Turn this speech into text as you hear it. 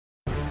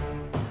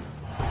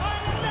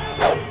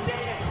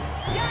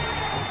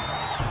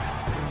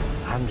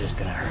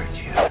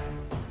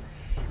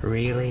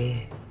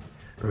really,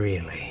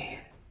 really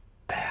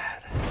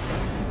bad.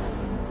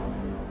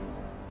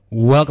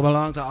 Welcome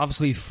along to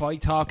obviously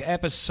Fight Talk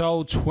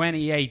episode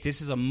 28.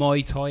 This is a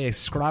Muay Thai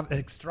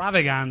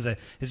extravaganza.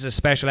 This is a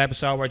special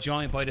episode. We're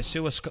joined by the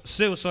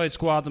Suicide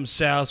Squad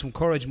themselves from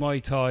Courage Muay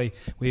Thai.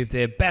 We have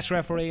the best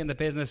referee in the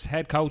business,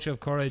 head coach of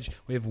Courage.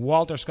 We have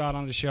Walter Scott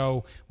on the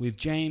show. We have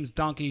James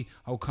Donkey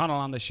O'Connell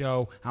on the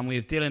show. And we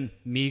have Dylan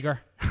Meagher.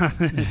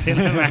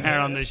 Dylan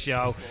Meagher on the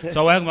show.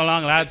 So welcome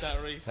along, lads.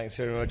 Thanks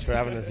very much for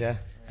having us, yeah.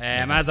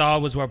 As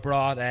always, we're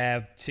brought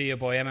to you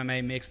by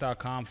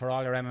MMAmix.com for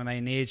all your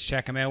MMA needs.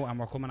 Check them out, and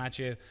we're coming at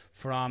you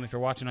from, if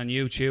you're watching on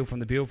YouTube, from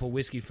the beautiful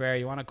Whiskey Fair.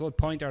 You want a good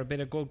pint or a bit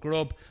of good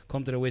grub,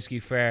 come to the Whiskey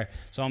Fair.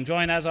 So I'm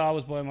joined, as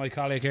always, by my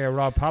colleague here,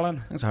 Rob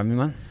Palin. Thanks for having me,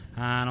 man.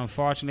 And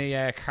unfortunately,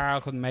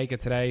 Carl couldn't make it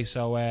today,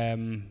 so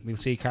we'll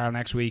see Carl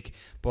next week.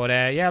 But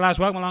yeah, lads,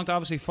 welcome along to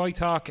obviously Fight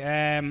Talk.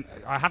 I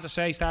have to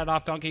say, started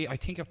off, Donkey, I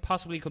think it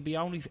possibly could be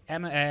only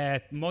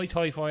Muay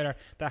Thai fighter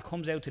that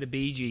comes out to the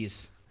Bee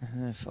Gees.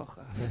 Fuck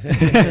off.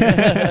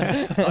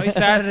 I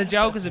started a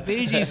joke as a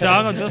Bee Gees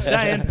song, I'm just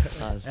saying.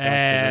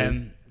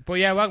 But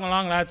yeah, welcome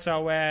along, lads.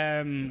 So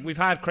we've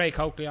had Craig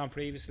Coakley on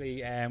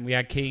previously, we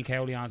had Keane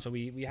Cowley on, so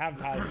we have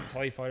had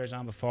Thai fighters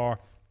on before.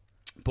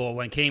 But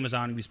when Keane was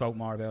on, we spoke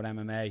more about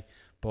MMA.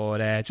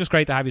 But just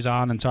great to have you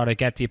on and sort of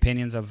get the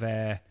opinions of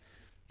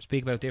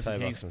speak about different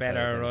things,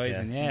 better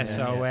horizon. Yeah.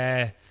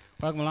 So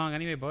welcome along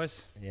anyway,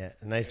 boys. Yeah,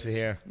 nice to be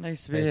here.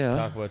 Nice to be here. To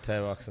talk about Thai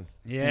boxing.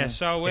 Yeah,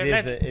 so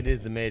it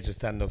is the major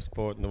stand-up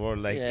sport in the world,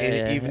 like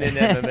even in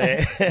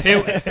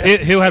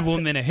MMA. who had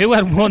 1 minute? Who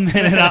had 1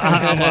 minute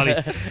on Wally?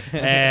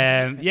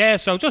 Yeah,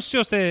 so just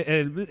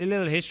a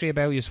little history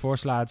about you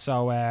first, lads.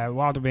 So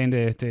Walter being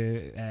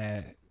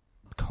the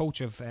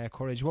coach of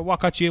Courage, what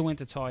got you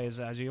into Thai as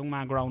a young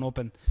man growing up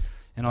in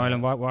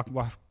Ireland?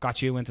 What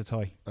got you into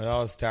Thai? It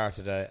all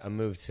started, I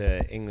moved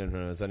to England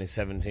when I was only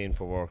 17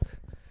 for work.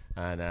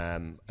 And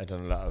I'd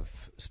done a lot of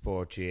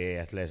sport, GA,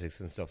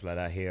 athletics and stuff like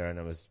that here, and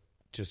I was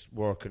just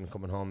working,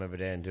 coming home every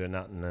day and doing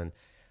nothing. And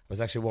I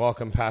was actually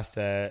walking past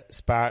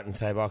Spartan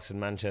Thai Box in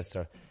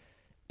Manchester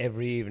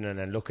every evening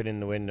and looking in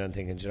the window and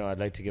thinking, you know, I'd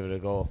like to give it a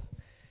go.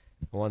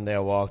 One day I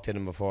walked in,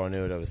 and before I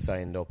knew it, I was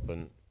signed up,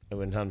 and it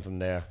went on from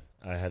there.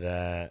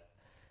 I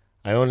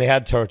only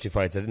had 30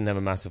 fights. I didn't have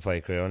a massive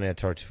fight career. I only had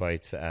 30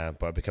 fights,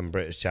 but I became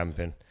British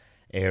champion,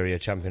 area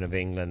champion of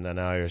England, and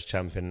Irish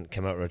champion.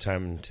 Came out of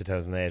retirement in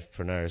 2008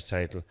 for an Irish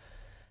title.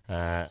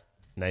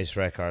 Nice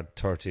record,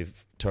 30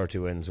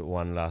 wins with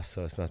 1 loss,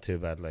 so it's not too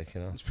bad, like,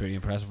 you know. It's pretty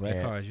impressive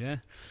record, yeah.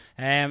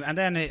 And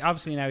then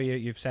obviously now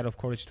you've set up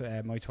Courage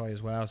Muay Thai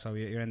as well, so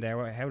you're in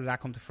there. How did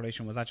that come to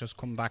fruition? Was that just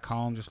coming back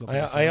home, just looking?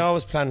 I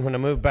always planned when I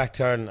moved back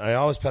to Ireland. I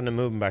always planned on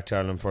moving back to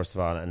Ireland first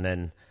of all, and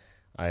then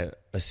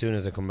as soon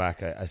as I come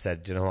back, I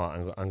said, you know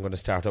what, I'm going to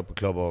start up a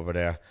club over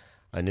there.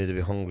 I knew there'd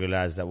be hungry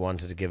lads that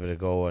wanted to give it a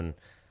go, and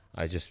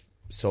I just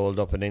sold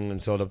up in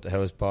England, sold up the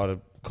house, bought a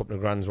couple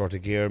of grand's worth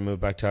of gear, moved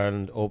back to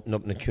Ireland, opened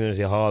up in the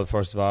community hall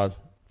first of all,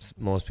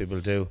 most people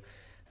do,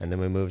 and then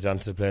we moved on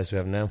to the place we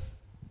have now.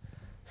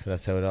 So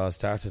that's how it all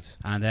started.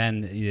 And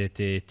then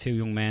the two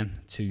young men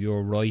to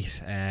your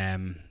right,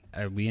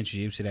 we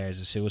introduced you there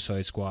as a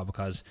Suicide Squad,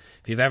 because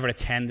if you've ever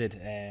attended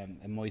a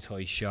Muay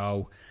Thai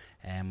show,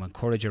 when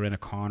Courage are in a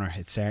corner,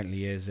 it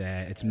certainly is.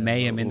 It's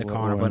mayhem in the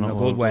corner, but in a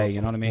good way. You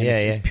know what I mean?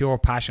 It's pure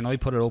passion. I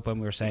put it up when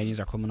we were saying these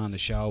are coming on the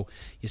show.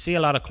 You see a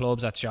lot of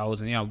clubs at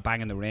shows, and you know,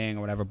 banging the ring or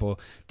whatever. But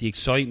the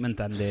excitement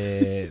and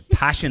the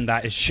passion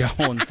that is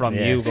shown from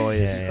you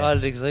guys, all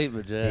the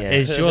excitement,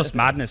 it's just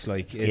madness.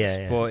 Like,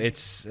 but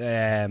it's.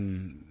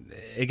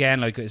 Again,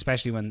 like,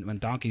 especially when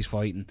Donkey's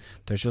fighting,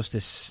 there's just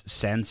this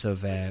sense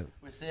of.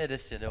 We say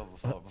this, you know,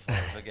 before I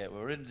forget. We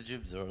were in the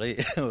gyms early.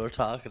 We were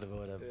talking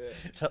about him,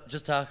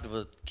 just talking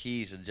about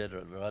Keith in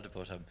general. We were on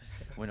about him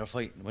when you're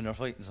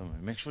fighting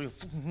someone. Make sure you.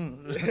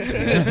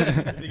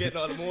 You're getting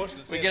all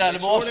emotional. We get all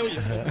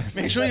emotional.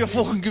 Make sure you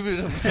fucking give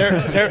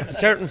it.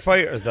 Certain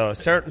fighters, though,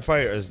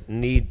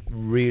 need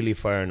really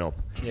firing up.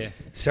 Yeah.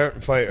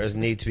 Certain fighters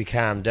need to be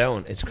calmed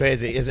down. It's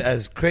crazy.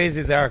 As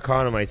crazy as our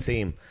corner might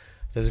seem,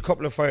 there's a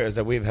couple of fighters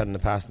that we've had in the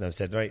past, and I've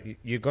said, right,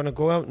 you're going to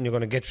go out and you're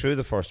going to get through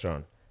the first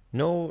round.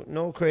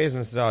 No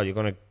craziness at all. You're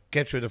going to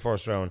get through the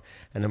first round,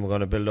 and then we're going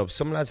to build up.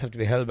 Some lads have to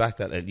be held back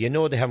that late. You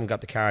know they haven't got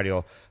the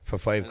cardio for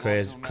 5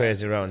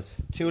 crazy rounds.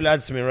 2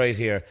 lads to me right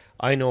here,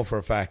 I know for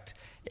a fact,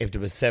 if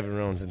there was 7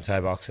 rounds in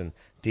Thai boxing,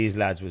 these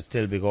lads would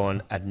still be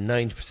going at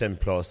 90%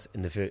 plus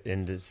in the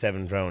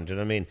 7th round. Do you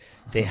know what I mean?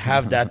 They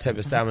have that type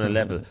of stamina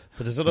level.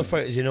 But there's other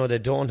fighters, you know, they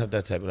don't have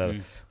that type of level.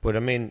 But I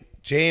mean,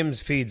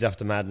 James feeds off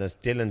the madness.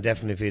 Dylan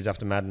definitely feeds off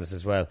the madness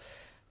as well.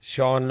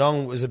 Sean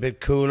Long was a bit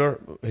cooler.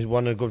 He's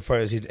one of the good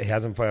fighters. He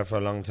hasn't fired for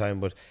a long time,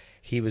 but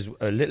he was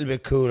a little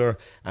bit cooler,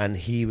 and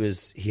he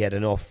had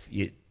enough,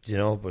 you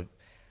know. But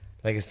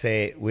like I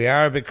say, we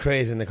are a bit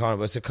crazy in the corner,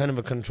 but it's a kind of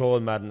a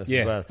controlled madness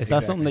as well. Is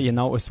that something that you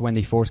noticed when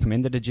they first come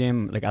into the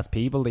gym, like as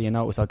people, that you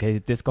notice, okay,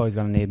 this guy's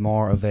going to need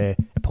more of a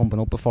pumping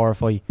up before a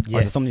fight? Or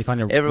is it something you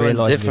kind of everyone's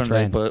realise different,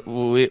 like, but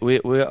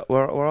we're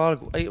all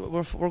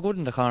good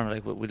in the corner,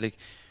 like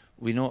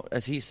we know,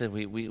 as he said,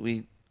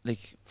 we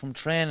like from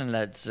training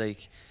lads,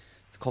 like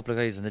a couple of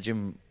guys in the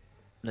gym,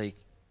 like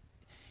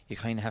you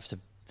kind of have to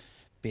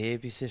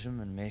babysit him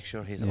and make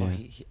sure he'll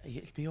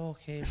be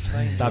okay.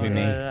 Fine. That'd be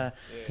me.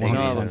 You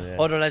know,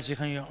 other lads you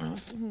kind of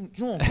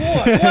go on,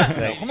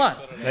 come on.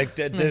 Like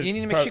you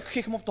need to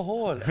kick him up the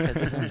hole.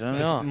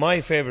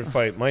 My favourite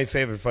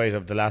fight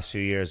of the last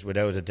few years,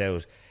 without a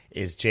doubt,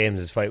 is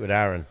James's fight with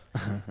Aaron.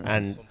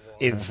 And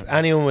if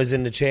anyone was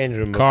in the change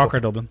room, Cork or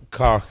Dublin?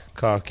 Cork,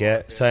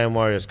 yeah, Cyan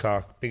Warriors,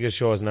 Cork, biggest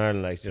shows in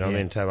Ireland, like, you know what I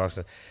mean, Thai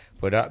boxing.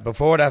 But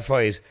before that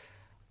fight,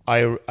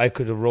 I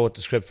could have wrote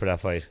the script for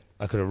that fight.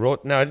 I could have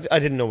wrote. Now, I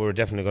didn't know we were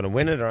definitely going to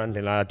win it or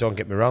anything like that. Don't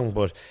get me wrong,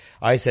 but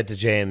I said to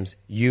James,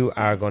 "You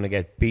are going to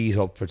get beat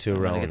up for 2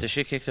 rounds. Get the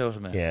shit kicked out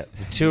of me. Yeah,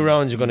 for 2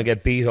 rounds, you're going to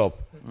get beat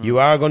up. You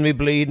are going to be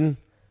bleeding,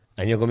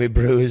 and you're going to be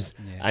bruised,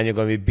 and you're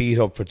going to be beat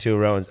up for 2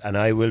 rounds. And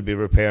I will be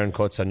repairing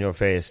cuts on your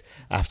face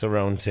after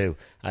round 2."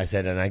 I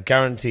said, and I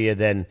guarantee you,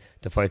 then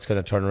the fight's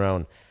going to turn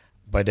around.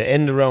 By the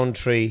end of round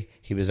 3,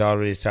 he was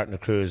already starting to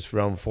cruise.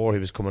 Round 4, he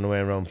was coming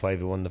away. In round 5,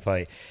 he won the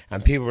fight,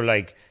 and people were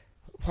like,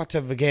 what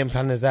type of a game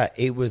plan is that?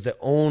 It was the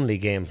only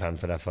game plan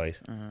for that fight.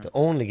 The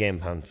only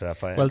game plan for that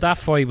fight. Well, that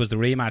fight was the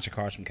rematch, of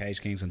course, from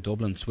Cage Kings in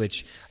Dublin,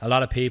 which a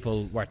lot of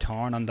people were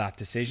torn on that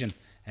decision.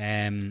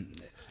 Aaron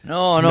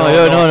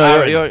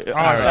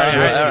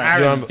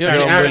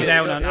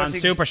down on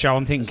Super Show.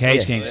 I'm thinking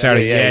Cage Kings.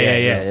 Sorry,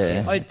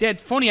 yeah. I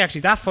did. Funny, actually,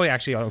 that fight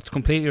I was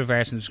completely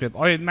reversing the script.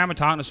 I remember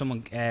talking to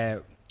someone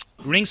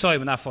ringside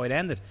when that fight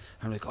ended.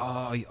 I'm like,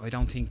 I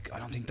don't think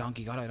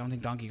Donkey got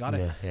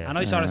it. And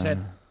I sort of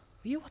said,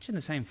 are you watching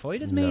the same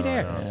fight as me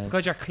there? No.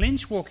 Because your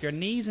clinch work, your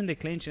knees in the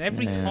clinch, and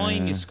every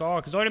time you score.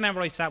 Because I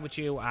remember I sat with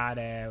you at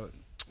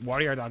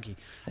Warrior Donkey,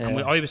 and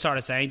I was sort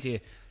of saying to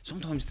you,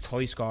 sometimes the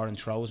Thai scoring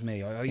throws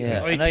me.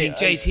 I think,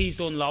 Jace, he's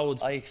done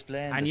loads. I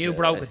explained, and you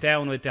broke it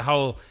down with the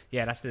whole.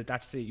 Yeah, that's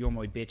the you're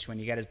my bitch when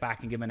you get his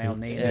back and give him an L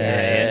knee.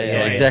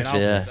 Exactly.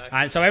 You know?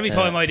 And so every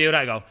time I do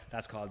that, I go,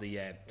 that's called the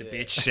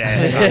bitch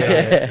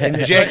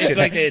injection. It's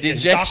like the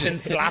stop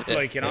and slap,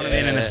 like, you know what I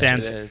mean, in a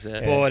sense.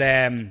 But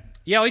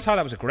yeah, I thought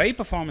that was a great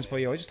performance by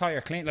you. I just thought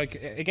you're clean.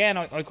 Like, again,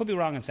 I could be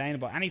wrong in saying it,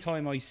 but any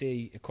time I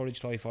see a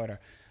Courage Thai fighter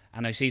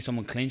and I see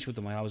someone clinch with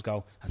them, I always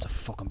go, that's a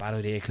fucking bad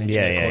idea, clinch with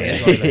a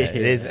Courage Thai. It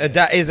is.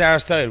 That is our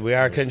style. We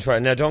are clinch fighter.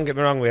 Now, don't get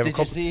me wrong. We have a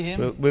couple. Did you see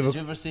him? Did you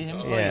ever see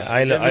him fight? Yeah,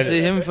 I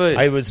see him fight?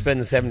 I would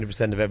spend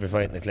 70% of every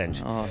fight in the clinch,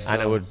 and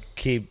I would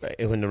keep,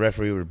 when the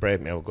referee would break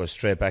me, I would go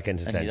straight back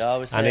into clinch.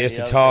 And I used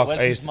to talk.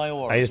 I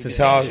used to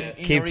talk.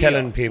 Keep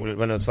telling people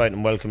when I was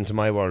fighting, "Welcome to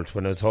my world."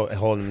 When I was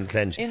holding the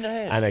clinch, and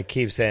I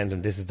keep saying to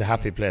them, "This is the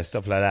happy place,"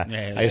 stuff like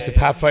that. I used to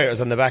pat fighters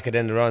on the back at the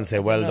end of the round, say,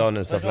 "Well done"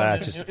 and stuff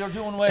like that. You're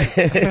doing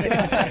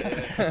well.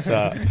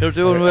 So you're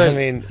doing well. I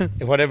mean,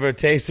 whatever it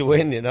takes to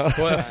win, you know.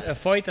 Well, a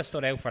fight that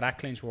stood out for that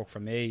clinch work for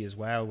me as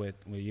well with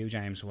you,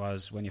 James,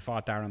 was when you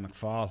fought Darren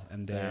McFall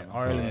in the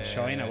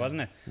Ireland-China,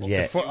 wasn't it?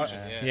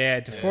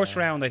 The first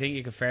round, I think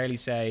you could fairly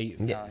say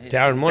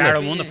Darren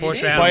won the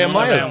first round by a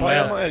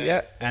mile,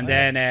 yeah. And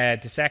then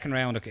the second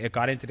round, it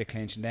got into the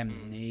clinch, and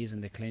then knees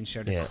in the clinch,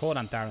 or the cut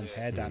on Darren's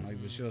head, and I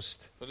was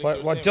just...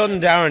 What done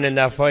Darren in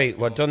that fight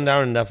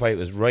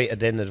was right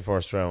at the end of the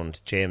first round,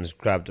 James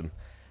grabbed him,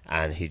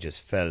 and he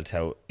just felt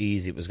how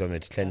easy it was going to be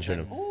to clinch with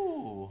him.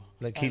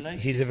 Like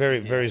he's a very,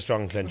 very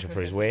strong clincher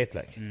for his weight,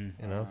 like, you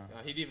know.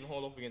 He'd even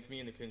hold up against me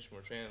in the clinch when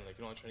we're training, like,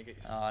 you know, trying to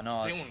get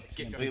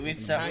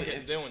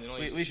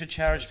down. We should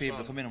charge people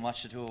to come in and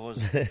watch the two of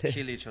us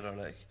kill each other,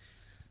 like.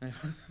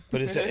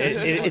 But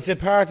it's a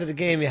part of the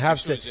game. You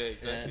have to.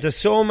 There's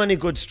so many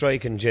good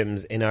striking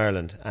gyms in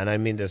Ireland, and I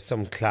mean, there's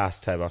some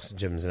class Thai boxing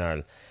gyms in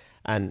Ireland,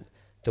 and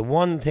the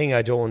one thing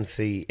I don't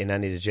see in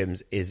any of the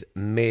gyms is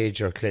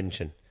major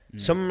clinching.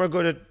 Some are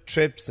good at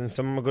trips and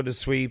some are good at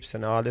sweeps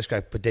and all this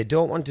crap, but they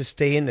don't want to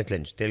stay in the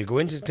clinch. They'll go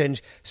into the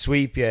clinch,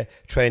 sweep you,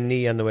 try and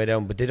knee on the way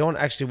down, but they don't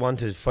actually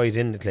want to fight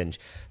in the clinch.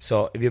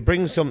 So if you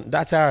bring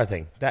that's our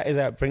thing.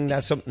 Bring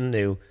that something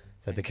new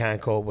that they can't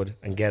cope with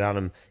and get on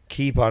them,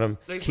 keep on them,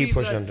 like, keep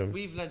pushing on them.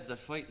 We've lads that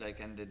fight, like,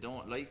 and they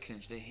don't like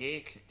clinch.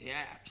 They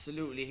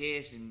absolutely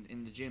hate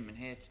in the gym and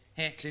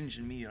hate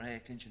clinching me or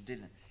hate clinching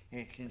Dylan,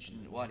 hate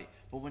clinching Wally.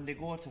 But when they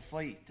go to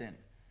fight, then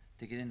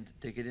they get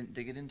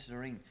into the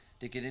ring.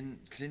 They get in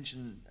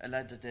clinching a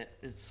lad that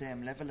is the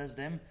same level as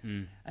them,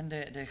 and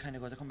they kind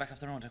of go. They come back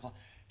after the round. They go,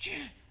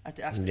 at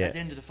the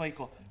end of the fight,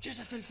 go, "Jeez,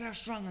 I feel fair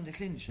strong in the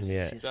clinch."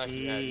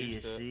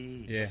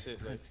 See.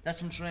 That's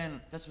from training.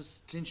 That's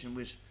what's clinching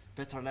with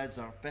better lads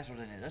are better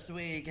than you. That's the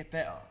way you get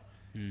better.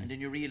 And then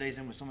you realise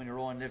then with someone your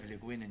own level, you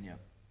go in and you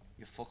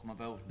fuck them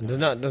about. And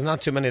there's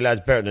not too many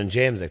lads better than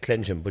James at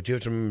clinching, but you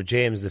have to remember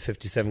James is a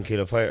 57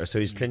 kilo fighter, so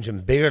he's clinching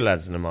bigger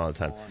lads than them all the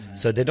time.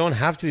 So they don't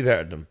have to be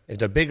better than them. If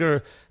they're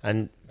bigger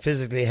and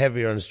physically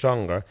heavier and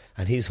stronger,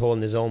 and he's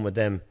holding his own with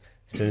them,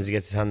 as soon as he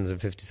gets his hands on a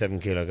 57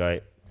 kilo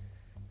guy,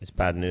 it's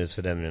bad news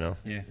for them, you know.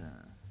 Yeah,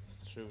 that's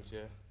the truth.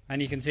 Yeah.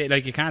 And you can see,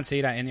 like, you can't see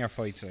that in your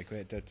fights. Like,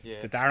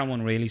 the Darren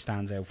one really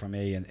stands out for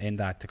me in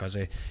that, because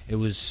it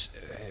was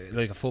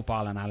like a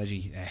football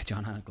analogy.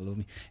 John Hancock will love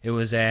me. It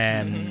was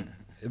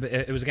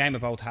it was a game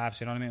of both halves.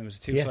 You know what I mean? It was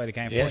a two-sided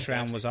game. Yeah. First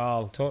round was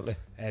all Totally.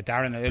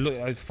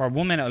 Darren. For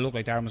 1 minute, it looked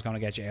like Darren was going to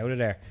get you out of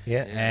there.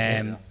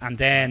 Yeah. And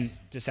then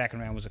the second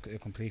round was a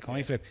complete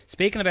coin flip.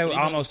 Speaking about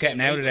almost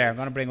getting out of there, I'm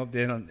going to bring up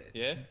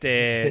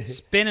the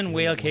spinning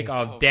wheel kick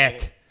of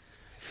death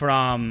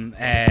from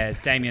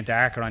Damien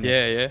Darker on you.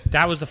 Yeah.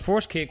 That was the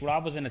first kick.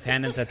 Rob was in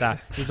attendance at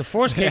that. It was the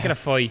first kick of the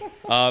fight.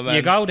 Oh, man.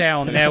 You go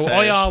down. Now,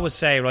 I always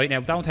say, right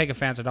now, don't take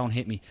offence or don't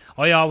hit me.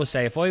 I always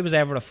say, if I was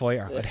ever a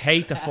fighter, I'd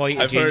hate to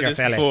fight a ginger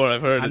fella.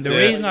 I've heard and this, the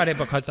reason I did,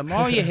 because the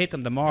more you hit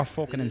them, the more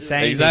fucking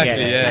insane they get.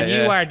 And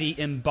you are the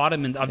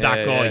embodiment of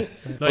that guy.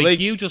 Like,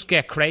 you just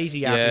get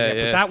crazy after that.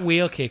 But that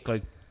wheel kick,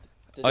 like,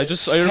 I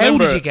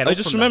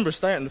remember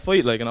starting the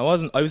fight, like, and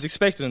I was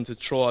expecting him to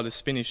throw all this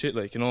spinny shit,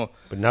 like, you know.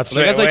 But not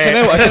like, as straight I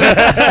away.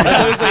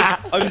 came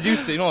out, I was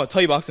used to, you know,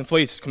 Thai boxing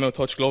fights, come out,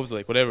 touch gloves,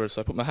 like, whatever. So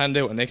I put my hand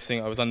out, and next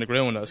thing I was on the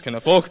ground. I was kind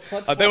of,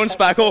 I bounced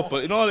back up,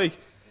 but, you know, like,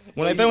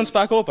 when I bounced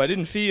back up, I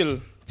didn't feel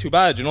too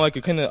bad, you know. I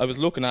was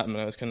looking at him,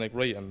 and I was kind of like,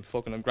 right, I'm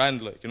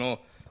grand, like, you know.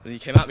 And he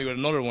came at me with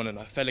another one, and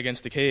I fell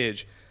against the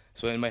cage.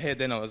 So in my head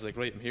then I was like,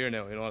 right, I'm here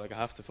now, you know, like I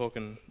have to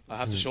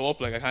show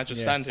up, like I can't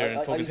just stand here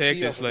and fucking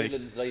take this, like.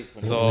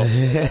 So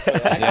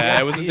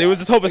yeah, it was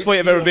the toughest fight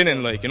I've ever been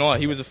in, like, you know.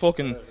 He was a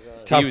fucking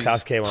top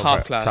class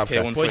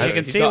K1 But you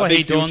can see what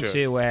he done to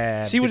see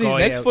what his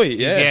next fight,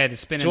 the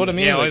spinning. Do you know what I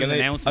mean? Yeah,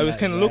 like, I was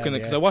kind of looking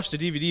because I watched the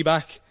DVD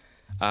back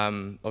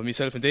of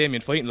myself and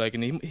Damien fighting, like,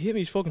 and he hit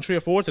me fucking 3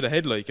 or 4 to the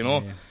head, like, you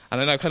know.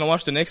 And then I kind of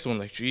watched the next one,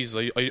 like, jeez,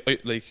 I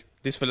like,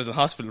 this fella's in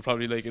hospital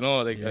probably, like, you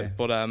know, like,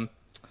 but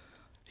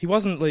he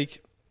wasn't,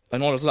 like, I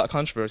know there was a lot of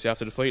controversy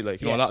after the fight,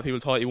 like, you know, a lot of people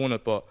thought he won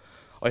it, but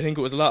I think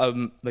it was a lot of,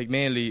 like,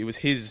 mainly it was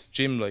his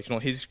gym, like, you know,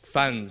 his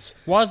fans.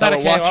 Was that a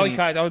watching K1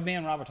 fight? That was me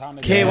and Robert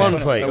Thomas.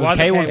 K1 fight. It was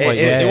a K1 fight.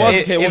 It was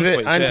a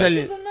K1 fight. It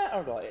doesn't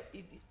matter, though.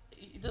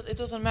 It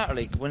doesn't matter,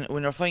 like,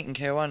 when you're fighting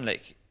K1,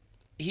 like,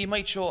 he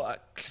might show a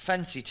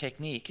fancy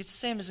technique. It's the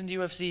same as in the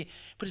UFC,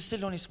 but it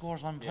still only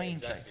scores 1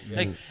 point. Exactly.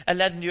 Like, a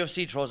lad in the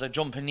UFC throws a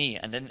jumping knee,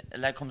 and then a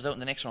lad comes out in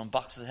the next round,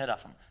 boxes the head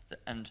off him,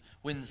 and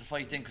wins the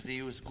fight then because he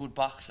used good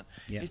boxing.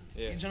 You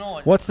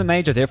know, what's the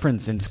major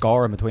difference in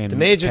scoring between the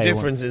major K1?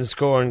 difference in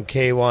scoring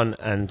K1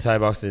 and Thai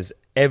boxing is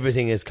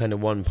everything is kind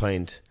of 1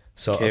 point.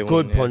 So K1, a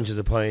good punch is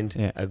a point,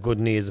 a good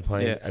knee is a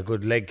point, a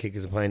good leg kick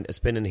is a point, a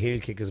spinning heel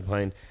kick is a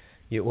point.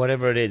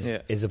 Whatever it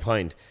is a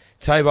point.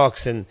 Thai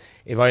boxing,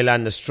 if I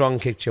land a strong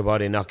kick to your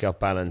body and knock you off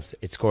balance,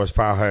 it scores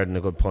far higher than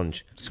a good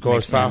punch. It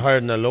scores far higher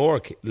than a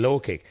low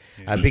kick.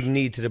 A big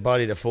knee to the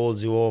body that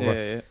folds you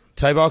over.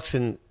 Thai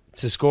boxing,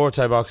 to score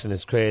Thai boxing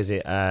is crazy.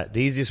 The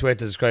easiest way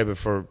to describe it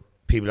for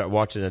people that are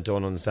watching and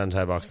don't understand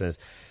Thai boxing is,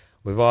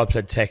 we've all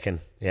played Tekken.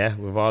 Yeah,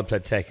 we've all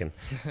played Tekken.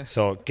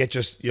 So get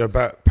your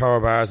power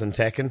bars in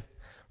Tekken,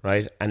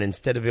 right? And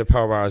instead of your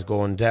power bars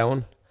going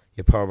down,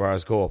 your power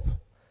bars go up,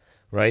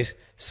 right?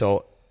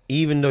 So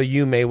even though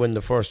you may win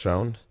the first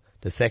round,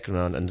 the second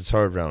round and the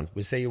third round,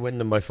 we say you win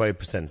them by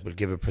 5%, we'll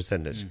give a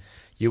percentage.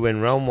 You win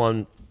round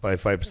 1 by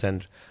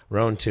 5%,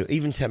 round 2,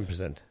 even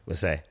 10%, we'll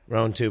say.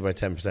 Round 2 by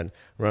 10%,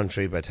 round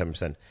 3 by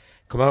 10%.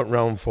 Come out in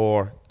round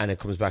 4 and it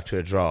comes back to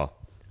a draw.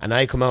 And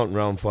I come out in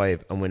round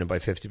 5 and win it by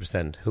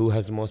 50%. Who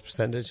has the most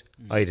percentage?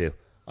 I do.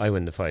 I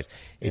win the fight.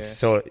 It's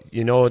so,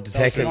 you know, the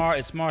second.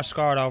 It's more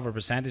scored over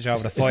percentage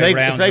over the 5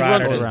 rounds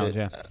rather than rounds.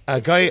 A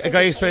guy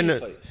explained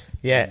it.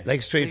 Yeah,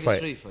 like street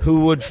fight.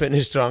 Who would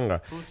finish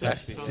stronger?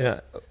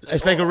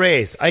 It's like a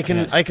race. I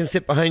can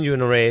sit behind you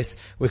in a race.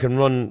 We can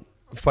run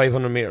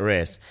 500 meter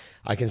race.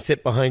 I can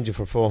sit behind you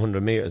for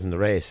 400 meters in the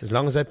race. As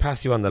long as I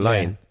pass you on the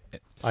line,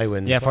 I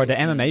win. Yeah, for the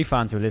MMA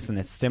fans who listen,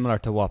 it's similar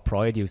to what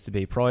Pride used to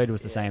be. Pride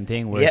was the same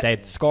thing, where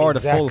they'd score the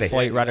full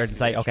fight rather than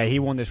say, okay, he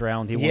won this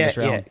round, he won this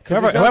round.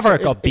 Whoever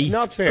got beat. It's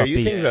not fair.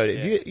 You think about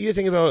it. You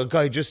think about a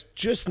guy just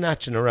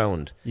snatching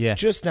around. Yeah.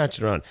 Just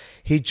snatching around.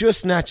 He just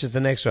snatches the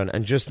next round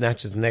and just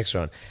snatches the next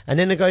round. And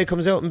then the guy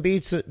comes out and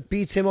beats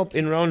him up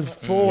in round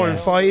 4 and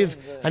 5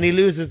 and he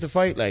loses the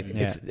fight. Like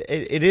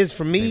it is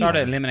for me. It sort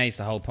of eliminates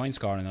the whole point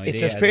scoring idea.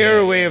 It's a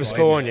fair way of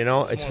scoring, you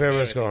know. It's a fair way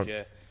of scoring.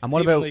 And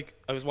what about, like,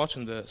 I was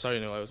watching the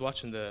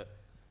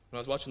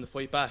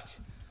fight back,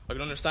 I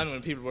can understand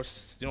when people were,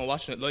 you know,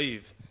 watching it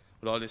live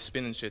with all this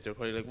spin and shit, they're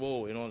probably like,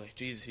 whoa, you know, like,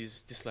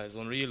 Jesus, this lad's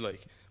unreal,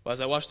 like. But as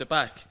I watched it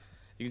back,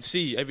 you can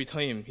see every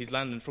time he's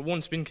landing, for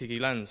one spin kick he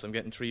lands, I'm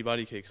getting 3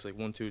 body kicks, like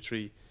 1, 2,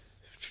 3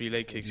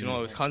 leg kicks, you know.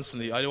 It was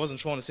constantly, I wasn't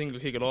throwing a single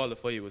kick at all the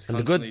fight. It was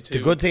constantly the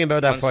good thing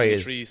about that fight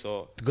is, adding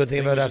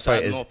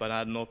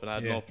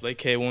up, like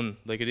K1,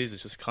 like it is,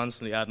 it's just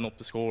constantly adding up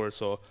the score.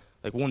 So,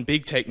 like, one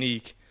big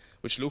technique,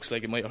 which looks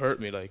like it might hurt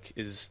me, like,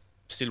 is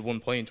still 1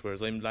 point,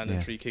 whereas I'm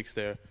landing 3 kicks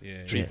there,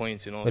 3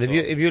 points, you know. But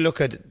if you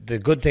look at the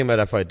good thing about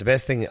that fight, the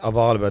best thing of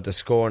all about the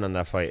scoring on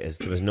that fight is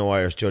there was no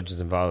Irish judges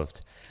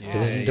involved.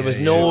 There was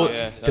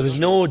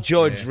no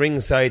judge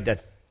ringside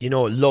that, you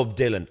know, loved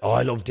Dylan. Oh,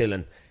 I love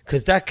Dylan.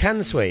 Because that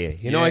can sway you,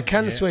 you know. It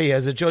can sway you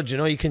as a judge, you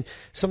know. You can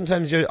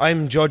sometimes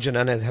I'm judging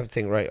and I have to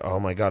think, right, oh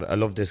my God, I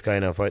love this guy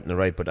now fighting the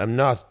right, but I'm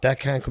not. That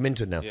can't come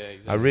into it now.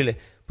 I really.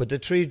 But the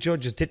 3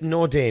 judges didn't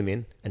know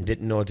Damien and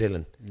didn't know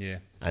Dylan.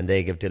 And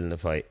they give Dylan the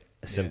fight.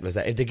 As simple as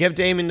that. If they give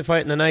Damien the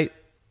fight in the night,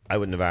 I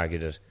wouldn't have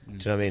argued it. Do you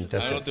know what I mean?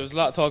 I know there was a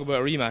lot of talk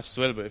about a rematch as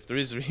well, but if there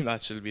is a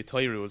rematch, it'll be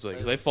Thai rules.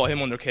 Because I fought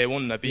him under K1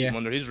 and I beat him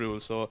under his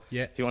rules. So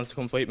if he wants to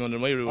come fight me under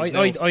my rules,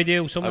 I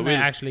do. Someone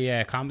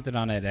actually commented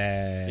on it.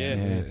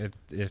 A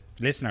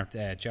listener,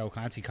 Joe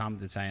Clancy,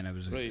 commented saying it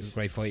was a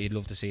great fight. He'd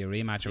love to see a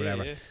rematch or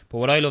whatever. Yeah. But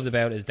what I loved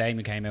about it is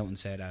Damien came out and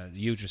said,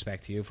 "Huge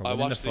respect to you for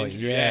winning the fight."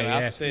 I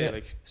have to say,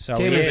 like, so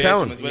Damien's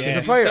sound. He's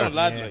a fighter.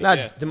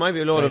 Lads, there might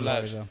be a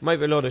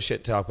load of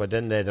shit talk, but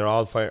then they're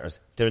all fighters.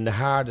 They're in the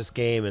hardest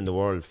game in the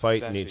world,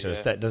 fighting each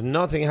other. There's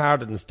nothing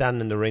harder than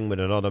standing in the ring with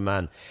another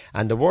man.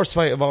 And the worst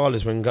fight of all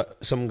is when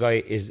some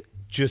guy is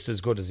just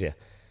as good as you.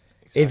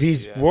 Exactly, if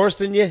he's worse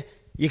than you,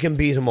 you can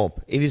beat him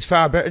up. If he's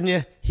far better than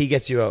you, he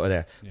gets you out of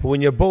there. But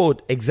when you're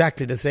both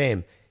exactly the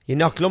same, you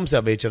knock lumps out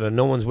of each other,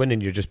 no one's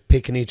winning, you're just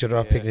picking each other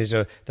off, picking each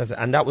other.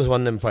 And that was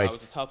one of them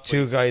fights.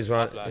 Two guys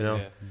were, you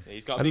know.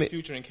 He's got a big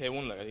future in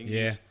K1, like, I think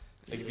he's...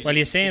 Well,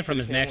 you're saying from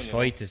his next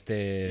fight is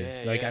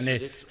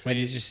when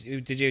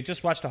did you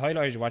just watch the highlights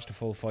or did you watch the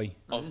full fight?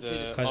 Of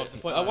the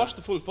fight. I watched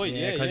the full fight.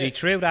 Because he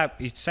threw that.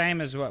 He's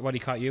same as what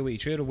he caught you. He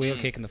threw the wheel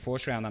kick in the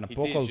first round and it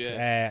buckled.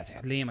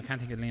 Liam, I can't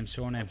think of Liam's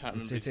surname.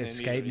 It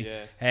escaped me.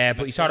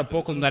 But he sort of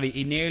buckled him that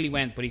he nearly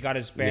went, but he got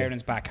his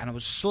bearings back, and it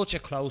was such a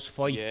close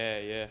fight.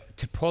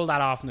 To pull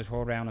that off in the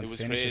third round and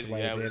finish it the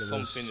way it did. It was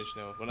some finish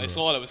now. When I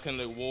saw it, I was kind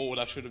of like, whoa,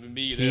 that should have been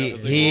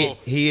me.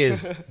 He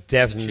is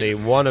definitely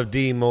one of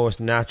the most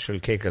natural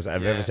kickers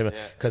I've ever seen.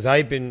 Because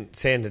I've been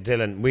saying to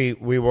Dylan,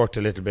 we worked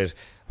a little bit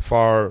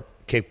for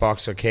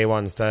kickboxer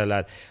K1 style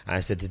lad, and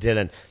I said to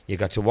Dylan, you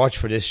got to watch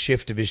for this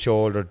shift of his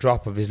shoulder,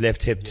 drop of his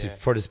left hip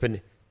for the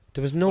spin.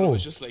 There was no. But it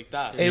was just like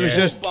that. It was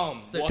just.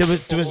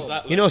 There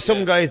was. You know,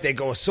 some guys they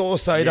go so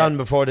side on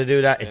before they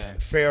do that. It's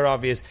fair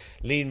obvious.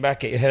 Lean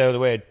back, get your head out of the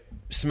way,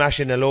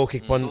 smashing a low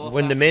kick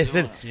when they missed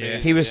it.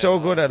 He was so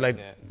good at like.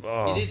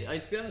 Oh. He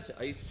did. To be honest,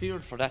 I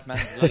feared for that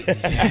man's life.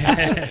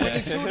 When he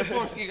threw the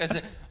first kick,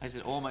 I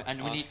said, oh my!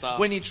 And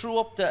when he threw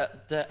up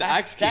the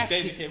axe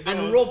kick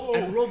and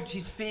rubbed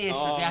his face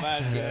with the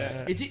axe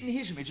kick, it didn't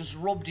hit him. It just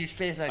rubbed his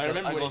face. I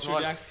remember when he threw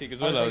the axe kick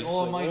as well. I was like,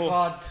 oh my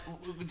God,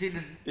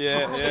 Dylan!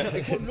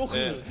 I couldn't look at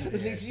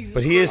him.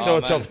 But he is so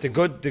tough. The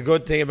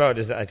good thing about it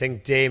is that I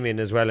think Damien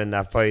as well in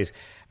that fight.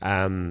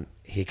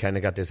 He kind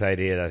of got this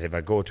idea that if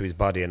I go to his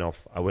body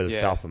enough, I will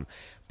stop him.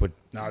 But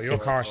no, your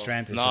core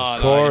strength is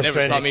never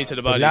stop me to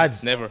the body.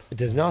 Lads, never.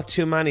 There's not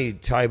too many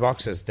Thai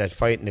boxers that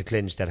fight in the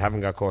clinch that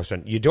haven't got core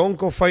strength. You don't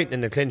go fighting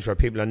in the clinch where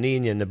people are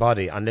kneeing you in the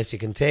body unless you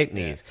can take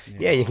knees.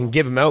 You can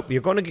give them out, but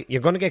you're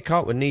gonna get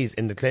caught with knees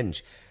in the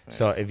clinch.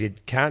 So if you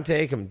can't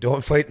take them,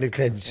 don't fight in the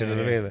clinch. You know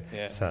what I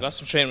mean? So that's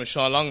from training with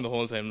Sean Long the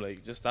whole time.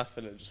 Like just that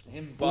fella, just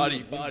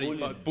body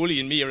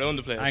bullying me around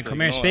the place. And come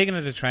here, speaking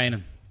of the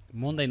training.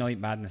 Monday Night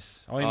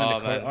Madness.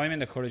 I'm in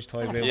the Courage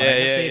Toy group. I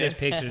just see this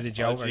picture of the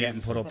Joker getting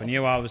put up, and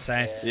you always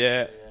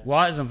saying,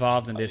 what is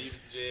involved in this?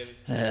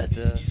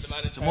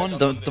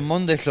 The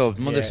Monday Club,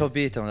 Club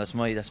Beatdown.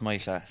 That's my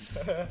class.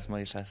 That's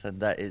my class, and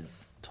that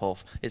is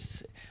tough.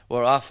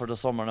 We're off for the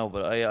summer now,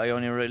 but I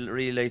only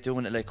really like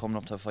doing it like coming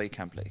up to a fight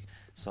camp, like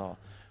so.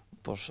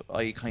 But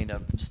I kind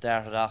of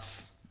started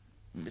off.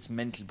 It's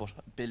mental, but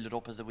build it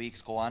up as the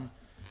weeks go on.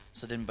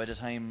 So then, by the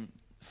time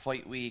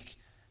fight week,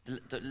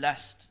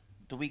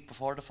 the week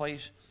before the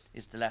fight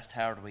is the last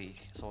hard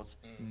week, so it's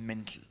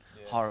mental,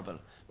 horrible.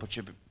 But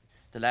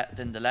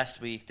then the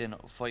last week, then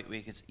fight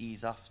week, it's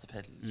ease off the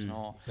pedal, you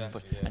know,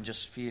 and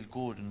just feel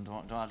good and do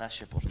all that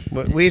shit.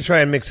 But we try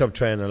and mix up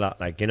training a lot.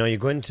 Like, you know, you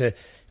go into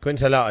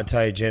a lot of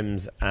Thai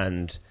gyms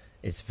and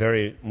it's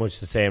very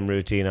much the same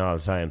routine all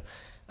the time.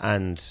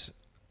 And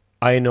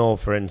I know,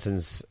 for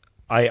instance,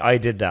 I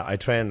did that. I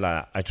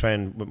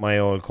trained with my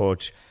old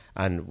coach.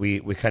 And we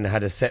kind of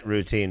had a set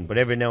routine, but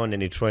every now and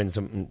then you try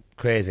something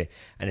crazy,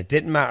 and it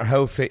didn't matter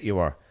how fit you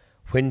were.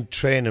 When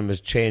training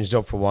was changed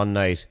up for one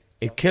night,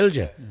 it killed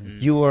you.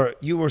 You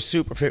were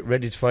super fit,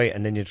 ready to fight,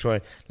 and then you try,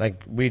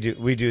 like we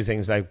do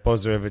things like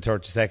buzzer every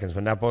 30 seconds.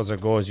 When that buzzer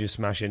goes, you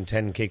smash in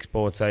 10 kicks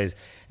both sides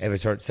every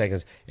 30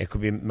 seconds. It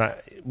could be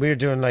we're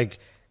doing like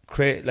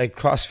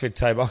CrossFit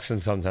Thai boxing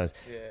sometimes.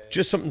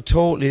 Just something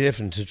totally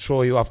different to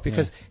throw you off,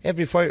 because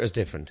every fighter is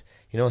different.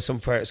 You know, some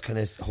fighters kind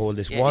of hold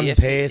this one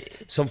pace.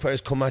 Some fighters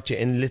come at you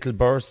in little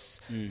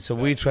bursts. So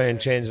we try and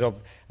change it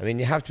up. I mean,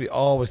 you have to be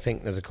always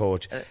thinking as a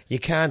coach. You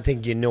can't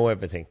think you know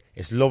everything.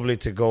 It's lovely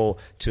to go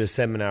to a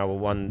seminar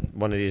with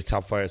one of these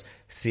top fighters,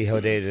 see how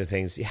they do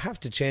things. You have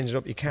to change it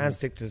up. You can't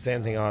stick to the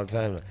same thing all the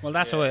time. Well,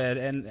 that's how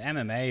in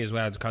MMA as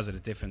well, because of the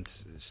different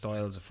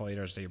styles of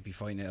fighters they'll be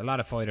fighting. A lot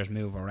of fighters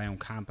move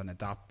around camp and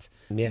adopt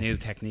new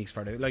techniques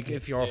for it. Like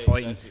if you're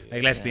fighting,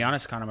 like let's be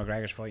honest, Conor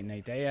McGregor's fighting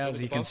Nate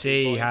Diaz. You can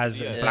see he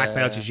has a black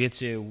belt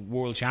jiu-jitsu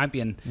world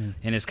champion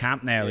in his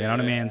camp now. You know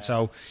what I mean?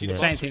 So the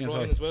same thing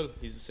as well.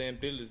 He's the same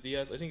build as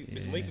Diaz. I think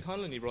it's Michael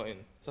Conlon he brought in.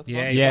 Is that the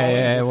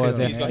it was.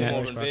 He's got him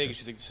over in Vegas.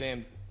 He's like the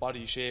same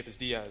body shape as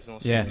Diaz, you know,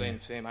 same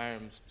length, same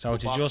arms. So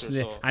to adjust,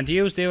 and do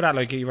you do that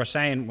like you were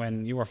saying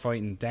when you were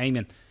fighting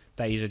Damien,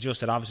 that he's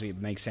adjusted? Obviously,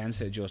 it makes sense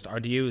to adjust. Or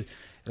do you,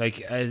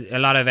 like a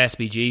lot of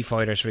SBG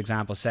fighters, for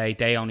example, say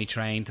they only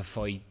train to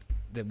fight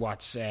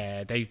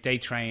they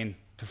train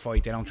to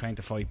fight. They don't train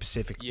to fight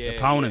specific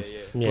opponents.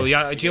 Yeah. Well,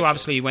 you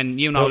obviously, when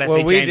let's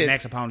say James'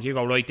 next opponent, you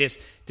go, right,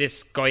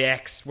 this guy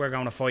X, we're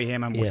going to fight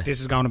him, and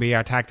this is going to be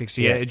our tactics.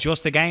 Do you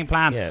adjust the game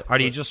plan, or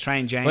do you just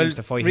train James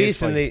to fight his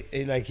fight?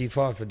 Recently, like, he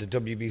fought for the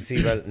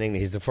WBC belt in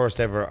England. He's the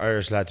first ever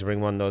Irish lad to bring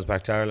one of those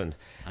back to Ireland.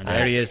 And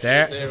there he is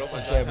there.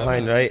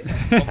 Behind, right? We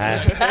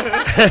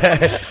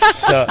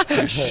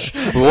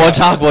won't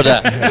talk about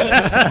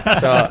that.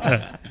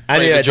 So,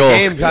 anyway, the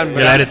game plan.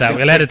 We'll edit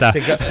that.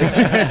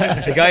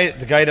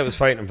 The guy that was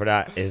fighting for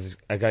that is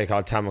a guy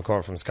called Tam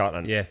McCourt from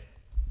Scotland. Yeah.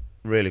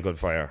 Really good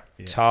fighter,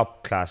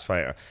 top class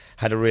fighter.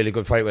 Had a really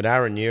good fight with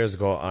Aaron years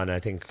ago on, I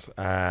think,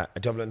 a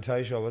Dublin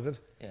Tie show, was it?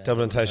 Yeah,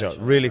 Dublin Tie show.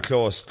 Really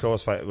close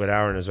fight with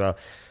Aaron as well.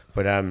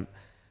 But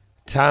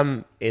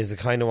Tam is the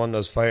kind of one of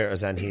those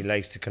fighters, and he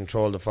likes to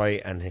control the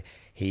fight, and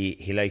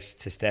he likes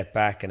to step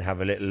back and have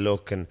a little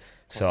look, and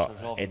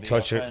so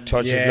touch your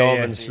glove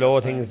and slow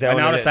things down.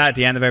 I noticed that at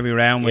the end of every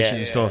round with you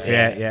and stuff.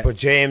 Yeah. But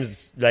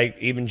James, like,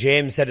 even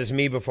James said it to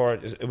me before.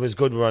 It was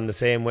good. We're on the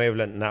same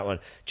wavelength in that one.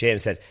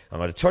 James said, "I'm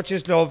going to touch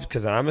his gloves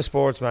because I'm a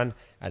sportsman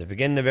at the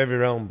beginning of every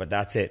round, but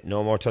that's it.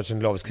 No more touching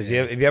gloves." Because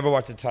if you ever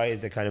watch the ties,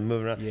 they're kind of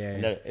moving around.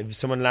 If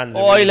someone lands,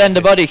 I land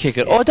the body kick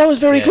it. Oh, that was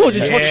very good.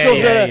 You touched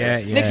gloves.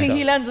 Next thing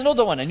he lands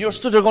another one, and you're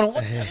stood there going,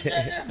 "What?"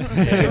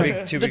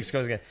 Two big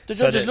skulls again. The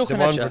judge is looking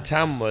at you. The one for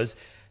Tam was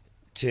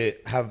to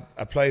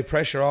apply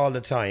pressure all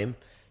the time,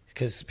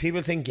 because people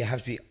think you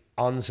have to be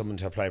on someone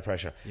to apply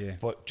pressure,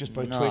 but just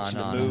by twitching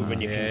and moving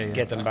you can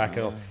get them back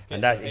up,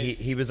 and that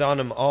he was on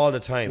him all the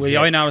time.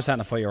 Well, I noticed that in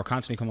the fight. You were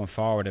constantly coming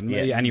forward, and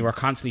you were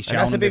constantly showing.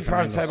 And that's a big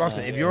part of Thai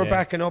boxing. If you're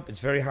backing up, it's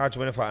very hard to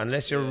win a fight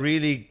unless you're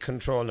really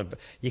controlling it.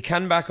 You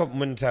can back up and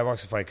win a Thai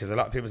boxing fight, because a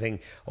lot of people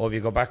think, if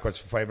you go backwards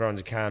for 5 rounds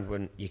you can't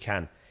win. You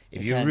can.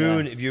 If you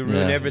ruin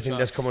everything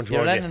that's coming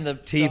towards you,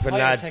 teeping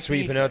lads,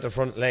 sweeping out the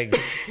front legs,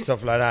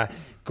 stuff like that,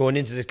 going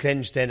into the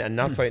clinch then and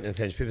not fighting in the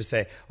clinch. People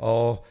say,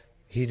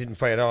 he didn't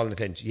fight at all in the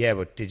clinch. Yeah,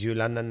 but did you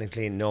land on the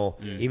clean? No.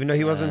 Even though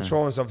he wasn't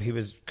throwing stuff, he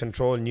was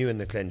controlling you in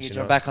the clinch.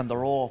 You're back on the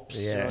ropes.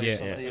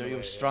 You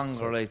were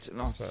stronger.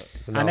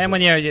 And then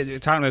when you're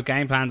talking about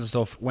game plans and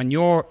stuff, when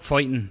you're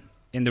fighting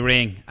in the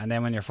ring, and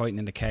then when you're fighting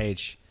in the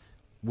cage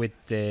with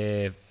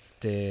the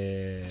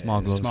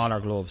smaller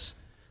gloves,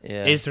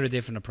 is there a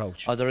different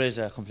approach? There is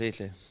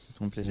completely.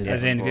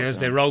 As in, because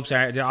the ropes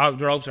are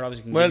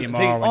obviously can give you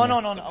more.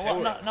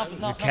 Not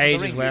the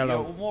cage as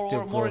well.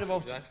 More worried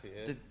about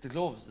the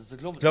gloves. The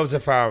gloves are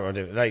far,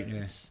 like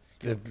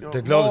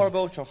the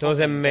gloves.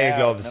 Those MMA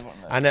gloves,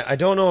 and I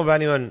don't know if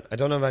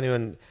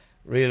anyone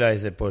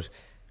realise it, but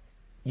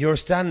you're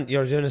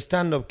doing a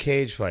stand-up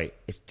cage fight.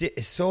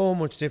 It's so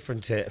much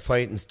different to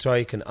fighting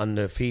striking on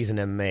the feet in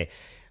MMA.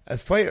 A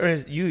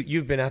fighter,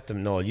 you've been at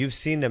them, Noel. You've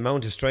seen the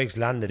amount of strikes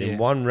landed in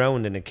one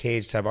round in a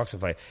cage type boxing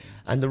fight,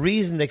 and the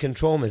reason they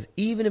control them is,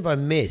 even if I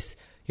miss,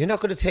 you're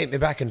not going to take me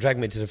back and drag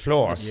me to the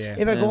floor.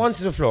 If I go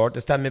onto the floor,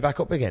 to stand me back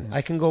up again,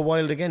 I can go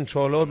wild again,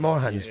 throw a load more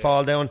hands,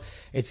 fall down.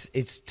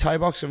 It's Thai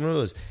boxing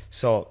rules.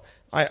 So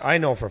I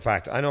know for a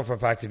fact.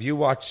 If you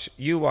watch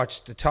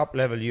the top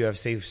level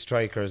UFC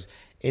strikers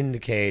in the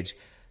cage,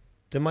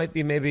 there might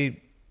be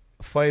maybe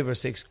 5 or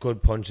 6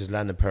 good punches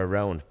landed per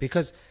round,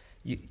 because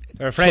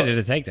they're afraid of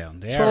the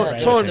takedown.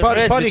 Throwing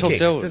body kicks.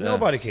 There's no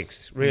body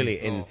kicks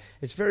really.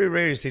 It's very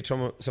rare to see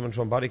someone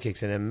throwing body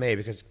kicks in MMA,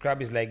 because grab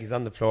his leg, he's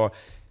on the floor.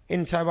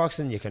 In Thai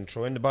boxing, you can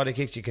throw in the body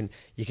kicks. You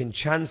can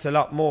chance a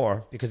lot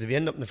more, because if you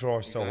end up on the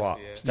floor, so what?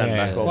 Stand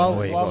back up.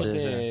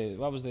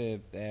 What was the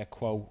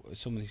quote?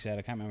 Somebody said,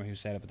 I can't remember who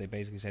said it, but they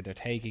basically said they're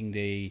taking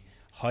the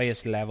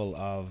highest level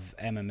of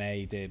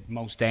MMA, the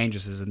most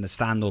dangerous is in the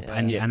stand-up,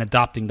 and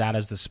adopting that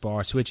as the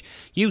sports, which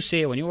you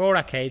see when you were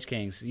at Cage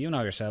Kings. You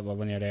know yourself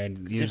when you're there,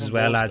 you as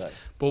well, lads.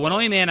 But when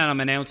I'm in and I'm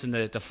announcing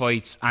the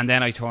fights, and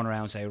then I turn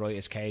around and say, right,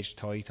 it's Cage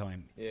Thai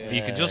time,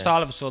 you can just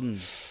all of a sudden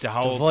the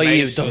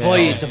vibe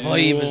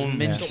is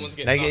mental.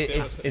 Like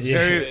it's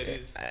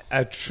very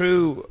a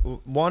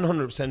true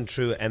 100%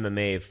 true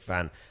MMA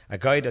fan, a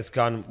guy that's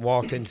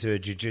walked into a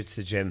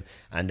jiu-jitsu gym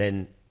and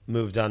then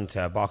moved on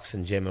to a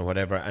boxing gym or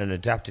whatever, and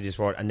adapted his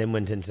sport, and then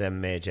went into the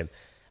MMA gym.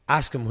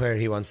 Ask him where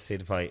he wants to see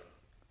the fight.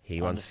 He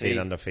wants to see it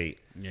on their feet.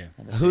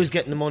 Who's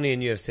getting the money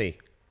in UFC?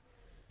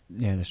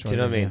 Yeah, do you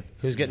know what I mean?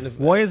 Who's getting the?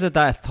 Why is it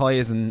that Thai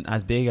isn't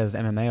as big as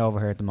MMA over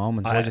here at the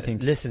moment? What do you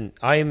think? Listen,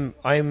 I'm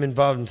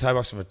involved in Thai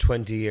boxing for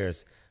 20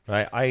 years,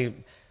 right?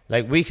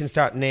 We can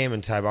start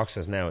naming Thai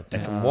boxers now. They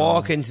can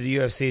walk into the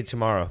UFC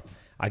tomorrow.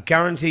 I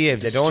guarantee you,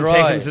 if they don't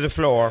take them to the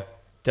floor,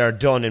 they're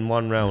done in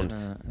one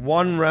round.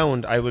 One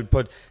round, I will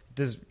put.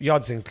 There's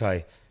Yodson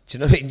Clay. Do you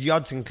know what I mean?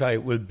 Yodson Clay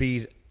will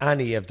beat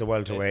any of the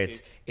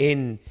welterweights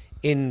in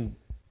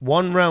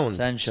one round.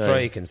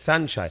 Striking.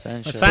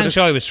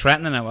 Sanchai was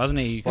threatening it, wasn't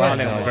he? Calling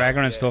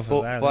McGregor and stuff as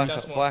well.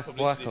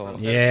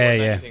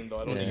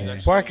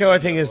 Barco, I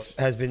think,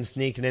 has been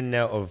sneaking in and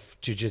out of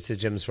jiu-jitsu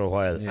gyms for a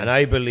while, and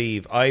I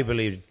believe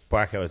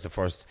Barco is the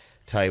first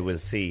Thai we'll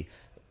see.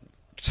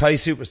 Thai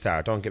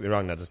superstar. Don't get me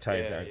wrong. That is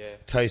Thai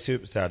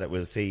superstar that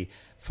we'll see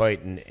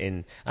fighting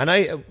in. And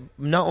I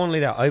not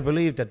only that, I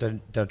believe that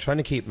they're trying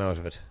to keep him out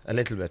of it a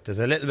little bit. There's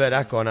a little bit of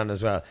that going on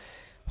as well.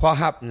 what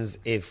happens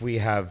if we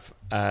have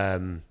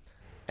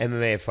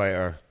MMA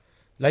fighter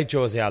like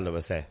Jose Aldo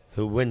would say,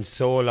 who wins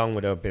so long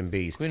without being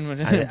beat, Win with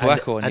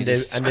Buaco, and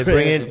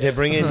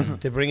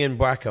they bring in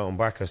Buaco, and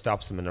Buaco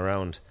stops him in a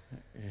round.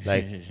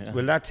 Like,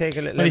 will that take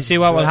a little? Well, you see,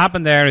 what will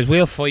happen there is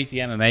we'll fight the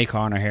MMA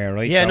corner here,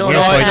 right? Yeah, so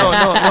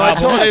I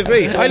totally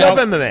agree. I love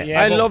MMA.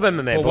 Yeah, I love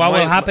MMA. But what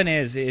will happen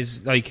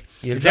is like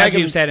it's as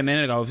you said a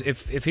minute ago.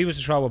 If he was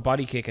to throw a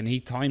body kick and he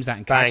times that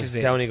and bang, catches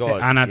it, down he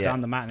goes. and it's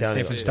on the mat, and it's a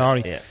different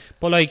story. Yeah.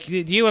 But like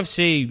the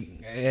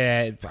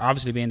UFC,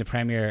 obviously being the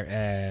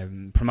premier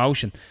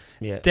promotion.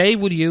 Yeah. They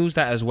would use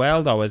that as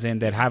well, though, as in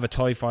they'd have a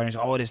Thai fighter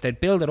and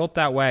they'd build it up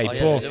that way.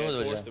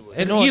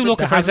 You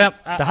look at, for example,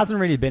 there hasn't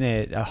really been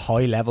a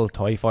high level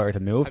Thai fighter to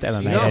move to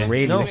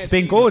MMA. It's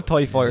been good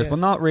Thai fighters, but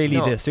not really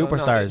the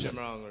superstars.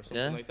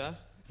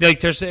 Like,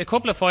 there's a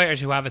couple of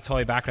fighters who have a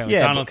Thai background,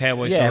 Yeah, Donald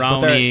Cowboy yeah,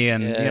 Cerrone,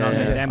 and you know,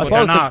 them, I but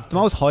they're suppose not. the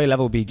most high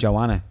level would be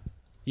Joanna.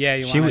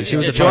 Yeah, she was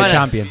a Joanna. Thai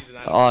champion.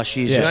 Oh,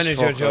 she's Joanna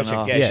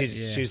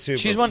just she's super.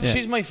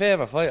 She's my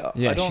favourite fighter.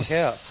 Yeah, I don't she's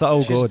care.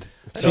 so good.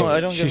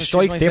 She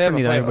strikes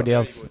differently than everybody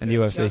else in the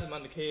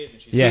UFC.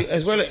 Yeah,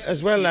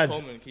 as well,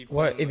 lads.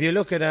 Well, if you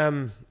look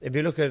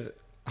at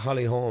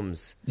Holly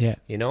Holmes,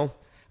 you know,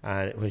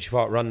 and when she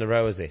fought Ronda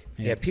Rousey,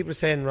 people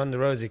saying Ronda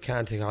Rousey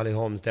can't take Holly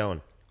Holmes down.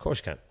 Of course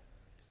she can.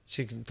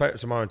 She can fight her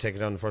tomorrow and take her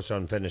down in the first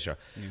round and finish her.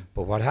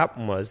 But what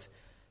happened was,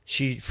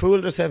 she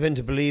fooled herself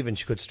into believing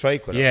she could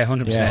strike with her. Yeah,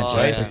 100%.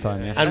 Right?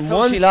 And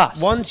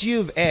once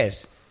you've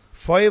ate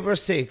 5 or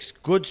 6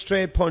 good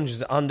straight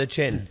punches on the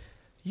chin,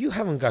 you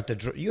haven't got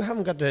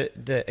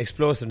the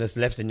explosiveness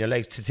left in your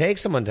legs to take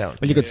someone down.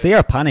 Well, you could see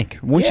her panic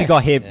once she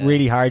got hit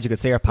really hard. You could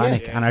see her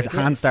panic, and her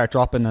hands start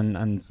dropping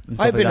and stuff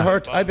I've been like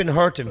hurt. I've been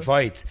hurt in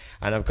fights,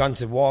 and I've gone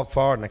to walk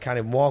forward, and I can't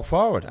even walk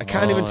forward. I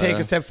can't even take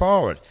a step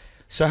forward.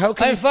 So how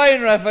can I'm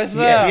fine, ref, I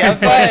swear. I'm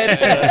fine.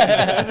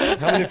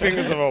 How many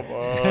fingers have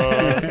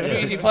up?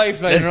 Easy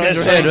pipeline.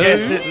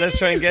 Let's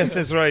try and guess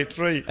this right.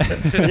 3.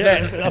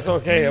 Yeah, that's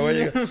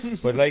okay.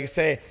 But like I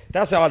say,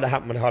 that's all that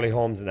happened with Holly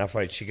Holmes in that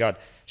fight. She got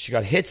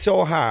hit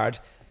so hard,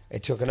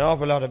 it took an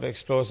awful lot of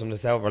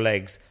explosiveness out of her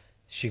legs.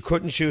 She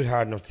couldn't shoot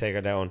hard enough to take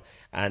her down,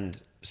 and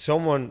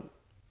someone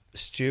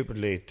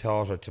stupidly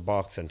taught her to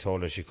box and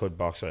told her she could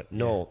box with it.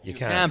 No, you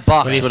can't. You can't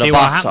box But you with see a what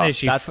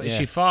boxer. happened is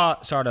she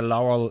fought sort of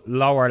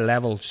lower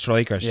level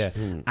strikers,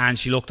 and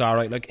she looked all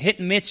right. Like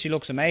hitting mitts, she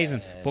looks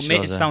amazing, but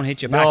mitts don't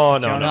hit you back.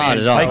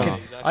 No.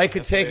 I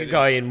could take a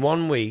guy in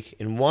 1 week.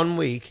 In 1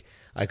 week,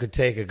 I could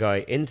take a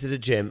guy into the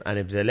gym, and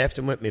if they left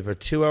him with me for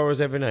 2 hours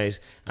every night,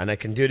 and I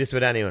can do this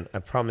with anyone. I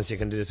promise you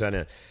can do this with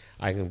anyone.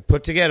 I can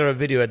put together a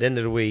video at the end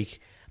of the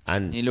week.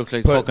 And he looked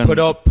like put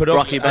up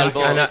Rocky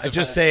Balboa. and I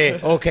just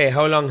say, okay,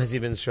 how long has he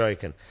been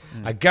striking?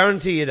 I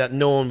guarantee you that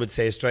no one would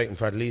say striking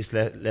for at least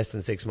less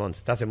than 6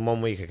 months. That's in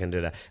 1 week I can do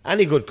that.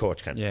 Any good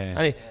coach can.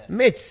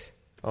 Mitts,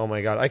 oh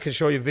my God, I can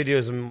show you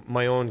videos of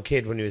my own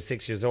kid when he was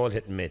 6 years old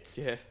hitting mitts,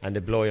 and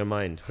they blow your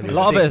mind. A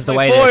lot of it is the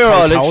way the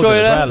coach holds it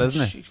as well,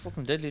 isn't it? She's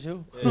fucking deadly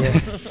too.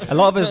 A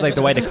lot of it is like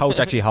the way the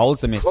coach actually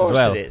holds the mitts as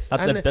well.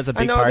 That's a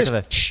big part of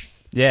it.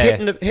 Yeah,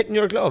 hitting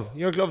your glove.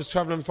 Your glove is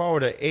travelling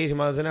forward at 80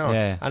 miles an hour,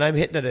 and I'm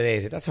hitting it at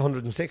 80. That's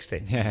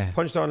 160.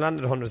 Punch down, landed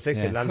at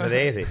 160, lands at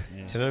 80. Do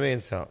you know what I mean?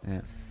 So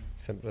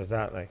simple as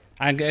that. Like.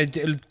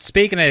 And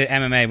speaking of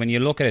MMA, when you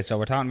look at it, so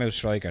we're talking about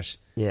strikers.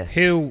 Yeah.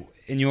 Who,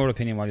 in your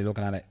opinion, while you're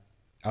looking at it,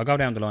 I'll go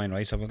down the line,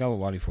 right? So we'll go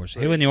with Wally first.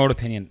 Who, in your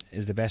opinion,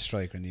 is the best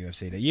striker in the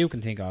UFC that you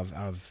can think of?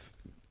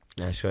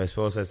 Sure, I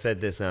suppose I've said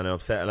this now and I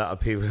upset a lot of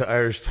people,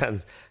 Irish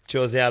fans.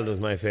 Jose Aldo's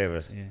my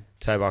favourite.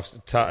 Thai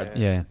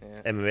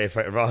MMA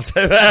fighter of all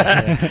time.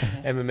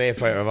 MMA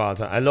fighter of all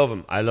time. I love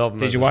him.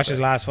 Did you watch his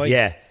last fight?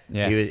 Yeah.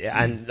 He was,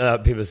 and a lot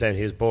of people saying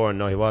he was boring.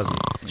 No, he wasn't.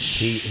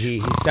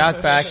 He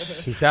sat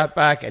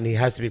back and he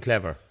has to be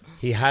clever.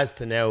 He has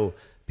to now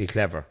be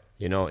clever.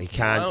 You know, he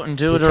can't go out and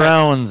do the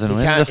rounds and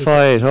win the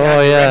fight.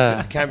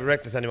 He can't be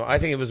reckless anymore. I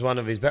think it was one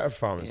of his better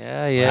performances.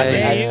 I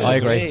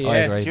agree.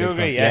 Do you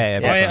agree?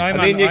 Yeah.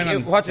 I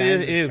mean, what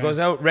it is goes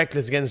out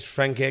reckless against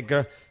Frank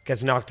Edgar,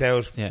 gets knocked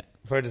out. Yeah.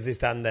 Where does he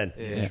stand then?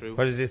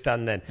 Where does he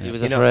stand then? He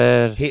was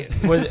afraid.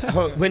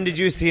 When did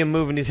you see him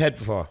moving his head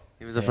before?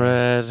 He was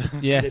afraid.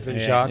 Flipping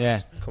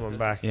shots, coming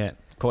back. Yeah.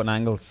 Cutting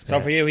angles. So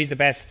for you, he's the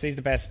best. He's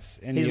the best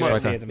in the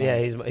UFC at the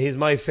moment. Yeah, he's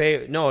my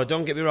favorite. No,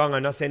 don't get me wrong.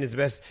 I'm not saying he's the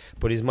best,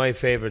 but he's my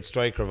favorite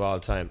striker of all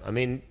time. I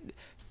mean,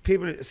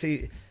 people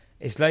see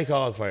it's like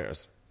all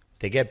fighters.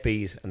 They get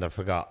beat and they're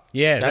forgot.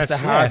 Yeah, that's the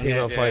hard thing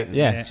about fighting.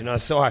 Yeah, you know,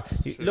 it's so hard.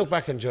 Look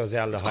back on Jose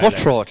Aldo.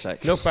 Cutthroat,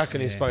 like. Look back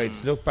on his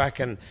fights. Look back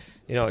and.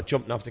 You know,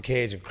 jumping off the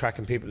cage and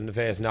cracking people in the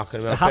face, knocking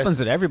them out. It happens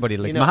with everybody,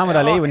 like Muhammad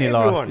Ali when he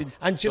lost.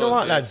 And do you know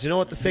what, lads? Do you know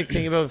what the sick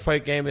thing about the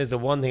fight game is? The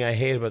one thing I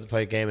hate about the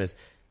fight game is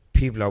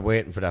people are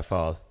waiting for that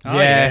fall.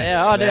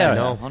 Yeah, there.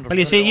 No. Well,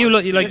 you see, you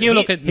look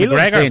at He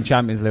loves McGregor. seeing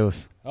champions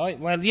lose.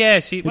 Well, yeah.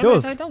 See,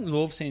 does. I don't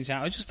love seeing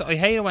champions. I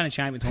hate it when a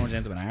champion turns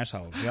into an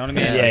arsehole. You know what I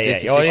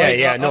mean?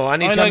 Yeah. No,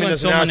 any I champion when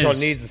that's an someone arsehole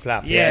is- needs a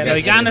slap. Yeah, like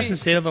definitely. Anderson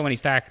Silva when he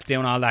started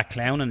doing all that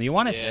clowning. You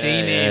want to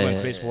see me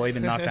when Chris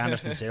Weidman knocked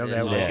Anderson Silva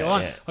out. Like,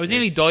 I was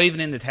nearly diving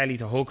in the telly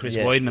to hug Chris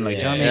Weidman. Like,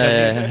 do you know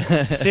what I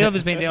mean? 'Cause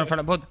Silva's been doing it for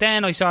that. But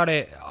then I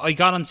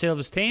got on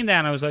Silva's team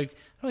then. I was like,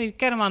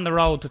 get him on the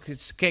road to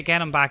get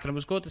him back, and it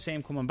was good to see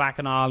him coming back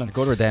and all. And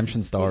Good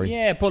redemption story.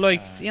 yeah, but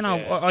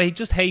I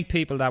just hate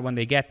people that when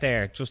they get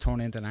there just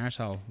turn into an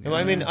arsehole. No,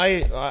 I mean,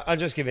 I'll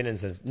just give you an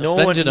instance. No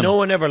Benjamin.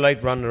 one ever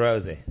liked Ronda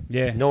Rousey.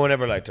 Yeah. No one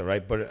ever liked her,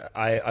 right? But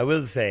I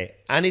will say,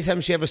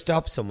 anytime she ever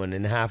stopped someone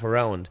in half a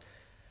round,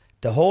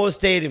 the whole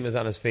stadium was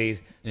on his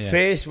feet. Yeah.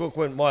 Facebook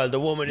went wild. The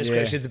woman is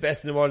great. She's the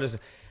best in the world. As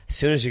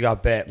soon as she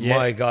got bet,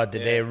 my God,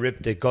 did they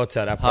rip the guts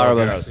out of that poor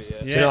Horrible. girl.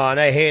 Do you know, and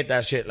I hate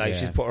that shit. Like,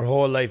 she's put her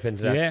whole life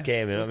into that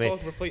game. You know I what was I mean?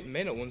 talking about fighting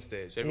men at one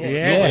stage. Everyone Yeah.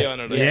 was so high on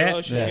her. Like, Yeah.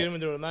 oh, she's getting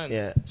into a man.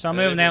 Yeah. So I'm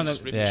And moving down everyone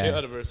just ripped the yeah. shit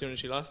out of her as soon as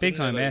she lost. Big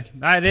didn't time, they? yeah.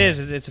 Like, It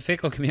is. It's a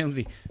fickle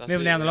community.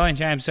 Moving it, down the line,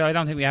 James. So I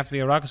don't think we have to be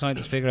a rocket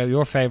scientist to figure out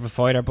your favourite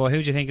fighter. But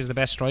who do you think is the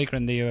best striker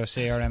in the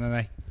UFC or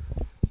MMA?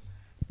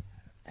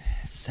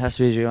 It has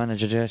to be Joanna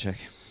Jędrzejczyk.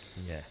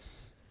 Yeah.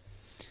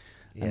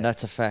 And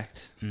that's a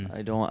fact.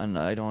 I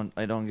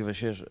don't give a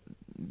shit.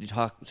 You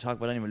talk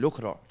about anyone. Look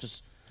at her.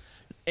 Just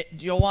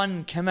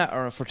Joanne came at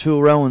her for 2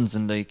 rounds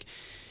and like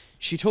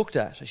she took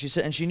that. She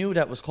said, and she knew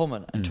that was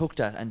coming and took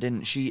that, and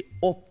then she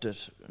upped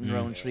it in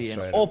round 3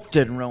 and upped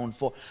it in round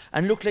 4,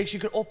 and looked like she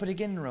could up it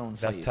again in round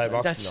 5. That's Thai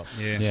boxing,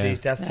 though. See,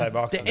 that's Thai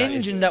boxing. The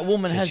engine that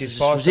woman has She's is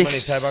fought so many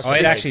ridiculous. Thai boxing.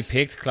 I'd actually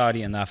picked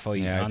Claudia in that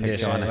fight Yeah, on I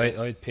this picked one.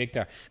 Joanna. I picked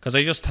her because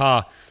I just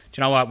thought, do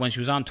you know what? When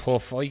she was on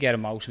Tough, I get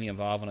emotionally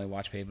involved when I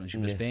watch people, and she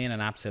was being an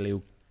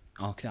absolute.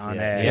 So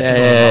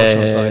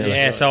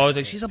I was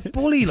like, she's a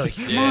bully, like,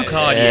 come on,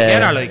 Claudia,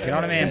 get her, like, you know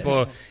what I mean?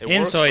 But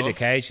inside the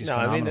cage, she's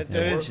phenomenal. I mean,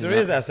 there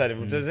is that side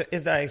of it. There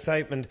is that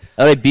excitement.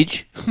 All right,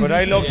 bitch. But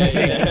I love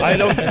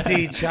to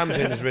see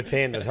champions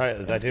retain their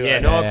titles. I do. Yeah. I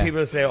know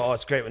people say, "Oh,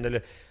 it's great when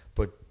they,"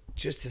 but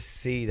just to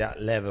see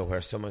that level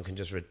where someone can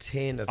just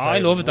retain their title, I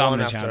love a one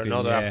dominant after champion,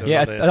 another yeah. after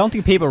Yeah, another. I don't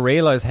think people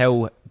realise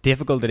how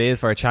difficult it is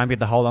for a champion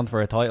to hold on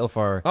for a title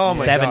for Oh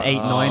my 7, God. 8,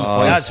 9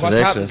 That's fights.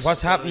 ridiculous.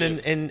 what's happening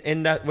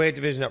in that weight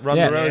division at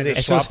Ronda Yeah, Rousey.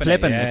 it's just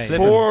flipping. Yeah, It's yeah.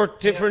 flipping. 4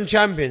 different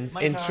champions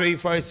in 3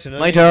 fights tonight.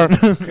 My turn.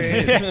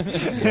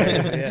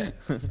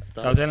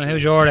 So Dylan,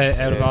 who's your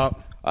out of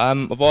all?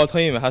 Of all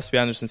time, it has to be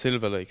Anderson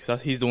Silva. Like,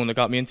 'cause he's the one that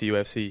got me into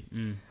UFC.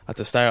 At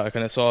the start, I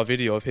kind of saw a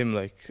video of him.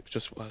 Like, I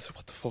was like,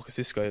 what the fuck is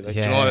this guy? Like,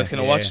 you know, I was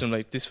kind of watching him.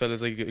 Like, this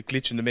fella's like a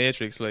glitch in the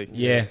Matrix. Like,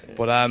 Yeah.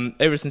 But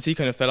ever since he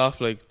kind of fell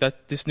off, like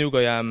this new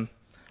guy,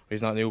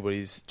 he's not new, but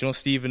he's, do you know,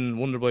 Stephen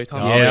Wonderboy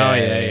Thompson.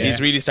 Yeah.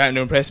 He's really starting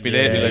to impress me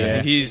lately. Like,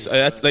 yeah. he's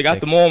at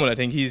the moment, I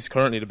think he's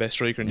currently the best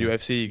striker in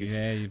UFC. 'Cause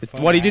you'd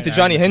what he did to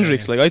Johnny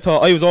Hendricks, like,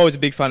 I was always a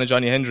big fan of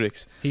Johnny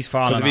Hendricks. He's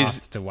fallen 'Cause of his-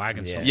 off the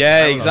wagon. so Yeah,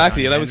 parallel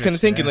exactly. Johnny And I was kind Hendricks,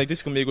 of thinking, like,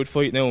 this can be a good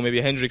fight now. Maybe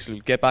Hendricks will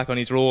get back on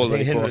his role. I think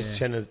Like, Hendricks'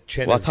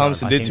 chin what is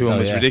Thompson gone. did to think him so,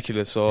 was yeah.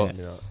 ridiculous. So You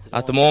know.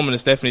 at the moment,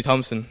 it's definitely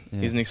Thompson.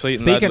 He's an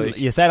exciting lad. Speaking, Like.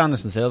 you said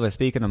Anderson Silva.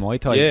 Speaking of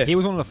Muay Thai, Yeah. he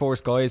was one of the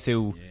first guys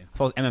who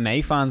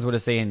MMA fans would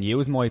have seen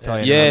use Muay Thai.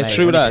 in Yeah, MMA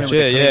true when he that. came with the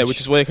Yeah, clinch. which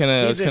is why I was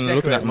He's a kind of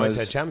looking at him Muay as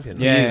Thai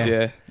champion. Yeah. He is,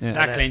 yeah.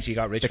 That clinch he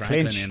got Rich The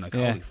Franklin clinch, in. Like,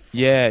 yeah.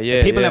 holy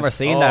Yeah. People yeah. never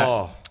seen that.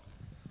 Oh,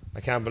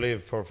 I can't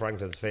believe poor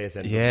Franklin's face.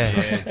 Yeah.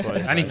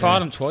 Twice, And he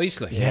fought him twice,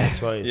 like.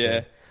 twice.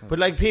 Yeah. But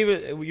like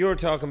people, you're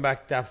talking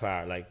back that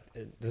far. Like,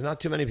 there's not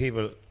too many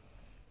people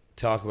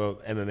talk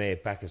about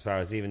MMA back as far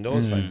as even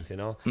those fights, you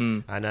know.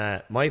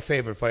 And my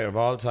favorite fighter of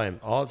all time,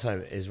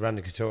 is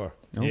Randy Couture.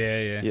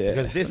 Yeah.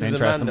 Because this is a man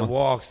Interesting that one.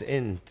 walks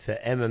into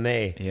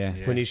MMA Yeah.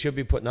 when he should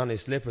be putting on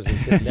his slippers and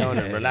sitting down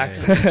and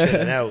relaxing and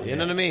chilling out. You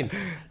know what I mean?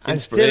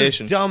 And still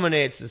Inspiration.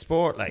 dominates the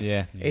sport. Like,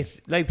 Yeah. it's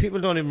like people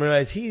don't even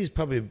realize he's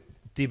probably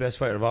the best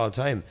fighter of all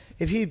time.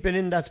 If he'd been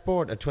in that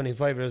sport at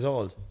 25 years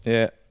old,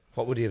 Yeah.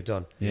 what would he have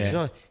done? Yeah. You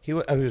know, he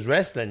was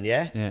wrestling,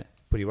 yeah,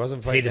 but he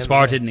wasn't fighting. See, the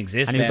sport MMA. didn't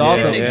exist. And he was then.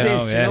 also- Didn't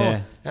exist, you know. yeah.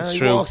 And It's he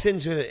true. walks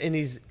into it in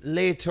his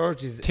late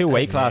 30s. 2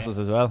 weight classes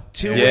as well.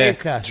 Two Yeah, weight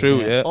classes.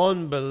 true, yeah.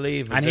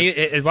 Unbelievable. And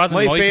it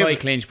wasn't My Muay Thai favourite-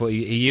 clinch, but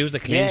he used the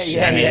clinch.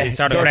 Yeah, and yeah. It's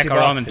sort of Dirty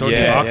Greco-Roman, boxing. dirty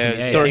Yeah, boxing. yeah,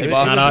 it's Yeah, dirty it's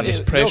boxing. not on.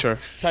 It's pressure. Look,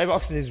 Thai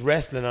boxing is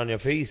wrestling on your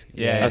feet.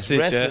 Yeah. It's That's it,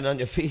 wrestling yeah. on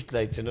your feet,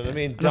 like, do you know what I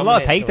mean? There's a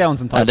lot of Dominates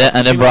takedowns in Thai And then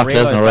boxing. Brock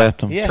People Lesnar realise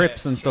raped him. Yeah.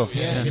 trips and stuff.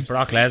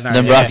 Brock Lesnar.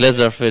 Then Brock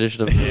Lesnar finished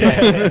him.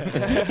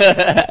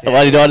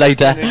 Why you don't like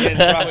that?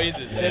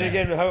 Then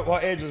again,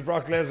 what age was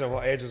Brock Lesnar?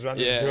 What age was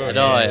Randy Couture? I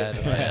know,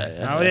 yeah.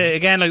 Now,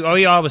 again, like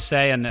I always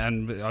say, and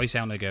I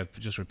sound like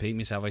just repeat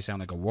myself, I sound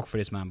like I work for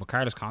this man, but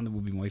Carlos Condit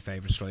would be my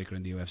favourite striker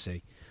in the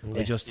UFC.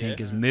 I just think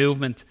his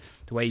movement,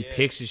 the way he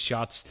picks his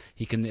shots,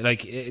 he can,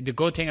 like, the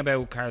good thing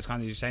about Carlos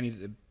Condit, you're saying he's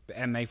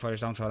MMA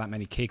fighters don't throw that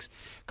many kicks.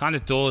 Conor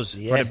does.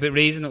 For the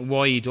reason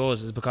why he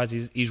does is because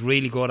he's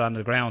really good on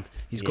the ground.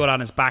 He's good on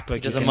his back.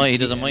 Like he doesn't mind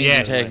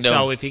being taken down.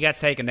 So if he gets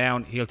taken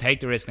down, he'll take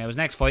the risk. Now his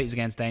next fight is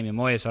against Dylan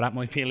Meagher, so that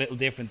might be a little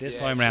different this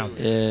time round.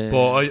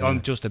 But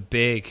I'm just a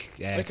big.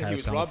 I think he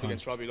was robbed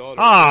against Robbie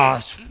Lawler.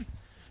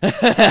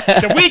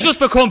 Did we just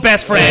become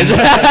best friends?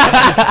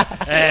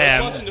 I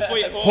was watching the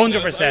fight at home.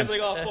 100%. I was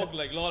like, oh fuck,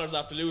 like Lawler's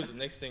after losing.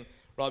 Next thing,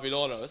 Robbie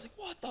Lawler. I was like,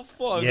 what the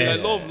fuck? I was like, I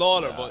love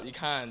Lawler, but you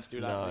can't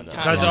do that.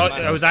 Because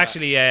I was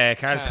actually,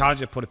 Carlos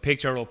Collins put a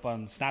picture up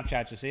on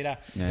Snapchat. You see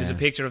that? Yeah. There's a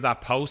picture of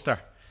that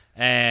poster,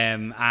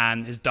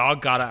 and his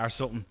dog got it or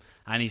something.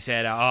 And he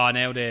said,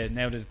 now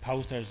the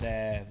poster's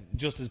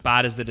just as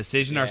bad as the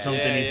decision or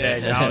something. He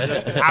said,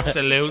 just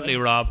absolutely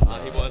robbed.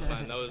 He was,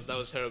 man. That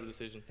was a terrible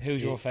decision.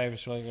 Who's your favourite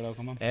striker, though?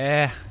 Come on.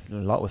 A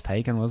lot was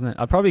taken, wasn't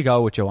it? I'd probably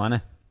go with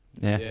Joanna.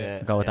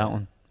 Go with that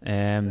one.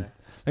 Like,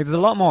 there's a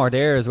lot more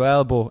there as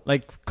well, but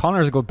like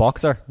Conor's a good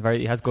boxer.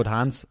 He has good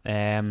hands. But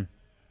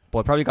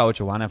I'd probably go with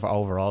Joanna for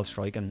overall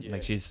striking.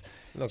 Like she's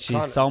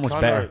so much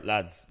better.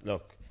 Lads,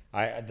 look.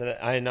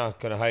 I'm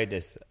not going to hide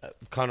this.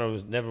 Conor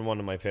was never one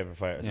of my favourite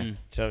fighters.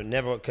 So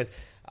never, because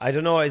I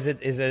don't know. Is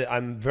it?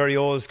 I'm very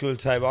old school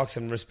Thai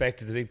boxing.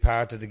 Respect is a big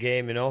part of the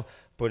game, you know.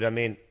 But I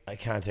mean, I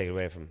can't take it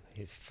away from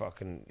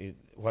him.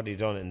 What he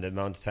done in the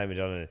amount of time he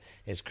done it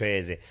is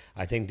crazy.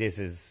 I think this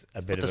is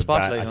a bit of a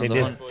bad. I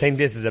think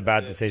this is a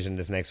bad decision.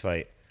 This next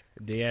fight.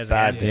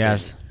 Bad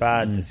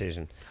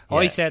decision.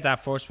 I said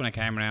that first when I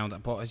came around,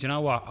 but you know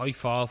what? I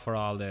fall for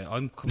all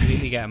I'm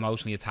completely get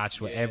emotionally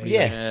attached with every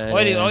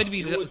I'd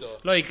be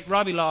like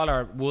Robbie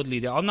Lawler,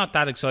 Woodley. I'm not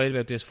that excited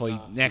about this fight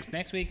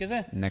next week, is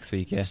it? Next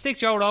week, yeah. Stick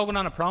Joe Rogan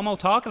on a promo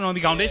talking and I'll be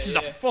going, this is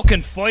a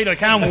fucking fight. I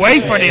can't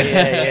wait for this. Do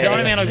you know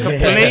what I mean? I'm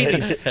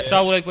completely.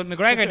 So like with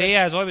McGregor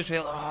Diaz, I was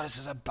feel, this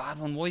is a bad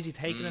one. Why is he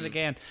taking it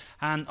again?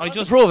 And I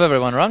just prove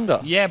everyone wrong,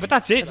 though. Yeah, but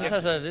that's it.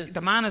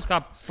 The man has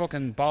got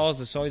fucking balls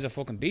the size of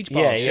fucking beach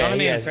balls. You know what I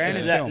mean? In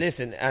fairness to him.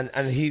 Listen,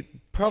 and he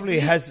probably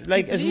has,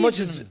 like, as much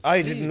as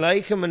I didn't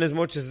like him and as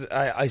much as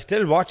I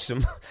still watched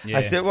him.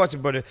 I still watch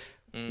him, but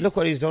look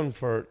what he's done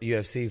for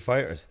UFC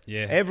fighters.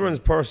 Everyone's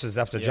purses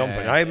after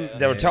jumping.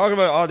 They were talking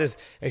about all this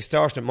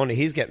extortionate money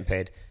he's getting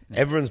paid.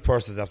 Everyone's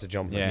purses after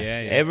jumping.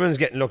 Everyone's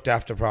getting looked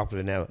after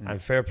properly now,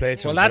 and fair play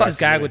to him. Well, that's his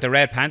gag with the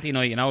red panty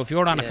night. You know, if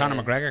you're on a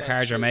Conor McGregor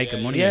card, you're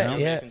making money.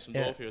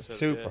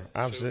 Super,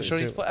 absolutely. Sure,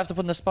 he's after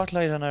putting the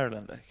spotlight on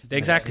Ireland. Like.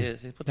 Exactly.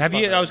 Have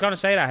you? I was going to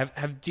say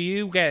that. Do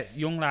you get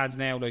young lads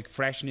now, like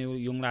fresh new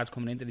young lads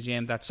coming into the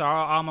gym? That's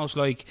almost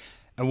like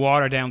a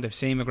watered down. They've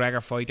seen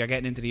McGregor fight. They're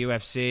getting into the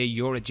UFC.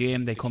 You're a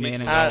gym. They come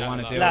in and they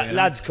want to do it.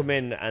 Lads come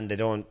in and they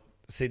don't.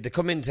 See, they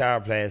come into our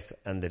place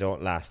and they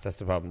don't last. That's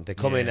the problem. They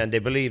come in and they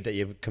believe that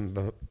you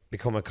can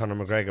become a Conor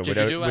McGregor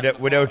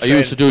without I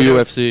used to do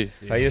UFC.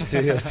 I used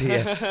to do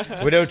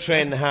UFC, without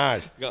training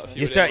hard.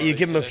 You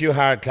give them a few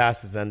hard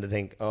classes and they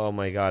think, oh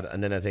my God.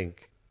 And then I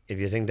think, if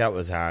you think that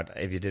was hard,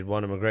 if you did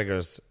one of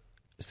McGregor's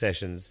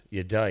sessions,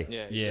 you die. Do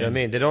you know what I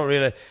mean? They don't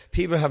really.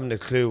 People haven't a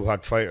clue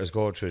what fighters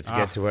go through to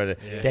get to where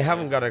they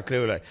haven't got a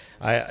clue. Like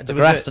the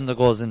grafting that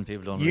goes in,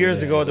 people don't.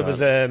 Years ago, there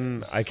was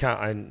I'm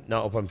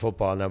not up on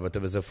football now, but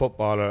there was a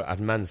footballer at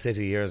Man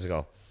City years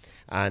ago,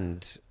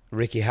 and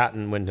Ricky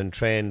Hatton went and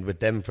trained with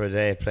them for a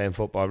day playing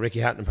football.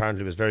 Ricky Hatton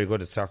apparently was very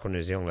good at soccer when he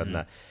was younger than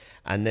that,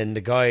 and then the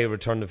guy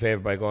returned the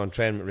favour by going and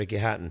training with Ricky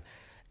Hatton.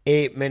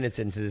 8 minutes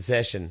into the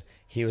session,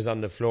 he was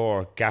on the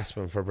floor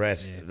gasping for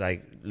breath,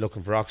 like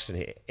looking for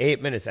oxygen.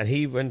 8 minutes, and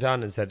he went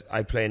on and said,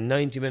 I play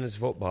 90 minutes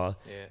of football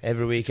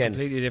every weekend.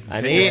 Completely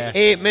different. And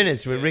 8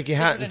 minutes with Ricky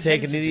Hatton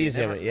taking it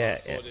easy.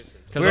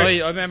 Because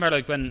I remember,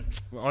 like, when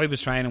I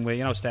was training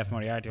with, Steph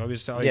Moriarty, I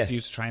used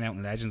to train out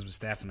in Legends with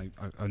Steph, and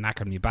I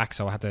knackered me back,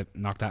 so I had to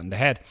knock that in the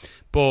head.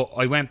 But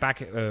I went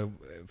back a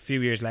few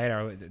years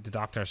later. The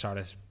doctor sort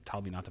of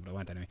told me not to, but I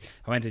went anyway.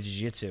 I went to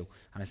jiu-jitsu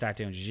and I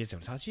started doing jiu-jitsu. I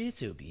thought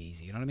jiu-jitsu would be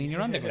easy, you know what I mean?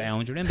 You're on the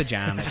ground, you're in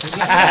pajamas. You're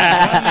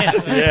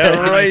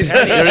in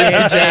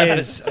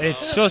pajamas.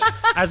 It's just,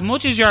 as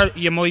much as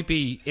you might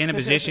be in a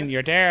position,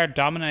 you're there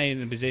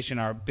dominating a position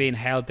or being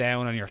held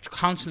down, and you're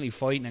constantly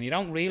fighting and you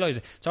don't realise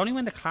it. It's only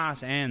when the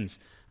class ends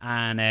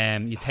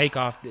and you take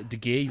off the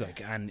gi,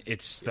 like, and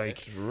it's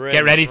like,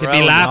 get ready to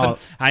be laughing,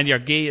 and your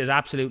gi is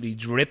absolutely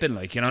dripping,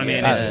 like, you know what I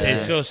mean?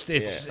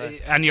 It's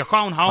and you're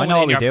going home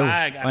in your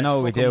bag. I know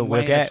what we do.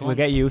 We'll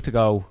get you to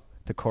go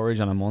to Courage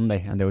on a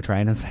Monday and do a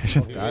training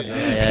session. You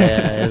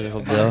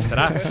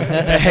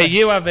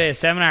have a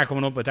seminar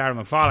coming up with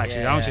Darren McFall,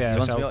 actually, don't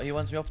you? He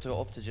wants me up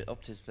to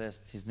his place,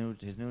 his new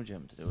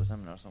gym, to do a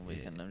seminar some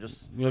weekend.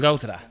 We'll go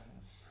to that.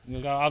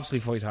 We'll go.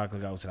 Obviously, Fight Talk will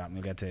go to that, and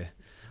we'll get to.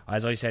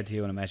 As I said to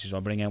you in a message,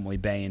 I'll bring out my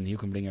Bane. You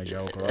can bring your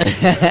Joker.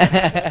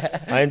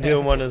 I'm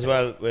doing one as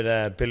well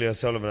with Billy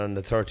O'Sullivan on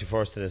the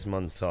 31st of this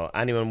month. So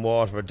anyone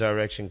Waterford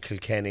direction,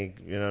 Kilkenny,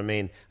 you know what I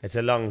mean? It's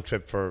a long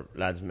trip for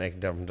lads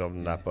making down from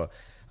Dublin that, but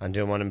I'm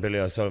doing one in Billy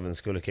O'Sullivan's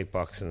School of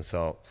Kickboxing.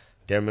 So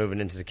they're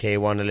moving into the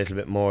K1 a little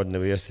bit more than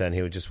they used to, and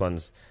he just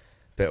wants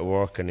a bit of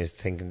work, and he's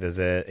thinking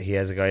he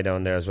has a guy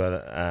down there as well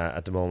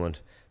at the moment.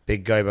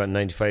 big guy about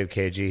 95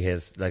 kg. He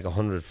has like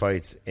 100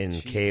 fights in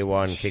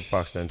K1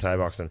 kickboxing and Thai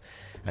boxing,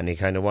 and he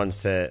kind of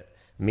wants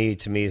me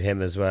to meet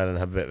him as well and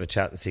have a bit of a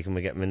chat and see can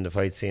we get him in the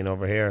fight scene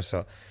over here. So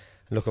I'm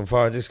looking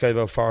forward. This guy's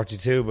about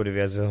 42, but if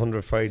he has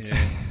 100 fights,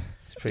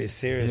 it's pretty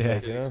serious. Yeah.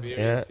 Like, you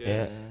know?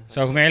 Yeah.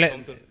 So come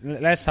here,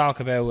 let's talk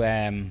about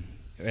an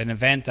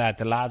event that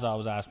the lads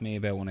always ask me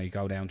about when I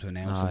go down to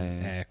announce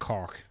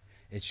Cork.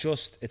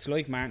 It's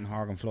like Martin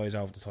Horgan flies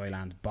over to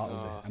Thailand,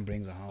 bottles it and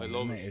brings it home,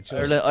 isn't it? It's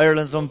just,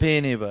 Ireland's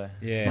Lumpini, but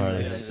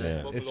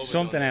it's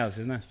something else,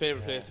 isn't it?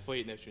 Favourite place to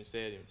fight in Neptune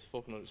Stadium. It's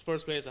fucking. It's the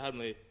first place I had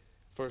my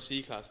first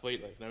C-class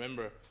fight. Like, and I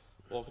remember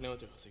walking out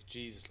there, I was like,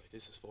 Jesus, like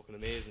this is fucking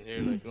amazing here.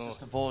 Like, you know,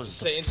 just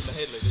say into my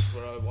head, like this is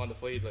where I want to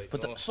fight. Like,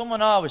 but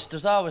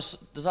there's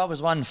always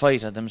one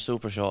fight at them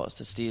super shows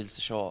that steals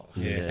the show.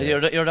 Yeah.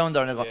 You're down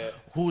there and you go,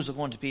 who's it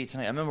going to be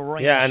tonight? I remember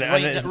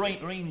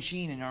Ryan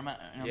Sheen in your man.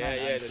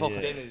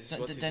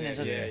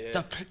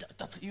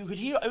 You could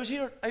hear. I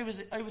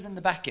was in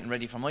the back getting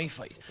ready for my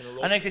fight,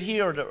 and I could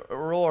hear the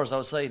roars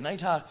outside, and I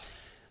thought.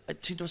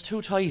 There was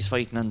 2 Thais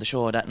fighting on the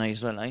show that night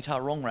as well, and I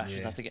thought Rungrat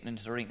was after getting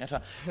into the ring. I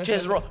thought,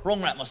 Jez,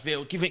 Rungrat must be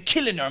out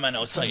killing your man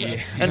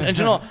outside. And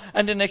you know,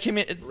 and then they came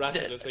in.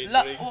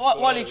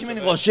 Wally came in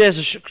and goes,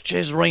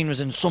 Jez Ryan was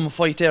in some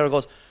fight there. He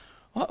goes,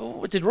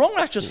 what did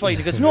Rungrat just fight?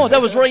 He goes, no,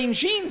 that was Ryan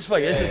Sheen's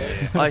fight.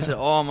 I said,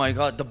 oh my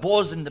God, the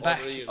buzz in the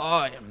back.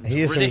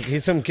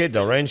 He's some kid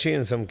though. Ryan Sheen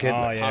is some kid.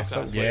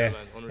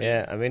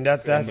 Yeah, I mean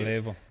that's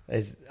unbelievable.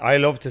 I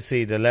love to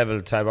see the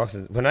level Thai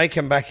boxing. When I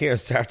came back here and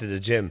started the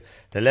gym,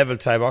 the level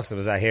Thai boxing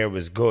was at here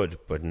was good,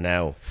 but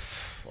now,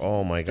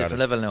 oh my God,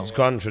 it's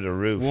gone through the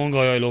roof. One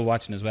guy I love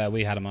watching as well,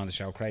 we had him on the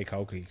show, Craig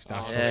Coakley. He's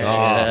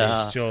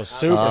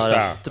just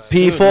superstar. It's the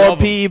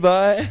P4P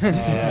boy.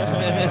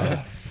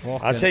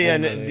 I'll tell you,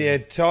 and you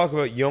talk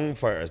about young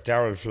fighters,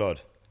 Darryl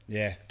Flood.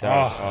 Yeah.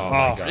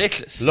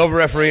 Ridiculous. Love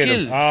refereeing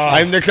him.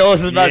 I'm the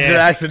closest man to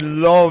actually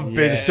love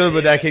being stood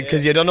with that kid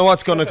because you don't know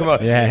what's going to come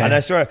out. And I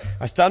swear,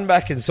 I stand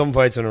back in some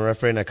fights when I'm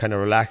refereeing, I kind of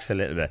relax a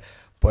little bit.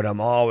 But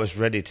I'm always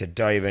ready to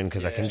dive in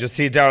because I can just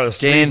see Darryl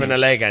sleeping a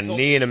leg and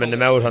kneeing him in the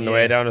mouth on the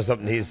way down or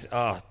something. He's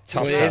top.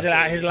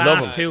 His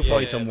last 2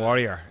 fights on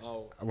Warrior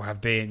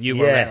have been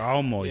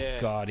oh my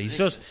God, he's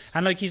just,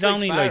 and like he's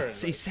only like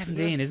he's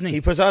 17, isn't he?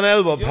 He puts on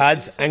elbow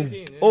pads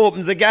and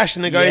opens a gash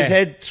in the guy's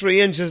head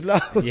 3 inches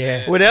long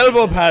with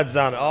elbow pads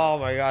on. Oh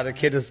my God, the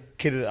kid is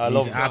I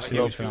love him.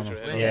 Absolutely phenomenal.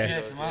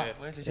 Wait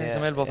till he takes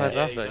some elbow pads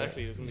off.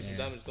 Exactly, there's gonna be some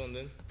damage done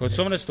then. But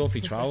some of the stuff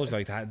he throws,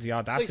 like the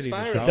audacity to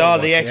throw, it's all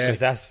the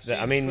extras.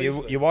 I mean,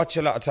 you watch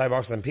a lot of Thai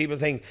boxing and people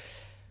think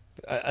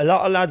a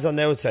lot of lads on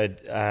the outside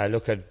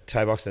look at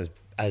Thai boxing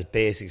as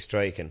basic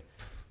striking,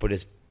 but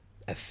it's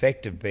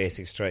effective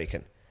basic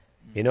striking.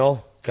 You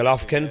know,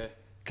 Golovkin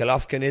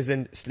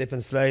isn't slip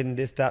and sliding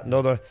this, that and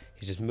other.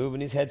 He's just moving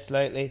his head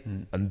slightly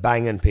and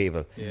banging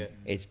people.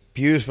 It's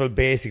beautiful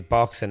basic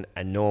boxing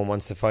and no one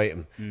wants to fight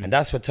him. And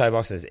that's what Thai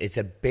boxing is. It's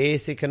a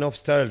basic enough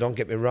style, don't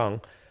get me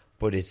wrong,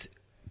 but it's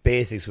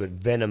basics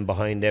with venom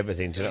behind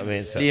everything. Do you know what I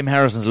mean? So Liam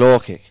Harrison's low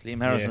kick,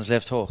 Liam Harrison's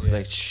left hook.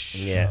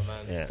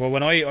 But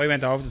when I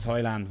went over to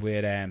Thailand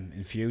with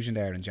Infusion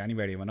there in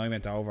January, when I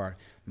went over,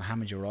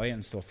 Mohammed Uriah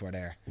and stuff were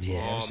there.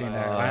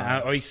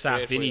 I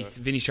sat.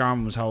 Vinny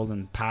Sharman was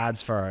holding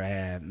pads for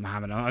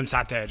Mohammed. I'm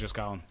sat there just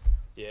going.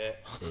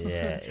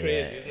 It's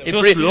crazy, isn't it?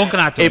 Just looking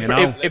at them, you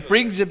know. It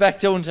brings you back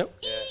down to.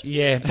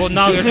 But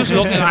no, you're just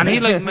looking, and he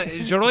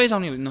Uriah's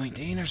only like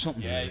 19 or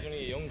something. Yeah, he's only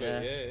a young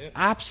guy.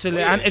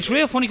 Absolutely, and it's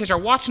real funny because you're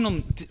watching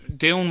him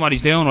doing what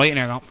he's doing, right, and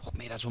you're going, "Fuck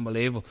me, that's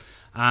unbelievable,"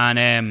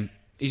 and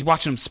he's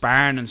watching him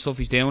sparring and stuff.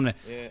 He's doing it,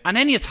 and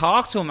then you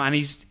talk to him, and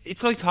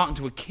it's like talking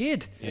to a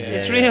kid.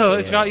 It's real.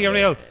 It's got you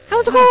real.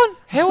 How's it going?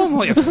 How am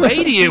I afraid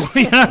of you?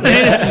 You know what I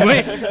mean? It's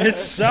weird. It's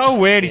so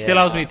weird. He still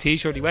owes me a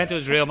T-shirt. He went to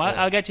his room.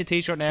 I'll get you a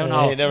T-shirt now.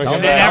 No, he never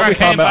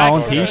came back.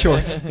 Own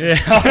T-shirts.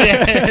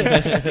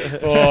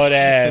 But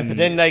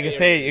then, like I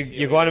say,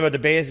 you go on about the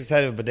basic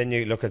side of it, but then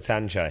you look at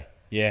Sanchai.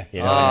 Yeah, you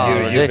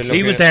know,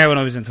 he was there when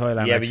I was in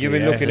Thailand. Yeah, but you've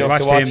been looking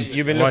enough to watch.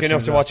 You've been looking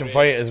enough to watch him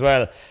fight as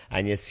well,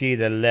 and you see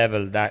the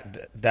level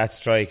that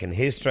striking.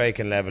 His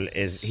striking level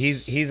is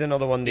he's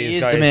another one of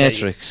these guys. He's the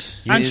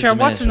Matrix. And sure,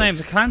 what's his name?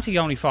 Clancy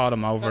only fought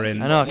him over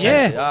in. I know.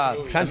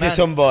 Clancy's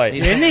some boy,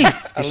 isn't he?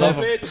 I love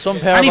him.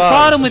 And he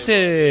fought him with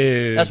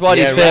the. That's what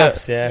he's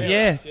raps,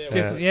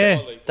 yeah.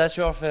 That's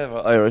your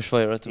favourite Irish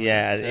fighter.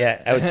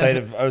 Yeah. Outside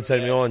of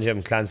my own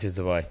gym, Clancy's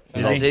the boy.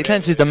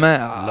 Clancy's the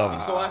man. Love him.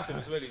 He's so active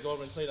as well. He's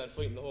over in Thailand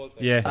fighting the whole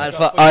thing. Yeah, I'll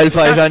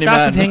fight any man.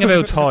 That's the thing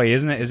about Thai,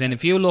 isn't it? Is in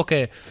if you look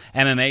at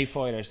MMA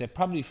fighters, they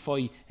probably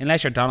fight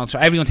unless you're Donald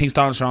Cerrone. Everyone thinks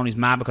Donald Cerrone's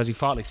mad because he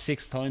fought like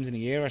 6 times in a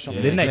year or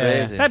something, didn't they?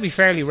 Crazy. That'd be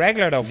fairly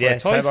regular though for a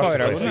Thai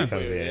fighter, wouldn't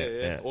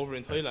it? Over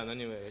in Thailand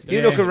anyway.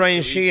 You look at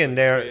Ryan Sheehan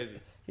there.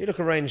 You look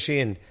at Ryan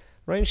Sheehan.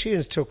 Ryan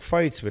Sheehan's took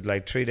fights with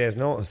like 3 days'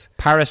 notice.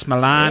 Paris,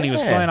 Milan, he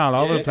was flying all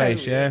over the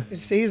place.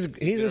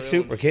 He's a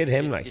super kid.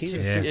 Him like he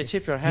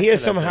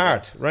has some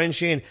heart. Ryan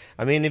Sheehan.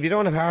 I mean, if you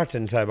don't have heart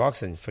in Thai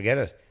boxing, forget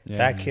it.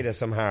 That kid has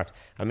some heart.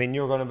 I mean,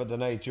 you were going about the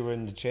night you were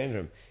in the change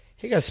room.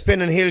 He got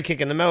spinning heel kick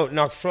in the mouth,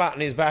 knocked flat on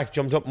his back,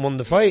 jumped up and won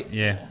the fight.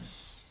 Yeah.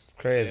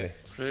 Crazy.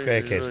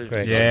 Great kid.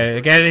 Great Yeah,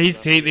 again,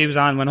 he was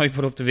on when I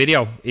put up the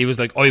video. He was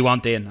like, "I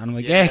want in," and I'm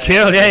like, "Yeah,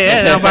 cool,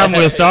 yeah, no problem.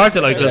 We'll sort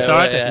it. Like, we'll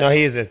sort it." No,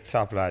 he is a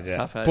top lad.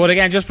 Yeah. But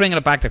again, just bringing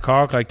it back to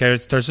Cork, like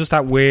there's just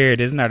that weird,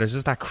 isn't there? There's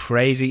just that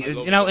crazy.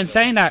 You know, in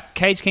saying that,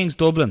 Cage Kings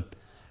Dublin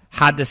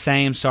had the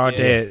same sort of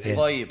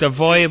vibe. The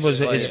vibe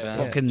was is Vibe,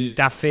 fucking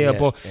that feel,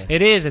 but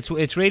it is.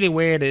 It's really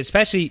weird,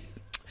 especially.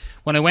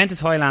 When I went to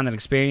Thailand and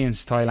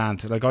experienced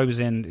Thailand, like I was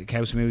in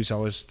Khao Samui, so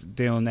I was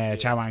doing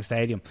Chawang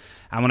Stadium,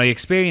 and when I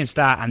experienced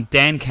that and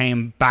then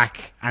came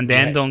back and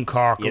then done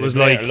Cork, it was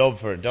like love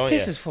for it, don't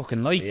this you? is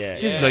fucking like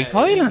this is like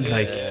Thailand,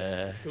 like.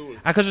 It's cool.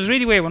 Because it was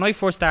really weird when I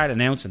first started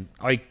announcing.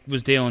 I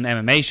was doing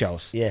MMA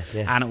shows,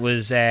 and it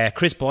was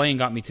Chris Boyan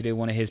got me to do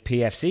one of his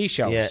PFC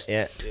shows,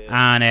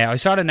 and I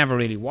sort of never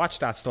really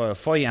watched that style of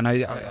fight, and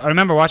I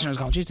remember watching it. I was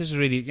going, "Geez, this is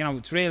really,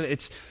 it's real."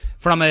 It's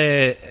from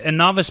a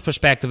novice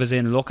perspective, as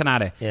in looking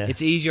at it,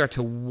 it's easier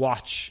to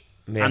watch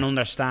and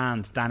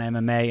understand than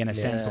MMA in a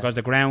sense, because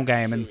the ground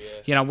game and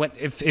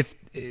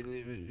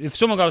if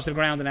someone goes to the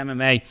ground in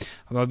MMA,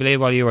 I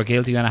believe while you were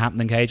guilty when it happened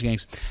in Cage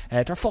Kings,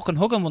 they're fucking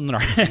hugging one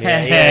another.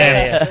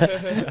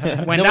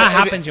 When that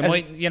happens, you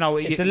might,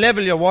 it's the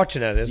level you're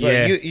watching at as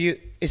well. You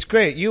it's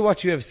great. You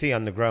watch UFC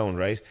on the ground,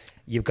 right?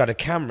 You've got a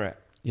camera.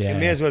 You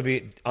may as well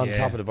be on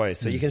top of the boys,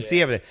 so you can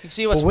see everything. You can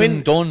see what's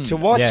been done. To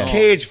watch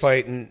cage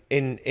fighting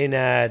in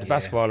the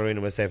basketball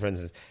arena, we'll say, for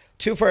instance,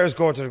 two fighters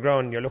go to the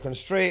ground, you're looking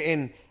straight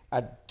in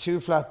at two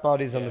flat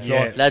bodies on the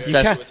floor. Lads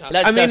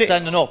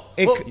standing up.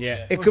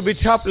 It could be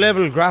top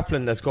level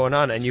grappling that's going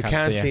on, and you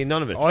can't see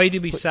none of it. I do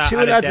be sat. Two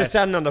lads are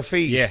standing on their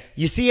feet. Yeah.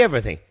 You see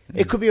everything.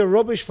 It could be a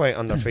rubbish fight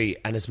on their feet,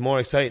 and it's more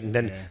exciting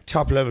than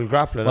top level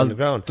grappling on the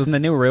ground. Doesn't the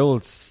new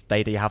rules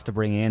state that you have to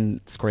bring in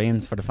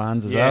screens for the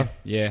fans as well?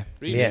 Yeah.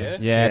 Really,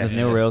 there's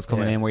new rules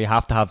coming in where you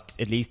have to have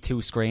at least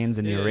two screens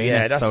in the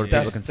arena so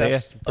people can see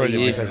it.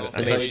 Brilliant.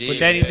 But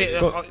then you see,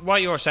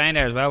 what you were saying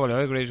there as well,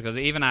 I agree with, because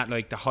even at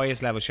like the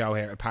highest level show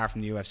here, apart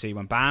from the UFC,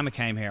 when Bama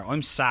came here,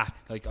 I'm sat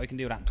like I can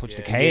do that and touch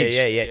the cage.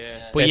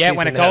 But yet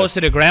when it goes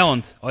to the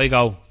ground, I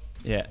go,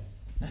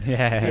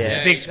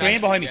 big screen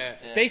behind me.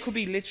 They could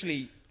be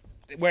literally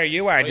where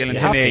you are, Dylan,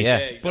 to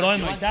me. But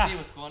I'm like that. See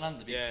what's going on.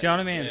 Do you know what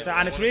I mean?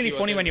 And it's really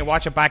funny when you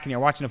watch it back and you're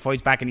watching the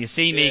fights back and you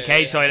see me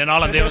cage side and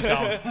all I'm doing is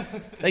going.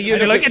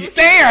 You're like, it's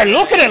there.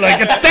 Look at it,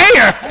 like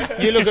it's there.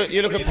 You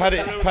look at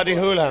Paddy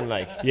Houlihan,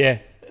 like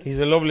he's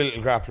a lovely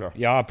little grappler.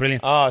 Yeah,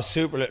 brilliant.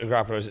 Super little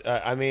grappler.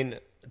 I mean,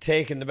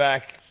 taking the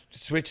back,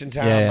 switching to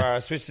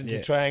armbar, switching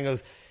to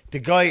triangles. The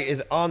guy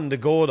is on the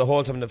go the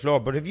whole time on the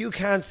floor. But if you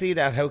can't see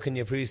that, how can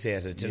you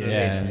appreciate it? Do you know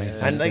what I mean?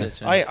 And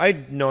like, I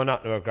know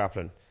nothing about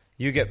grappling.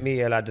 You get me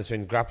a lad that's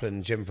been grappling in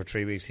the gym for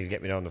 3 weeks, he'll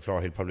get me down on the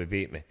floor, he'll probably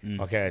beat me.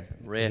 Okay,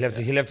 he'll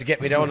have to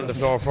get me down on the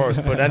floor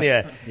first. But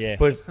anyway,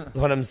 but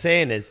what I'm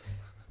saying is,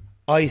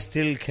 I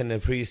still can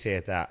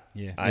appreciate that.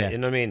 You know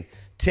what I mean?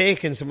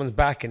 Taking someone's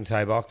back in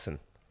Thai boxing,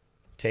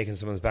 taking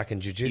someone's back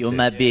in jiu-jitsu. You're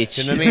my bitch.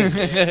 Do you know what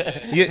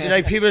I mean?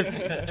 Like people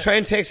try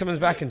and take someone's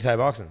back in Thai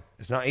boxing.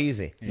 It's not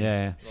easy.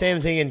 Same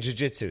thing in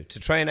jiu-jitsu. To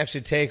try and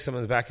actually take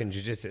someone's back in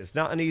jiu-jitsu, it's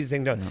not an easy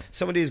thing done.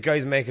 Some of these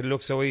guys make it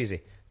look so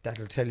easy.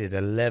 That'll tell you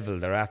the level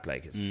they're at.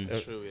 Like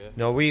it's true.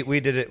 No, we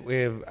did it.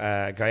 We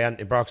guy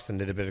Anthony Broxton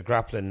did a bit of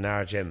grappling in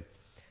our gym,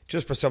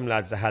 just for some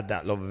lads that had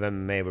that love of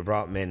MMA. We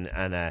brought him in,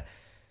 and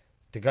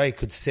the guy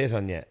could sit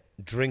on you,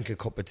 drink a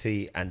cup of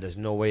tea, and there's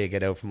no way you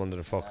get out from under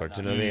the fucker. Do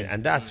you know what I mean?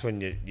 And that's when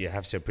you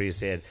have to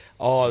appreciate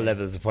all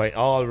levels of fight,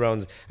 all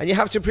rounds, and you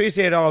have to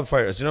appreciate all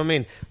fighters. You know what I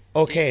mean?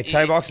 Okay,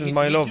 Thai boxing is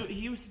my love. He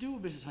used to do a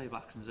bit of Thai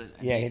boxing.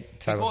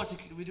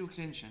 We do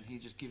clinch and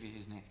he'd just give you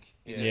his neck.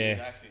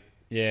 Exactly.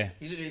 Yeah.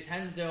 He did his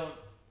hands down.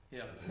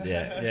 And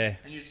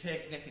you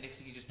take his neck and next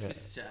thing he just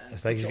twists it.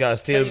 It's like he's got a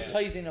steel. He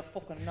ties in a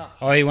fucking knot.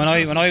 When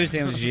I was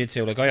doing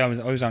jiu-jitsu, like I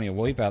was only a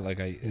white belt,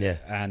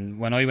 and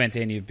when I went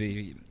in,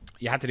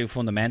 you had to do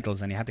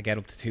fundamentals and you had to get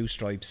up to 2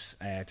 stripes.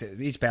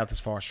 Each belt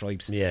is 4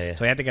 stripes. So you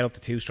had to get up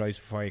to 2 stripes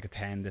before you could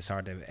attend the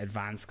sort of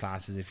advanced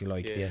classes, if you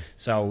like.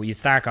 So you'd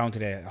start going to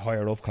the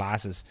higher up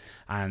classes,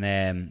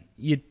 and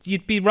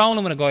you'd be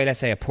rolling with a guy,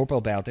 let's say a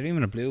purple belt or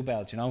even a blue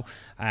belt,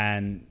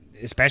 and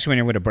especially when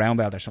you're with a brown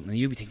belt or something,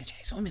 you'd be thinking,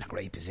 "Jeez, I'm in a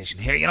great position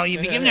here."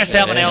 You'd be giving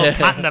yourself an old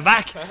pat in the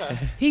back.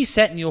 He's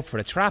setting you up for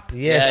a trap.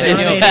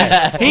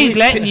 He's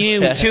letting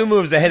you 2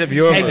 moves ahead of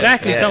your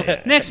exactly. So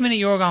next minute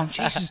you're going,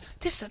 "Jesus,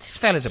 this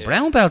fella's a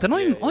brown belt, and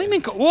I'm in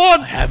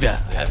what have you?"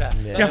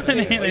 Do you know what I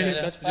mean?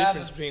 That's the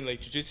difference between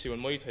like jiu-jitsu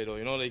and Muay Thai, though.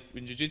 You know, like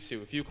in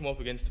jiu-jitsu, if you come up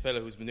against a fella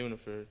who's been doing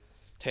it for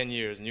 10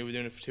 years and you've been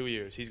doing it for 2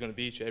 years, he's going to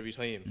beat you every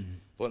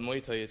time. But in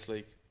Muay Thai, it's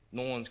like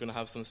no one's going to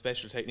have some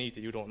special technique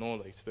that you don't know,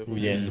 like it's about who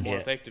uses it more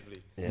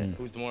effectively.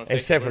 Who's the more effective?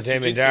 Except for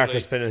Damien Dark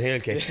spinning heel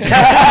kick.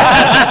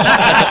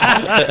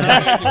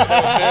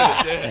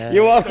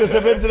 You walked us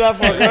up into that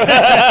fucker.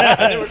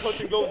 And they were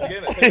touching gloves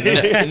again.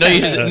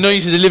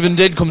 Night of the living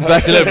dead comes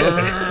back to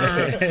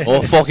life.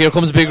 Oh fuck, here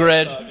comes Big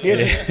Red.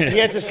 He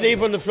had to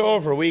sleep on the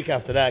floor for a week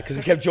after that because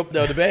he kept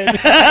jumping out of bed.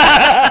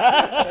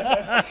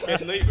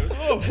 Getting nightmares.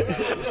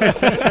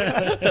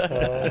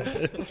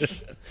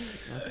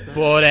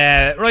 But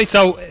right,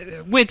 so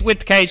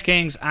with Cage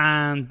Kings,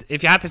 and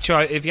if you had to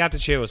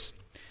choose,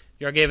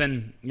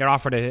 you're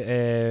offered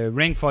a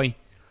ring fight,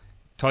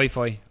 Thai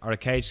fight, or a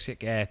cage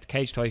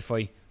Thai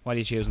fight. What are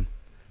you choosing?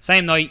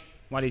 Same night.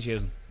 What are you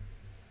choosing?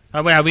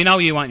 Oh, well, we know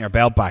you want your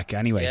belt back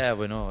anyway. Yeah,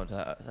 we know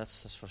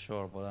that's for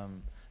sure. But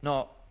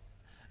no,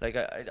 like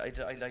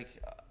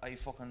I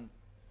fucking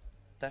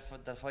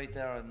that fight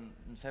there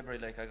in February.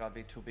 Like I got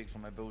too big for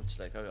my boots.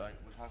 Like we'll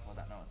talk about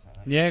that now.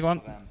 Yeah, go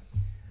on.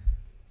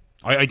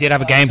 I did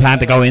have a game plan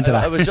to go into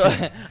that.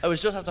 I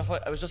was just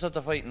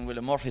after fighting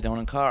William Murphy down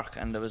in Cork,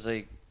 and there was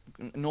like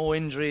no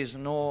injuries,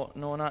 no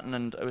nothing,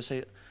 and I was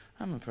like,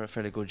 I'm in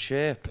fairly good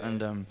shape,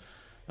 and I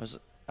was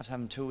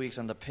having 2 weeks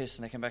on the piss,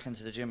 and I came back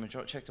into the gym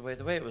and checked the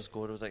weight was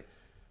good. I was like,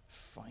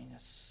 fine,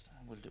 let's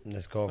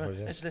go for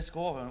it. Let's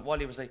go. And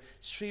Wally was like,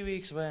 it's 3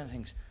 weeks away, and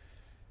things.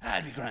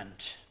 I'll be grand.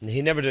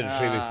 He never did a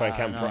 3-week fight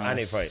camp for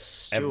any fight.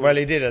 Stupid. Well,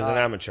 he did as an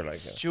amateur, like that.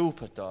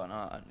 Stupid though.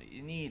 No,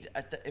 you need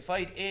if I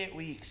had 8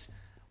 weeks.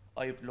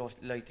 I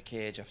like the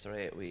cage after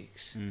 8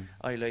 weeks.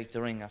 I like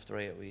the ring after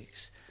 8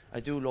 weeks. I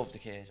do love the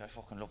cage. I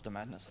fucking love the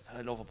madness.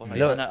 I love it, but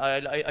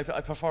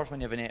I prefer it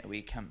when you have an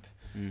 8-week camp.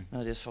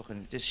 No, this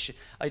shit.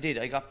 I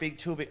got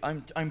too big.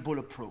 I'm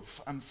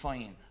bulletproof. I'm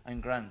fine. I'm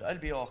grand. I'll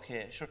be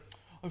okay. Sure.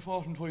 I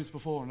fought him twice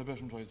before, and I bet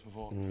him twice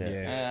before.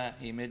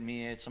 He made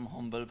me eat some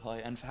humble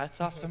pie, and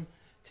hats off to him.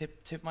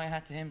 Tip my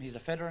hat to him. He's a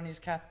feather in his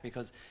cap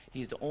because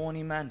he's the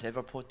only man to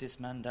ever put this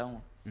man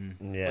down.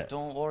 But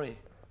don't worry,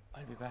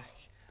 I'll be back.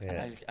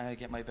 And I'll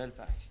get my belt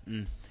back.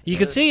 You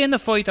could see in the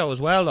fight though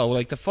as well, though,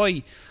 like the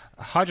fight,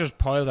 Hodgers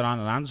piled it on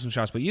and landed some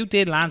shots, but you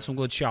did land some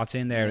good shots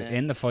in there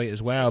in the fight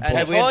as well. And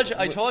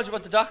I told you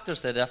what the doctor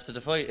said after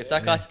the fight. If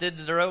that got did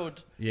to the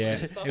road,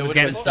 it was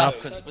getting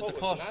stopped with the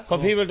cut.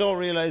 What people don't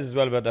realise as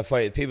well about that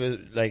fight, people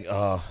like,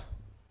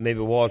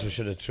 maybe Walter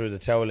should have threw the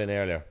towel in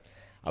earlier.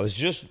 I was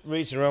just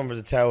reaching around for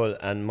the towel,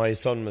 and my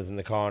son was in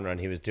the corner, and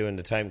he was doing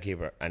the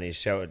timekeeper, and he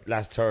shouted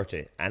last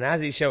 30. And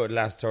as he shouted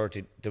last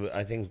 30,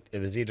 I think it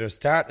was either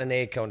starting an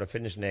 8 count or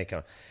finishing an 8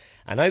 count.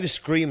 And I was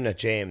screaming at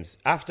James.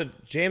 After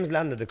James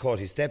landed the cut,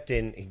 he stepped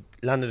in, he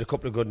landed a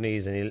couple of good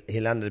knees, and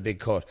he landed a big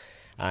cut.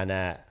 And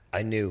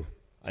I knew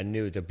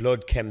the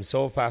blood came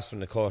so fast from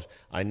the cut,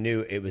 I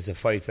knew it was a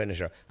fight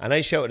finisher. And I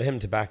shouted at him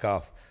to back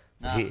off.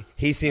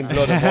 He seen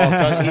blood and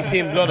walked on. He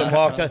seen blood and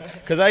walked on.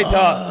 Because I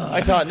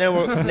thought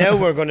now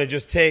we're going to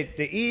just take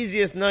the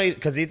easiest night,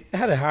 because he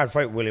had a hard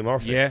fight with Willie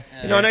Murphy.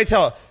 And I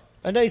thought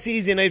a nice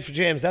easy night for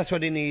James. That's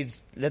what he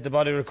needs. Let the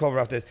body recover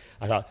after this.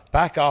 I thought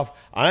back off,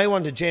 and I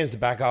wanted James to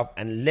back off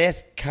and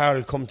let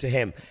Carl come to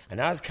him.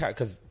 And as Carl,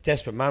 because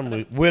desperate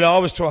man will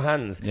always throw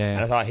hands. And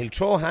I thought he'll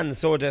throw hands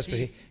so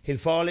desperate he'll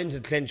fall into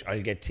the clinch.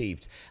 I'll get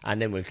teeped, and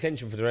then we'll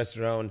clinch him for the rest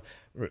of the round.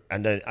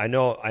 And then I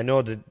know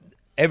that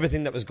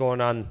everything that was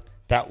going on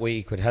that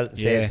week with health and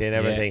safety and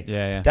everything.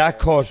 That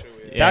cut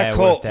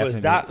was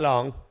that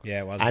long.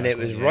 It was. And it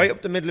was right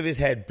up the middle of his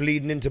head,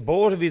 bleeding into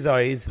both of his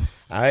eyes.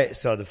 Alright,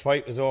 so the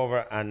fight was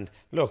over, and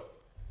look,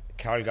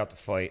 Carl got the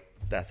fight.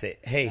 That's it.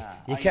 Hey,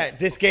 you can't.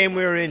 This game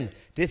we're in,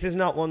 this is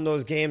not one of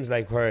those games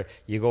like where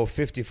you go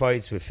 50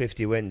 fights with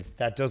 50 wins.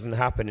 That doesn't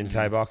happen in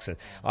Thai boxing.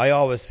 I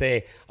always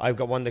say I've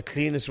got one of the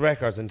cleanest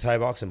records in Thai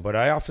boxing, but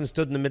I often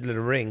stood in the middle of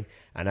the ring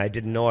and I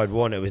didn't know I'd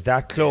won. It was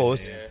that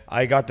close.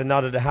 I got the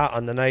nod of the hat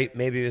on the night.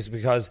 Maybe it was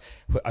because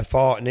I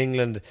fought in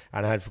England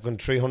and I had fucking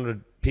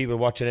 300 people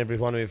watching every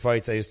one of my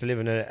fights. I used to live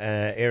in an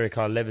area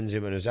called Levenshulme,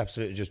 and it was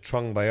absolutely just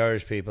thronged by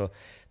Irish people.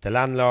 The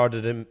landlord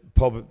of the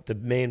pub, the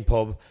main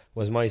pub,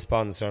 was my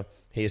sponsor.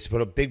 He used to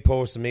put up big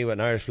posters of me with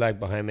an Irish flag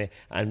behind me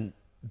and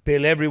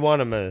bill every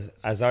one of them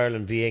as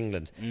Ireland v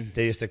England.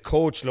 They used to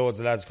coach loads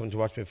of lads come to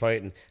watch me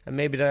fighting, and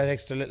maybe that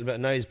extra little bit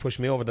of noise pushed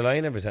me over the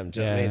line every time. Do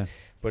you know what I mean?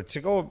 But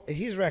to go,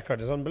 his record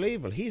is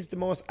unbelievable. He's the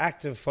most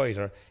active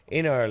fighter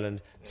in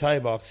Ireland, Thai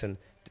boxing,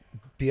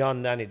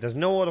 beyond any. There's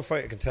no other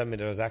fighter can tell me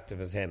they're as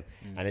active as him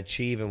and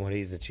achieving what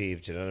he's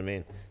achieved. Do you know what I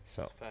mean?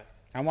 So.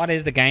 And what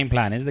is the game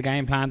plan? Is the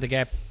game plan to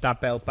get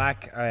that belt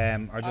back,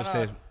 or just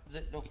to?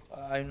 Look,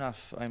 I'm not.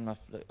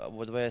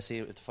 With the way I see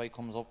it, if the fight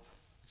comes up,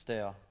 it's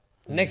there.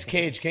 Next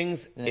Cage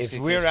Kings, if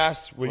we're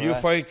asked, will you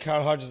fight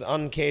Carl Hodges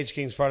on Cage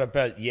Kings for the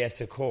belt?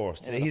 Yes, of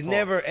course. He's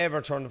never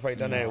ever turned the fight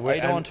down. I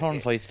don't turn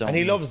fights down. And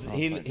he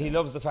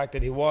loves the fact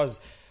that he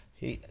was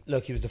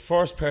the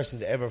first person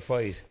to ever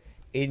fight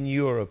in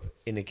Europe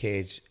in a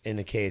cage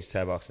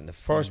Thai boxing. The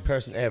first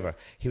person ever.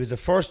 He was the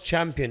first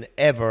champion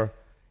ever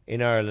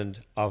in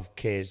Ireland of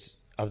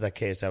that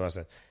cage Thai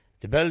boxing.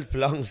 The belt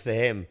belongs to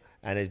him.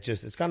 And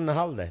it's gone on a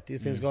holiday.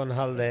 These things go on a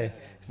holiday.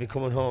 He'll be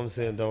coming home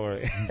soon, don't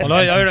worry. Well,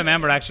 I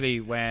remember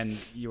actually when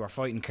you were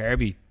fighting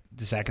Kirby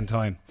the second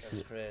time.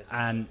 That's crazy.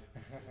 And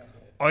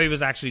I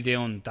was actually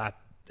doing that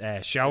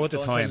show at the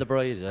time. The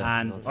bride,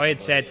 and I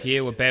had said to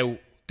you about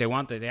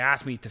they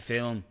asked me to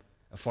film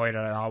a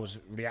fighter that always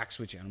reacts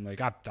with you. And I'm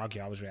like,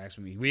 Doggy always reacts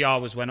with me. We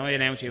always, when I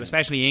announce you,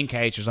 especially in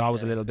cage, there's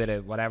always a little bit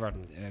of whatever.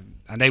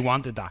 And they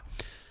wanted that.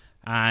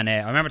 And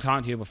I remember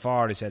talking to you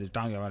before. He said,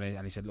 Doggy,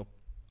 and he said, look,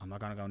 I'm not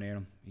going to go near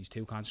him. He's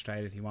too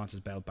concentrated. He wants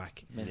his belt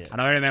back.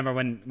 And I remember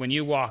when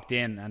you walked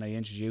in and I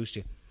introduced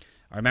you,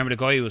 I remember the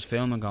guy who was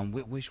filming going,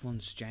 which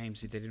one's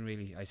James? They didn't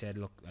really. I said,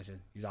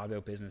 he's all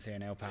about business here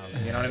now, pal.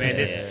 You know what I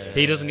mean?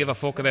 He doesn't give a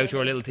fuck about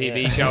your little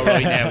TV show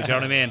right now. Do you know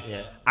what I mean?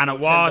 Yeah. And it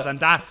was, and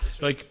that,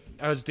 like,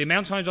 as the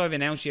amount of times I've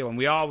announced you, and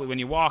when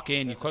you walk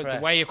in, the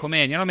way you come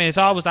in, you know what I mean? It's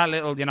always that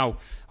little, you know.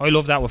 I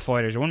love that with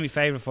fighters. You're one of my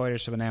favourite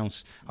fighters to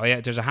announce.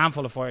 There's a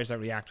handful of fighters that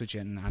react with you,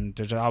 and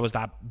there's always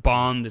that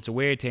bond. It's a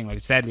weird thing. Like,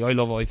 it's deadly. I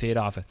love how I feed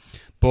off it.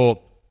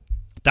 But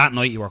that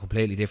night you were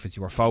completely different.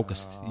 You were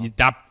focused.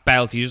 That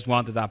belt, you just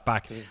wanted that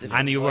back.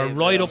 And you were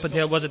right up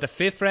until, was it the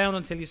 5th round,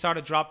 until you sort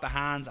of dropped the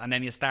hands, and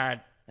then you start.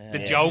 The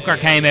Joker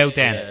came out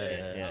then.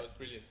 That was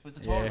brilliant. Was the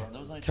third round? That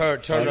was only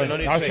Third round.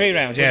 Oh, 3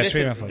 rounds. Yeah, listen,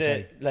 3 round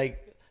fights.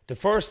 Like the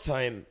first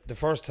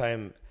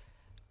time,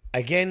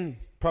 again,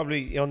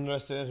 probably you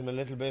underestimated him a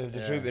little bit of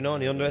the truth, you know,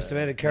 and he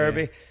underestimated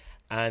Kirby,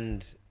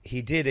 and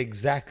he did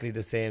exactly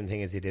the same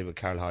thing as he did with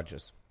Carl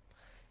Hodges.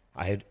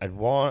 I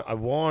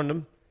warned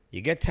him. You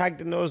get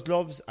tagged in those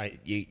gloves.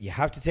 You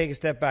have to take a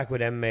step back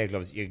with MMA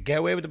gloves. You get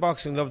away with the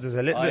boxing gloves. There's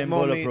a little bit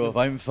more. I'm bulletproof.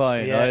 I'm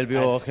fine. Yeah, I'll be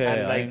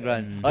okay. I'm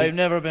grand. I've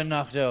never been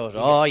knocked out.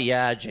 Oh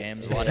yeah,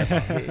 James.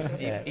 Whatever.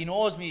 he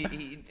knows me.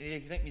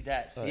 He's like me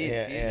dad. He's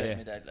like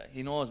me dad. Like,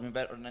 he knows me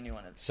better than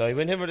anyone else. So he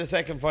went in for the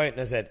second fight,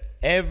 and I said,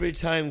 every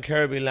time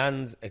Kirby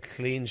lands a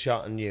clean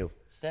shot on you,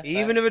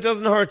 even if it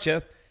doesn't hurt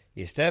you,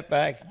 you step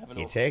back,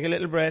 you take a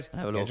little breath,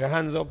 get your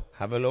hands up,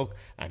 have a look,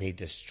 and he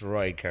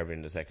destroyed Kirby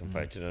in the second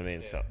fight. You know what I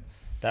mean? So.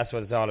 That's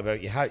what it's all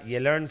about. You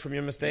learn from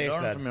your mistakes,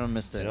 lads.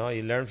 You know,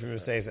 you learn from your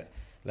mistakes.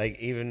 Like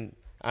even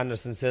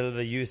Anderson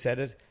Silva, you said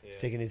it,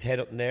 sticking his head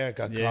up in there,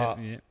 got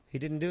caught. Yeah. He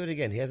didn't do it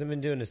again. He hasn't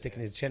been doing it,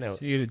 sticking his chin out.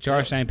 So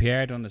George St.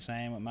 Pierre done the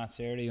same with Matt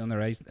Serra.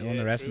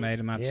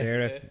 Underestimated Matt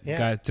Serra.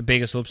 Got the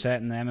biggest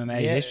upset in the MMA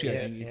history.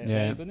 I think you can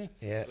say, couldn't you?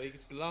 Yeah. Like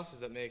it's the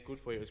losses that make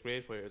good fighters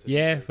great fighters.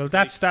 Yeah, well,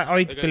 that's that.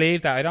 I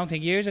believe that. I don't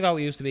think years ago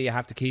it used to be you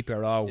have to keep your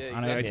row,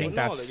 and I think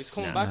that's. Like it's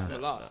coming back from a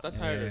loss. That's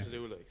harder to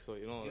do. Like so,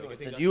 you know. Like,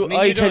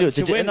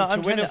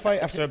 to win a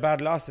fight after a bad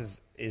loss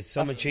is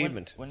some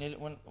achievement. When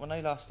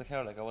I lost the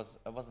car, like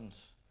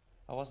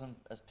I wasn't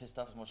as pissed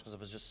off as much because I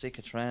was just sick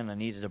of training. I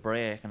needed a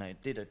break, and I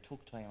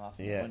took time off.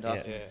 And went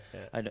off.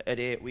 I had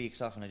 8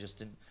 weeks off, and I just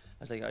didn't.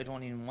 I was like, I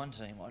don't even want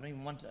it anymore. I don't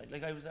even want it.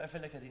 Like I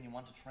felt like I didn't even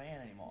want to train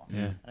anymore.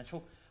 Yeah.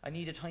 And I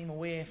needed time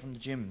away from the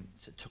gym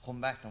to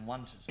come back and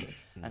want it.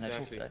 And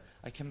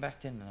I came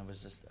back in, and I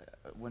was just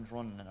went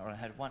running, or I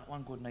had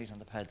one good night on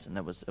the pads, and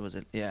that was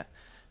it. Yeah.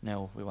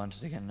 Now we want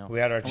it again. Now we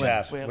had our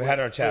chat. We had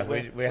a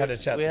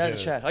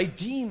chat. I had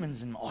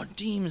demons in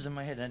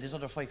my head, and this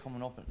other fight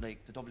coming up,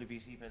 like the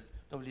WBC belt.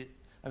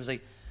 I was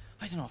like,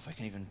 I don't know if I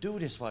can even do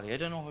this, Wally. I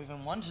don't know if I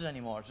even want it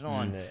anymore. You know.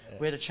 And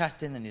we had a chat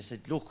then, and he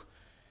said, "Look,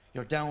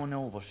 you're down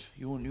now, but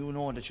you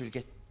know that you'll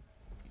get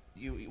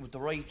with the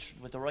right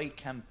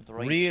camp, with the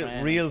right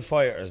training."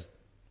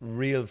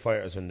 Real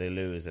fighters when they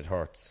lose, it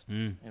hurts.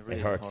 It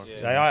hurts. Yeah.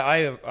 So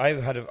I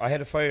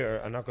had a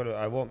fighter.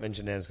 I won't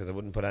mention names because I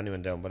wouldn't put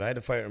anyone down. But I had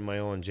a fighter in my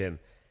own gym,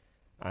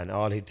 and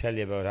all he'd tell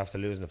you about after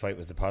losing the fight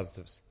was the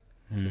positives.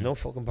 There's no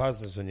fucking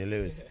positives when you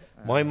lose.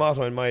 My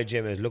motto in my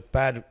gym is look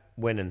bad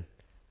winning.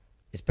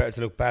 It's better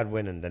to look bad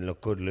winning than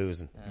look good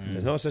losing.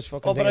 There's no such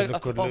fucking thing as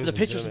look good losing. The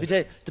pictures will be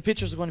the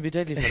pictures are going to be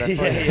deadly for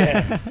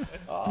that fight.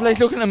 I'm like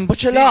looking at them,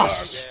 but you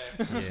lost.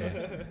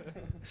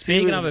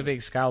 Speaking of a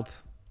big scalp.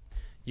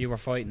 You were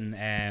fighting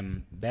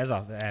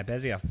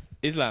Beziev.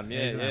 Islam,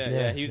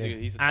 yeah. He's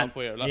a top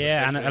fighter.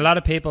 And a lot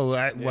of people,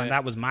 when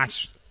that was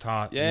match,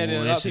 thought,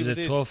 this is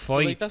a tough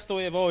fight. Like, that's the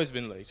way I've always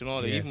been, like, you know,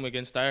 like, even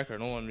against Darker,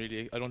 no one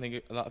really, I don't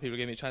think a lot of people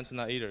gave me a chance in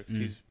that either, because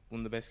he's one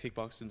of the best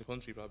kickboxers in the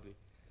country, probably.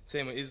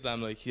 Same with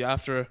Islam, like,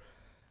 after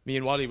me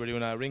and Wally were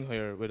doing a ring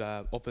hire with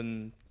up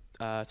in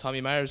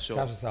Tommy Marr's show.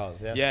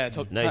 Tattersall's,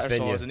 nice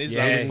venue. And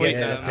Islam was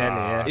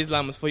fighting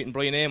Islam was fighting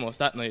Brian Amos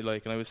that night,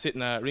 like, and I was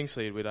sitting at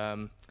ringside with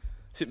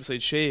sitting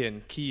beside Shay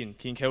and Keane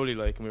Cowley,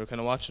 like, and we were kind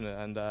of watching it,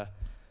 and I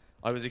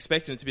was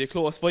expecting it to be a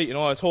close fight, you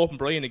know. I was hoping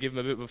Brian to give him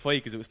a bit of a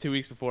fight because it was 2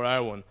 weeks before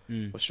our one.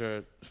 But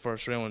sure,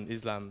 first round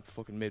Islam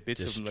fucking made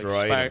bits of him,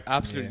 like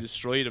absolutely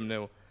destroyed him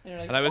now.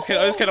 Like, and I was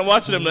kind of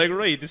watching him like,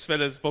 right, this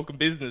fella's fucking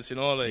business, you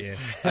know, like.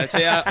 I'd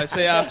say after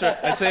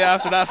that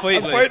fight,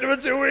 I'm fighting him in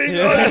 2 weeks.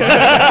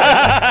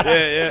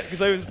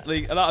 Because I was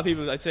like, a lot of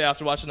people, I'd say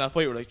after watching that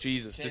fight were like,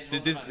 Jesus, this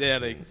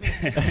like.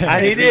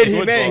 And he did.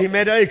 He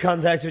made eye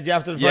contact with you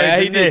after the fight. Yeah,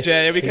 he did.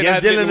 Yeah, we kind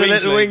of Dylan a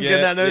little wink,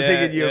 and I was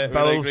thinking, you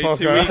bowl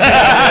fucker.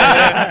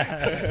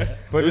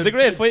 But it was a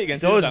great fight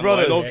against those Islam,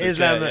 brothers.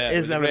 Islam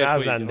and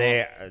Aslan,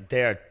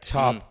 they're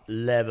top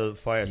level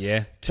fighters.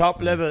 Yeah, top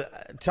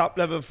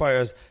level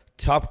fighters.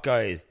 Top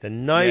guys, the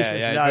nicest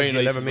lads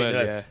you'll ever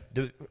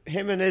meet.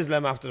 Him and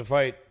Islam after the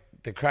fight,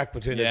 the crack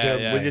between the two.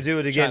 Will you do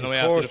it again?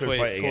 Of course we'll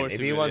fight again. If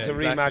he wants a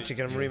rematch, he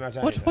can rematch.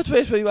 What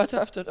weight were you at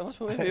after? What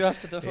weight were you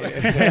after the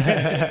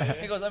fight?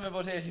 He goes, I'm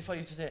about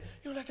 85 today.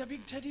 You're like a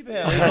big teddy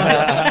bear.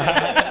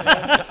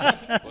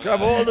 Grab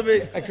hold of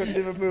me. I couldn't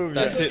even move.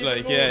 That's it,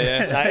 like,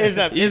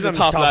 yeah. He's a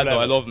top lad, though.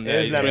 I love him.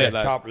 Islam is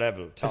top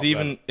level. Because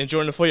even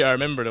during the fight, I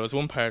remember there was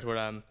one part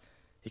where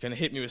he kind of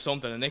hit me with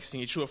something, and the next thing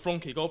he threw a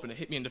front kick up and it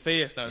hit me in the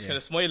face, and I was kind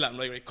of smiling at him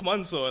like, come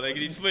on, son, like,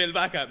 and he smiled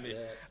back at me.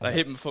 And I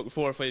hit him 4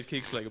 or 5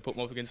 kicks, like, I put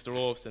him up against the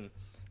ropes, and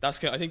I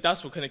think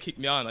that's what kind of kicked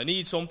me on. I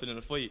need something in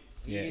a fight.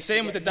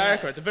 Same with the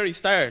darker, at the very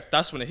start,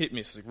 that's when it hit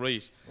me. It's like,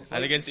 right.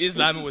 And against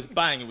Islam, it was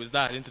bang, it was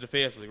that, into the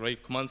face. I was like,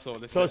 right, come on, son,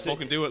 let's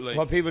fucking do it. Like,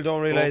 what people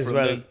don't realise,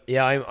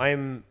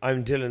 I'm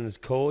Dylan's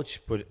coach,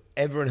 but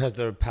everyone has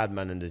their pad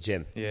man in the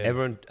gym.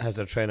 Everyone has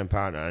their training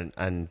partner,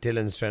 and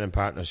Dylan's training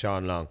partner,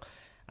 Sean Long.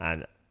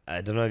 And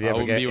I don't know if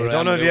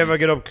you ever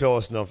get up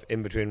close enough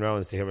in between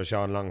rounds to hear what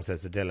Sean Long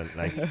says to Dylan.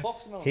 Like,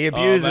 he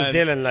abuses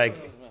Dylan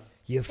like,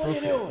 you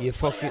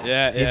fucking,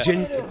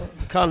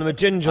 call him a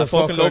ginger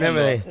fucker and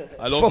everything.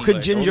 Fucking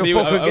like, ginger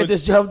fucker, get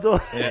this job done.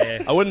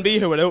 I wouldn't be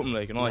here without him.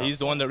 Like, you know, he's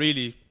the one that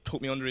really took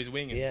me under his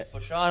wing.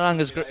 But Sean Long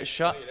is great.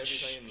 Sean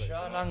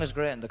Long is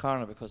great in the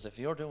corner, because if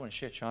you're doing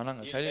shit, Sean Long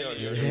will tell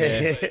you.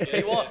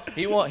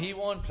 He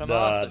won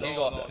Plymouth. He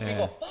go,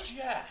 what?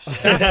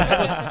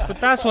 Yeah. But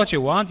that's what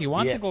you want. You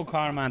want the good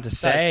corner man to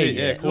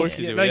say. Of course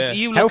you do. Like,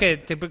 you look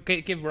at to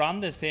give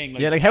Ronda's thing.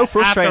 Like, like, how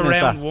frustrating after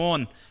is round that?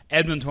 1,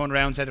 Edmund turned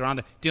around and said to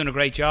Ronda, doing a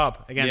great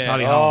job against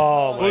Holly Oh,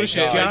 Holm.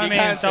 bullshit. Do you know what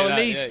I mean? So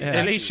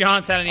at least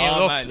Sean's telling you,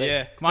 look,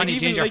 come on, you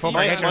ginger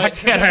fucker, get your act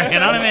together. You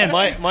know what I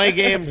mean? My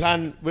game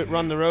plan with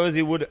Ronda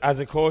Rousey would, as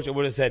a coach, I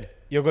would have said,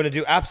 you're going to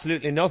do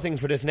absolutely nothing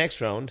for this next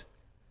round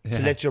to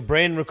let your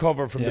brain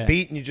recover from the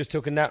beating you just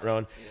took in that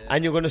round,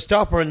 and you're going to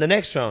stop her in the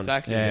next round.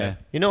 Exactly.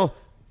 You know,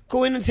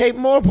 go in and take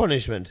more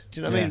punishment.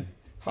 Do you know what I mean?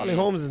 Holly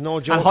Holmes is no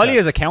joke. And Holly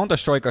is a counter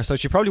striker, so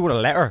she probably would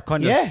have let her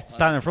kind of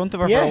stand in front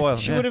of her for a while.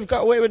 She would have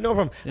got away with no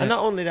problem. And not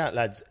only that,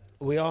 lads,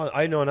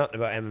 I know nothing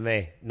about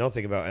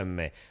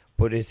MMA,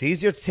 but it's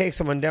easier to take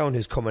someone down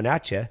who's coming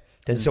at you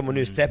than someone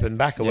who's stepping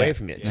back away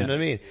from you. Do you know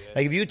what I mean?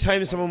 Like, if you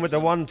time someone with a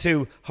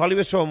 1-2, Holly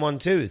was throwing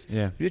 1-2s.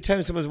 If you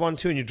time someone's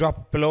 1-2 and you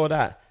drop below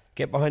that,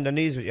 get behind their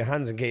knees with your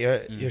hands and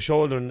get your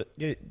shoulder, and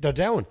they're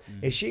down.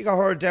 If she got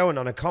her down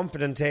on a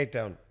confident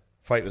takedown,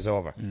 fight was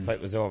over. Fight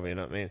was over, you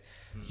know what I mean?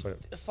 But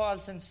a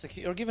false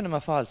insecurity. You're giving him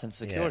a false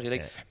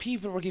insecurity.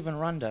 People were giving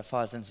Ronda a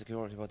false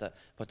insecurity about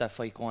that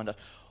fight going. That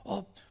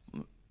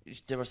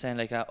they were saying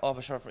like,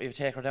 but sure, if you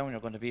take her down,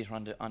 you're going to beat her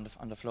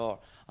on the floor.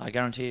 I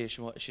guarantee you,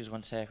 she's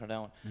going to take her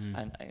down.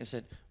 And I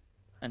said,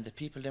 and the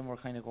people then were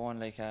kind of going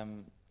like,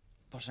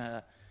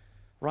 but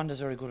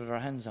Ronda's very good at her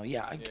hands now.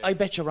 I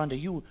bet you, Ronda,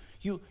 you'll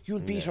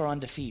beat her on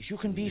the feet. You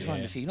can beat her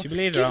on the feet. She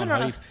believes her own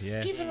hype.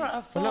 Giving her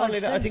a But not only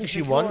that, I think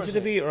she wanted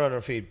to beat her on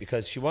her feet,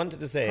 because she wanted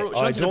to say,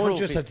 I don't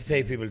just have to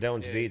take people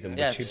down to beat them.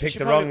 But she picked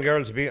the wrong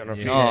girl to beat on her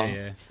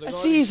feet. Like, a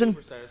season.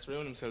 Superstars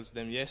surround themselves with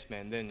them yes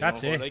men. Then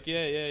that's it. Like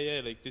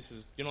like, this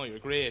is, you're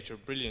great, you're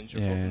brilliant,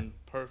 you're fucking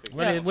perfect.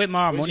 Well, with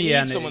more money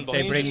and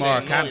they bring more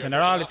camps, and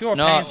they're all. If you're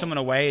paying someone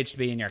a wage to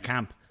be in your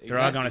camp, they're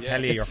all going to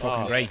tell you you're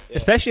fucking great.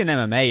 Especially in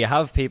MMA, you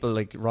have people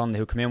like Ronda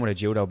who come in with a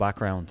judo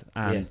background,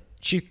 and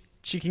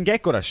she can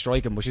get good at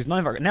striking, but she's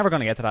never going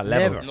to get to that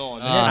level.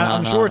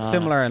 I'm sure it's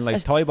similar in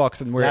like Thai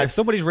boxing, where if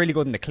somebody's really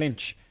good in the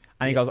clinch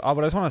and he goes, but I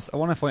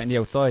want to fight on the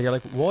outside, you're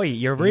like, why?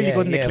 You're really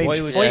good in the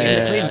clinch. Fight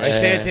in the clinch. I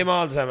say it to him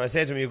all the time. I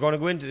say to him, you're going to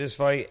go into this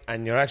fight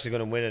and you're actually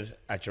going to win it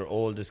at your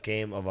oldest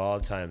game of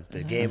all time,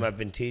 the game I've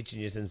been teaching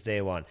you since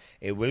day one.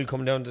 It will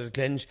come down to the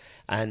clinch,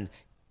 and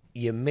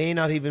you may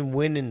not even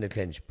win in the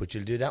clinch, but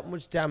you'll do that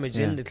much damage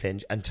in the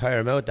clinch and tire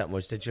him out that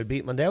much that you'll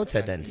beat him on the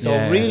outside then. So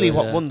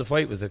what won the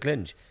fight was the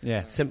clinch.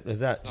 Simple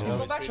as that. You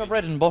go back to your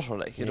bread and butter,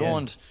 like you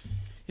don't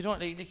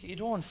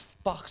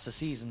box a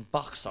seasoned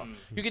boxer.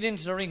 You get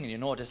into the ring and you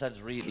know this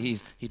lad's really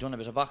he's done a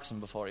bit of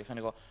boxing before. You kind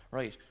of go,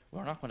 right,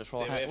 we're not going to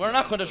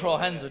throw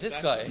hands with this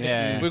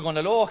guy. We're going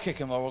to low kick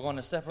him, or we're going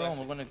to step around.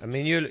 We're going to. I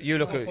mean, you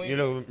look at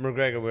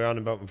McGregor. We were on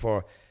about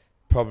before.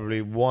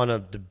 Probably one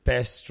of the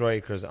best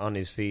strikers on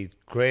his feet,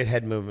 great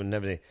head movement and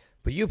everything.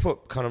 But you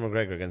put Conor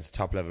McGregor against a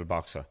top level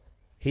boxer,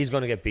 he's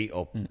going to get beat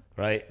up,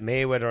 right?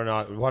 Mayweather or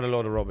not, what a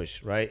load of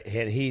rubbish, right?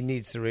 He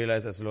needs to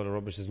realise that's a load of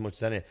rubbish as much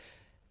as anything.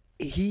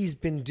 He's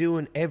been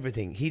doing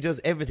everything. He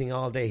does everything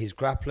all day. He's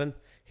grappling,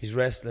 he's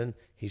wrestling,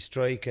 he's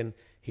striking,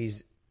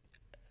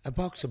 a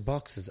boxer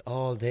boxes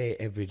all day,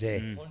 every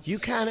day. You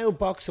can't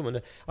outbox someone.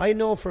 I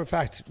know for a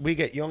fact we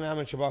get young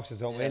amateur boxers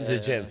that come into the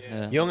gym.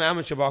 Young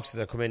amateur boxers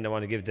that come in, they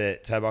want to give the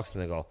Thai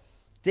boxing a go.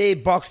 They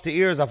box the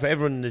ears off of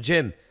everyone in the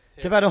gym.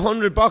 They've had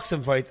 100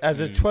 boxing fights as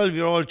a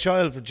 12-year-old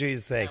child, for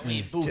Jesus' sake.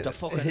 We boot the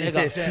fucking leg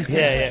off.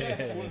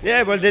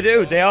 Yeah, well, they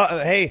do.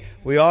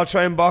 We all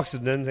try and box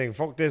him, then think,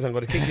 fuck this, I'm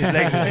going to kick his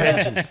legs in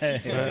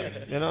tension.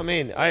 You know what I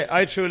mean?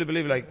 I truly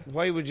believe, like,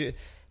 why would you...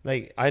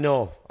 Like, I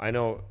know.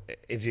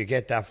 If you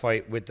get that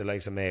fight with the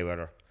likes of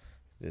Mayweather,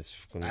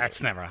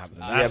 that's never happened.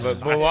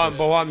 But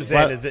what I'm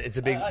saying is that it's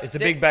a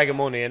big bag of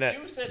money, innit?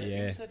 You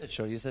said it.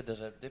 Sure, you said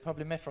that they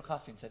probably met for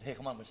coffee and said, "Hey,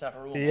 come on, we'll start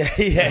a room."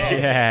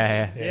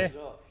 Yeah.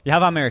 You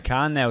have Amir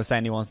Khan now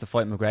saying he wants to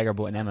fight McGregor,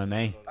 but in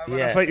MMA.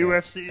 Yeah. Fight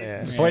UFC.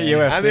 Fight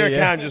UFC, Amir yeah.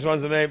 Khan just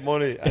wants to make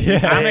money.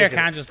 Amir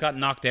Khan just got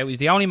knocked out. He's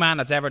the only man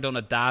that's ever done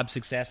a dab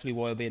successfully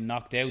while being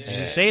knocked out. Did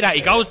you see that?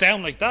 He goes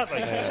down like that.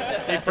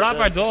 Like, he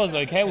proper does.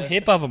 Like, how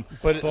hip of him.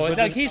 But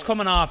like, he's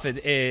coming off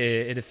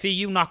a defeat.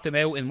 You knocked him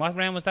out in what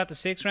round was that? The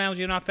 6th round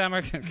you knocked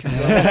Amir Khan?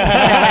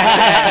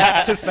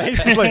 His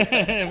face is like,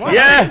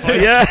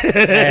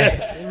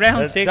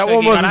 round 6. That like,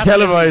 one wasn't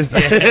televised.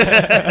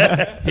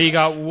 He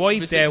got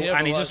wiped out,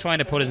 and he's just trying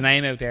to put his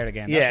name out there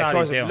again. That's Yeah, all of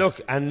course. he's doing.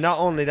 Look, and not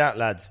only that,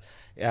 lads.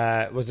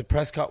 Was it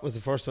Prescott was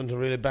the first one to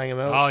really bang him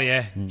out? Oh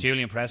yeah,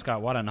 Julian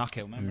Prescott, what a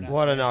knockout! Remember that?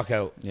 What a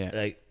knockout! Yeah.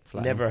 Like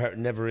Flat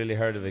never really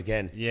heard of it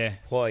again. Yeah.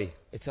 Why?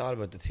 It's all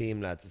about the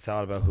team, lads. It's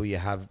all about who you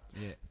have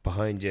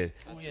behind you.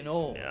 Who you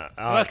know.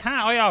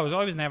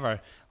 Well,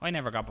 I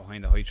never got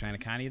behind the high trainer.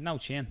 Can he had no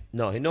chin?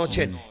 No, he no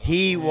chin.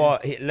 He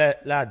was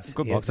lads.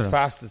 Good He has boxer. the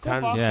fastest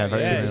hands. boxer, Yeah,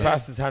 very He's good. the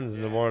fastest hands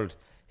in the world.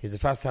 He's the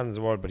fastest hands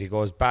in the world, but he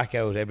goes back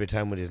out every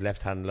time with his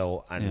left hand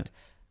low, and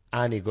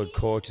any good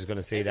coach is going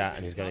to see that,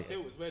 and he's going to.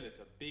 Knockout as well. It's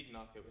a big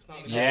knockout. It's not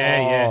like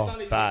Yeah. It's not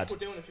like Bad. He's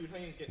put down a few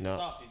times, getting No.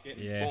 stopped. He's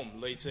getting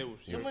boom, lights out.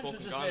 You're Someone should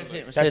fucking just gone, say to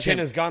like. him, That chin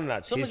is gone,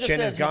 lads. Someone His just chin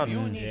said is to him, gone.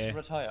 you need to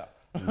retire.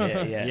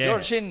 Yeah. Your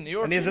chin, And he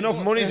has chin enough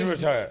is money your to chin.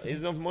 retire. He's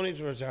enough money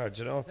to retire,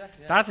 do you know?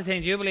 That's the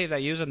thing. Do you believe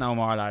that you it no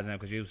more, lads, now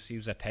because you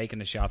are taking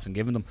the shots and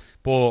giving them?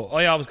 But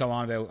I always go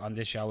on about on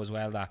this show as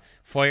well that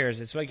fighters,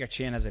 it's like your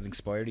chin has an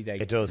expiry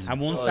date. It does. And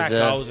once Does, that yeah.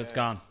 goes, it's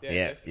gone.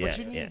 Yeah. But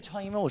you need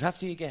time out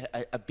after you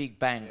get a big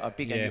bang or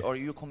big, Yeah. or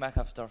you come back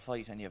after a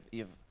fight and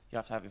you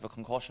have to have a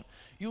concussion.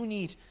 You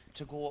need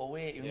to go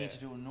away. You need to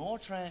do no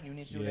training. You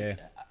need to do like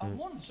a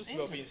month. It's just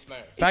about being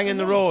smart. Banging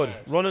the road,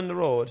 running the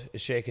road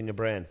is shaking your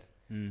brain.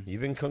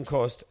 You've been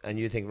concussed, and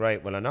you think,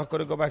 right, well, I'm not going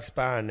to go back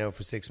sparring now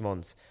for 6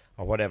 months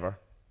or whatever,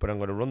 but I'm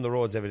going to run the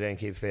roads every day and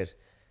keep fit.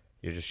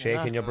 You're just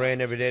shaking your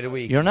brain every day of the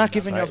week. You're not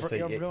giving Right, your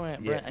so brain,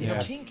 and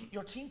yeah.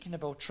 you're thinking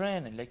about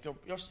training. Like your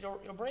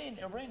brain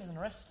isn't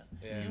resting.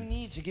 You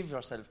need to give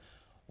yourself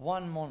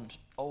 1 month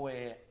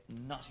away,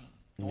 nothing.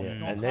 No,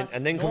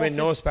 and then come in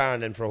no sparring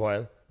then for a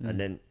while, and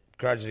then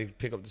gradually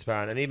pick up the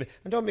sparring, and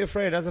don't be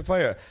afraid. As a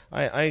fighter,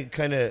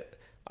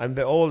 I'm a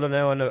bit older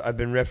now, and I've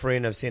been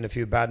refereeing. I've seen a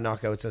few bad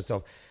knockouts and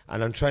stuff,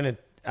 and I'm trying to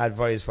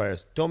advise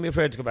fighters: don't be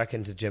afraid to go back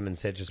into the gym and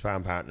say to your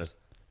sparring partners,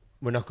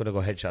 "We're not going to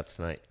go headshots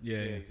tonight.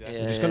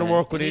 Exactly. We're just going to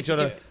work with each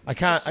other. I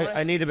can't.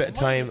 I need a bit of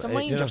time. To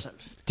mind yourself.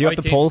 Do you have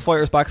to pull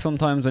fighters back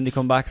sometimes when they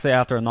come back, say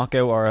after a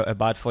knockout or a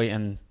bad fight,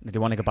 and they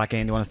want to get back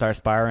in, they want to start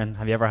sparring?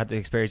 Have you ever had the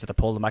experience that they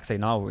pull them back, say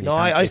no? No,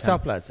 I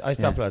stop lads. I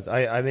stop lads.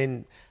 I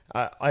mean,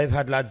 I've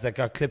had lads that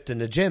got clipped in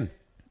the gym.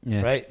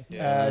 Yeah. Right.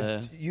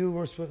 Yeah. You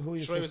were who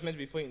you? Sure, I was meant to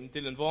be fighting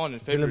Dylan Vaughan in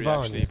February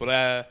actually, but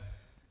it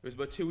was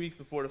about 2 weeks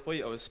before the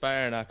fight. I was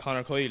sparring at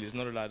Conor Kyle, who's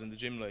another lad in the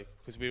gym, like,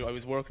 because I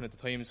was working at the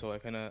time, so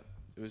it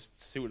was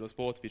suited us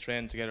both to be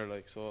trained together,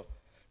 like so.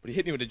 But he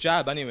hit me with a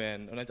jab anyway,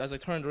 and as I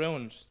turned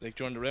around, like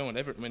during the round,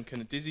 everything went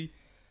kind of dizzy,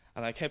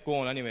 and I kept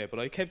going anyway. But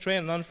I kept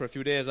training on for a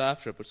few days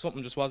after, but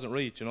something just wasn't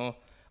right, you know.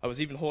 I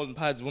was even holding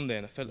pads one day,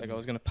 and I felt like I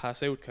was going to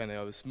pass out.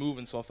 I was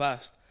moving so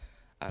fast.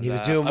 And he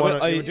was doing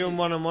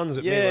one-on-ones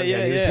with me.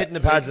 He was hitting the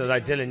pads. I was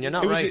like, Dylan, you're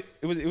not right.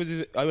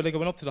 I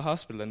went up to the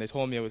hospital and they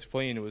told me I was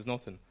fine. It was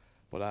nothing,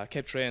 but I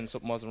kept training.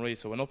 Something wasn't right,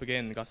 so I went up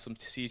again and got some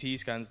CT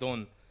scans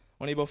done.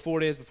 Only about 4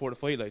 days before the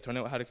fight, like, turned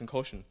out I had a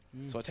concussion.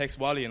 So I texted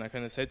Wally and I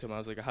kind of said to him, I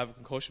was like, I have a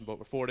concussion, but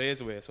we're 4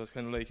 days away. So it's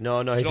kind of like,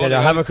 no. He said,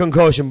 I have a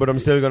concussion, but I'm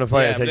still going to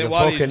fight. I said, you're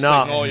fucking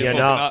not. No, you're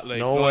not. Like,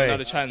 no way.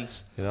 Not a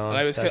chance. You know, and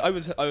I was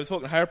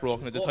fucking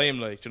heartbroken at the time,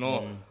 like, you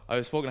know. I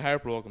was fucking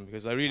heartbroken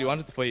because I really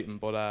wanted to fight him,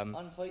 but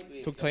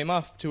took time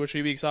off, 2 or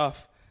 3 weeks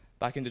off,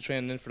 back into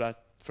training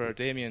for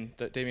Damien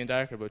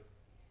Darker, but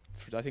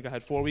I think I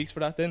had 4 weeks for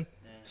that then.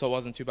 So it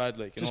wasn't too bad,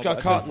 like, you just know,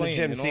 got caught in the fine,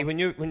 gym. you know? See,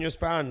 when you're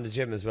sparring in the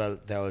gym as well,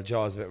 the old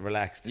jaw's a bit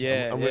relaxed.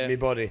 Yeah, I'm with me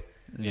buddy.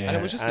 Yeah. And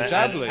it was just a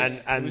jab,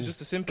 like, it was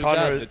just a simple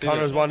jab.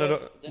 Connor's one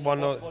of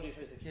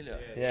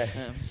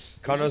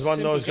Connor's one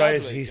of those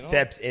guys. Like, he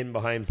steps in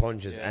behind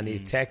punches, and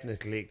he's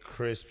technically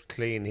crisp,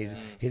 clean.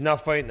 He's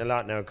not fighting a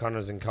lot now.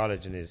 Connor's in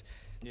college and he's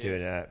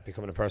doing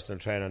becoming a personal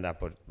trainer on that.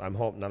 But I'm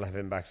hoping I'll have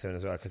him back soon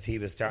as well, because he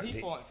was starting.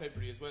 He fought in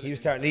February as well. He was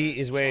starting to eat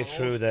his way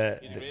through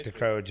the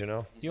crowd, you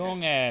know.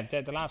 Young,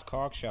 the last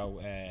Cork show,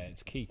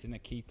 it's Keith, isn't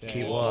it? Keith Keith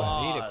he did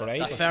a great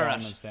the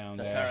performance down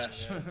there.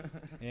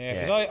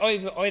 Yeah,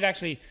 because I'd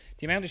actually,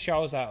 the amount of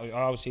shows that I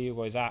always see you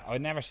guys at,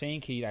 I'd never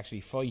seen Keith actually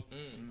fight.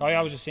 I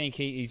always just seen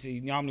Keith,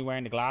 he's normally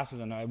wearing the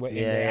glasses, and I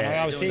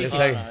always see Keith.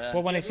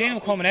 But when I seen him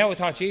coming out, I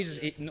thought, Jesus,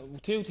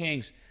 two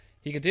things.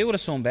 He could do with a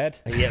sunbed.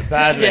 Yeah,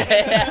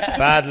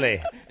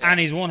 badly. And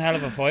he's one hell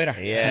of a fighter.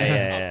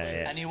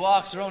 Yeah. And he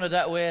walks around it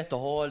that way the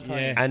whole time.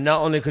 Yeah. And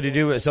not only could he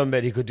do it at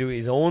sunbed, he could do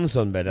his own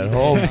sunbed at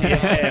home.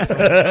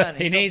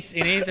 He needs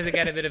to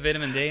get a bit of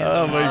vitamin D.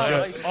 Oh my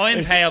God!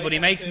 I'm pale, but he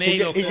makes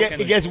me look fucking...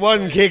 He gets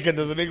one kick and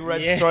there's a big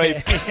red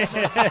stripe.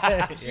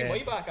 You see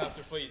my back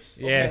after fights.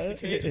 Yeah.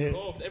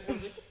 Everyone's like, what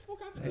the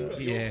fuck happened?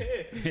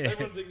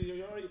 Everyone's like,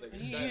 you're all right.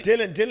 Like,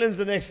 Dylan's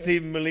the next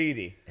Stephen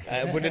Malidi,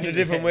 but in a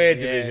different weight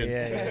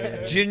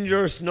division.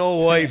 Ginger, Snow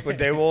White, but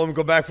they won't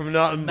go back from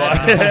nothing.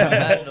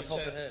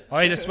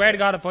 I swear to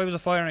God, if I was a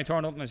fighter and I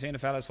turned up and I seen the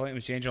fellas fighting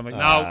with Ginger, I'm like,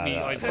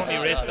 I fuck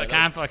my wrist. I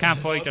can't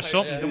fight. There's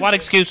something. What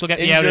excuse will get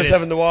me out of this? Injures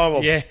having the warm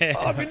up. Yeah.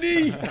 Oh, my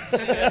knee.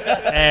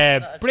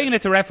 Bringing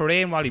it to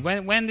refereing, Wally.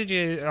 When did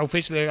you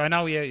officially? I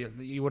know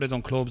you would have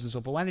done clubs and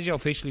stuff, but when did you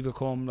officially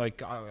become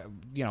like,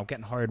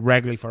 getting hired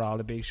regularly for all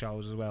the big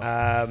shows as well?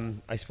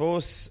 I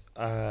suppose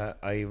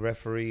I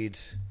refereed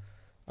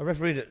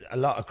a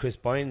lot of Chris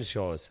Bynes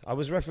shows. I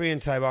was refereeing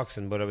Thai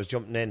boxing, but I was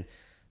jumping in.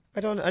 I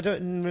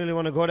didn't really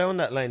want to go down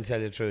that line, to tell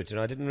you the truth.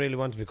 I didn't really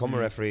want to become a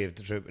referee, if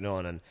the truth be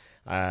known.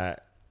 And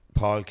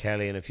Paul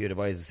Kelly and a few of the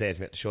boys had said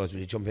to me at the shows, will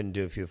you jump in and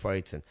do a few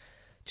fights? And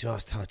I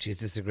thought, geez,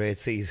 this is a great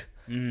seat.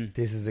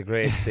 This is a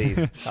great seat.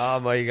 Oh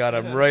my God,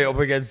 I'm right up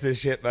against this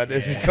shit, man.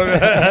 This is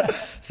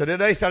so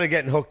then I started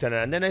getting hooked on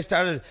it, and then I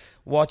started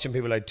watching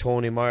people like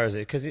Tony Myers,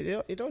 because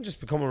you don't just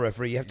become a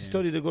referee, you have to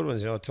study the good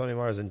ones, Tony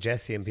Myers and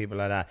Jesse and people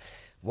like that.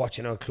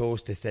 Watching how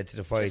close they stand to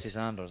the fight. Jesse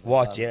Sanders.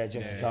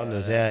 Jesse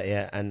Sanders,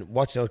 and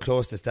watching how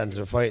close they stand to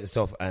the fight and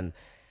stuff, and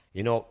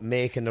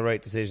making the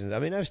right decisions. I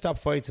mean, I've stopped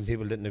fights and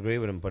people didn't agree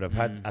with them, but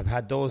I've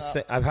had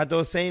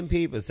those same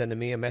people sending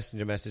me a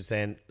messenger message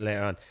saying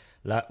later on,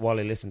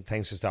 Wally, listen,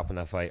 thanks for stopping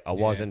that fight. I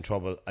was in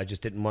trouble. I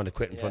just didn't want to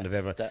quit in front of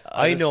everyone.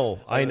 I know.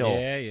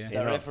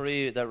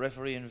 That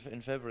referee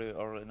in February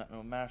or in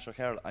March or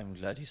Carol, I'm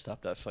glad he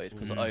stopped that fight,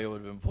 because I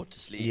would have been put to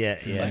sleep.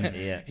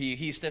 Yeah.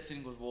 He stepped in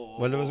and goes, whoa.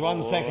 Well, there was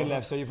 1 second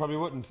left, so you probably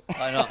wouldn't.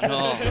 I know.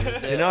 No.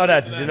 Did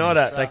you know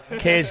that? Like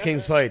Cage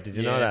King's fight. Did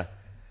you know that?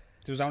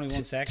 There was only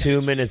 1 second.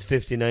 2 minutes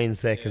 59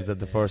 seconds of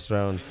the first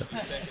round. So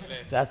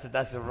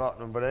that's a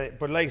rotten one.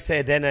 But like I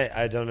said, then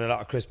I done a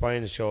lot of Chris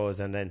Bynes shows,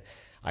 and then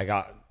I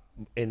got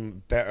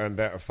in better and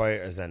better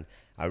fighters, and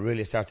I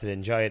really started to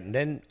enjoy it. And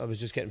then I was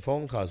just getting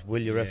phone calls,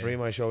 will you referee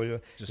my show? Will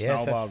you? Just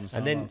snowballed.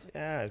 And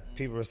then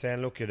people were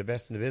saying, look, you're the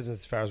best in the business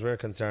as far as we're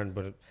concerned,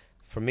 but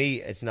for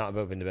me it's not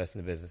about being the best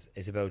in the business.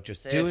 It's about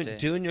just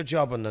doing your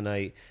job on the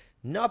night,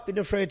 not being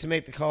afraid to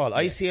make the call.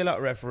 I see a lot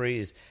of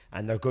referees,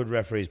 and they're good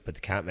referees, but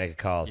they can't make a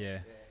call.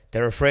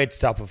 They're afraid to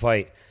stop a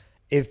fight.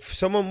 If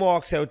someone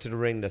walks out to the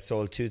ring that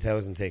sold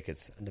 2,000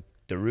 tickets and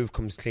the roof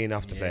comes clean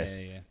off the place,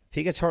 if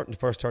he gets hurt in the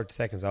first 30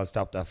 seconds, I'll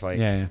stop that fight.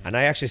 And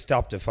I actually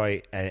stopped a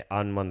fight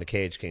on one of the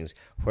Cage Kings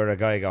where a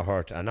guy got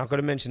hurt. I'm not going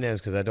to mention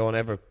names because I don't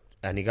ever.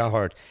 And he got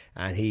hurt,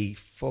 and he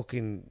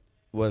fucking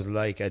was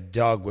like a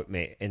dog with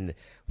me.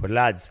 But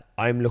lads,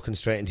 I'm looking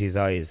straight into his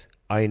eyes.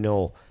 I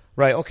know.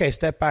 Right, okay,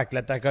 step back,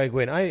 let that guy go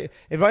in.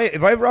 If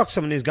I rock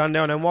someone who's gone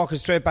down, I'm walking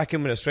straight back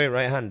in with a straight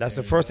right hand. That's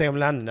the first thing I'm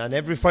landing. And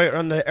every fighter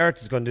on the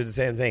earth is going to do the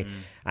same thing.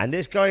 And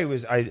this guy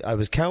was, I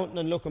was counting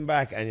and looking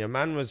back, and your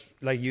man was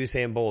like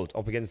Usain Bolt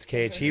up against the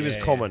cage. He was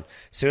coming.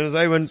 As soon as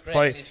I went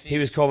fight, he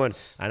was coming.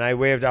 And I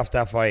waved off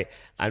that fight.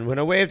 And when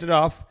I waved it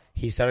off,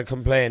 he started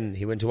complaining.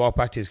 He went to walk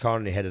back to his corner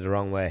and he headed the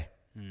wrong way.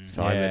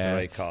 So I made the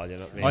right call, you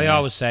know what I mean? I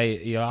always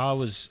say,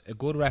 a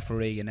good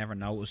referee, you never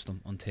notice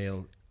them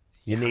until...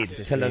 You need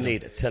it. Till I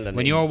need it.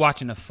 When you're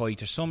watching a fight,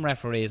 there's some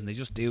referees and they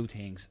just do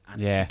things,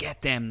 and it's to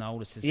get them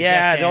notices.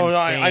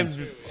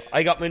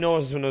 I got my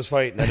notice when I was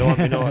fighting. I don't want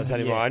my notice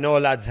anymore. I know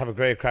lads have a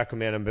great crack with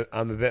me, and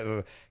I'm a bit of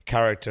a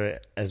character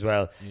as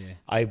well.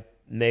 I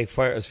make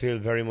fighters feel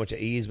very much at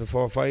ease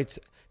before fights,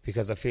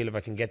 because I feel if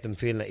I can get them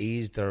feeling at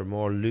ease, they're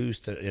more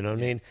loose. You know what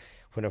I mean?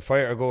 When a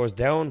fighter goes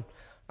down,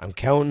 I'm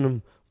counting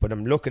them, but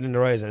I'm looking in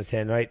their eyes and I'm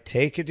saying, right,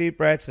 take your deep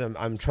breaths, and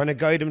I'm trying to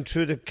guide them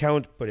through the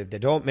count, but if they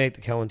don't make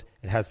the count,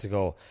 it has to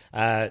go.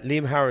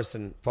 Liam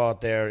Harrison fought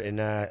there in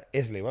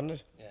Italy, wasn't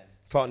it? Yeah.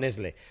 Fought in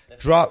Italy.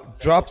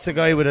 Drops a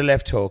guy with a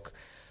left hook.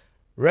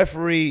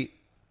 Referee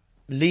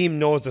Liam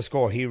knows the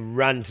score. He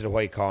ran to the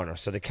white corner,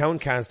 so the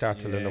count can't start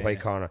till in the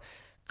white corner.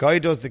 Guy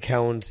does the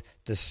count,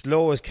 the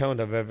slowest count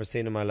I've ever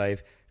seen in my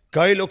life.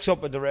 Guy looks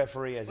up at the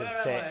referee as if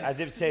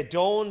to say,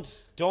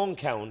 don't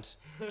count,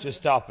 just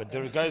stop it.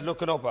 The guy's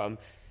looking up at him,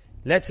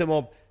 lets him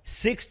up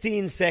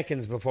 16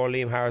 seconds before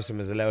Liam Harrison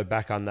was allowed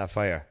back on that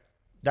fire.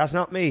 That's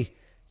not me.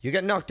 You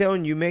get knocked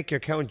down, you make your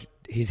count,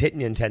 he's hitting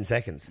you in 10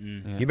 seconds.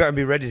 You better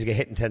be ready to get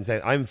hit in 10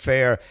 seconds. I'm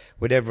fair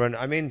with everyone.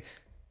 I mean,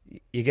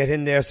 you get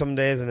in there some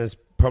days and it's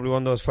probably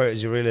one of those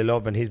fighters you really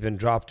love and he's been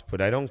dropped,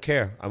 but I don't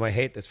care. I might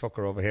hate this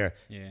fucker over here,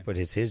 but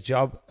it's his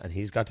job and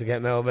he's got to get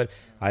him out of it.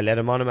 I let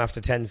him on him after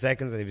 10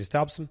 seconds, and if he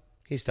stops him,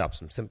 he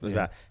stops him. Simple as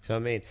that. You know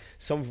what I mean?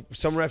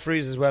 Some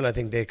referees as well, I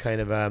think they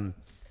kind of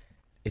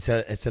it's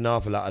an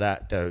awful lot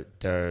of that.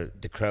 They're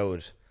the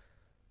crowd.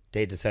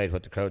 They decide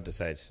what the crowd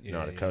decides.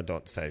 The crowd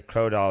don't decide.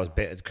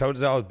 The crowd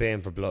is always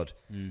baying for blood,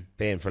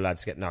 baying for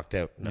lads to get knocked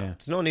out. No,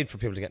 there's no need for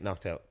people to get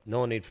knocked out.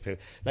 No need for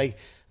people. Like,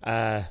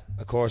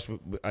 of course,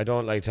 I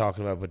don't like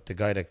talking about, but the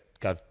guy that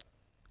got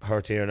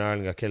hurt here in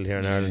Ireland, got killed here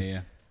in Ireland.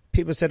 Yeah.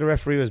 People said the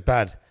referee was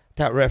bad.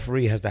 That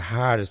referee has the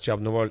hardest job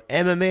in the world.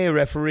 MMA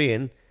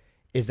refereeing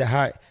is the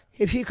hard.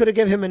 If he could have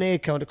given him an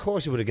 8 count, of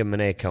course he would have given him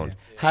an 8 count.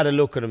 Had a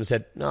look at him and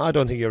said, no, I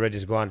don't think you're ready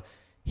to go on.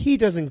 He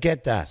doesn't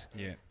get that.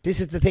 Yeah. This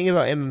is the thing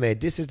about MMA.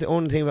 This is the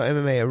only thing about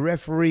MMA. A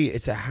referee,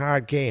 it's a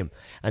hard game.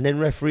 And then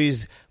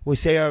referees, we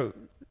say our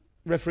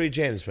referee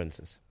James, for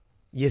instance,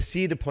 you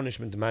see the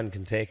punishment the man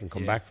can take and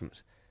come back from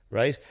it,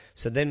 right?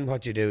 So then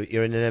what you do,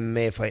 you're in an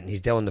MMA fight and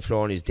he's down on the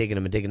floor and he's digging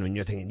him and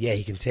you're thinking, yeah,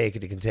 he can take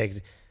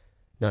it.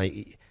 No,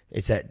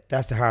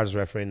 that's the hardest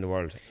referee in the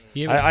world.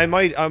 Yeah, I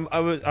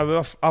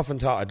often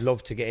thought I'd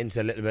love to get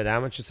into a little bit of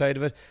amateur side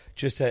of it,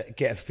 just to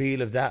get a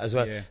feel of that as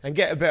well, and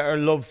get a better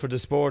love for the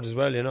sport as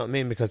well. You know what I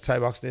mean? Because Thai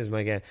boxing is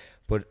my game,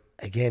 but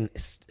again,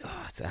 it's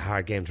a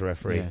hard game to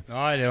referee. Yeah.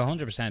 Oh, it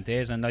 100%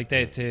 is, and like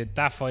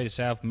that fight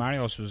itself,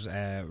 Marios was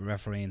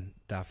refereeing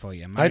that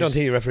fight. And I don't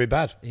think he refereed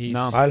bad.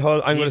 No. I'm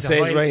going to say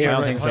it right here. I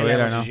don't think so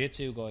either. No.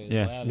 Jiu-jitsu guy as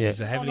Yeah. well. Yeah. He's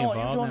heavily You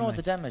involved. don't know in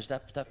the damage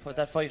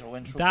that fighter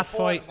went through. that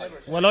fight.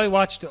 Well, I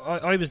watched.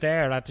 I was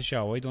there at the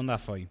show. I done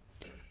that fight,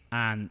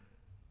 and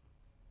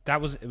it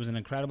was an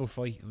incredible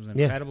fight. It was an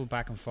incredible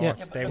back and forth.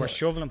 Yeah. They were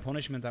shoveling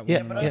punishment at Yeah.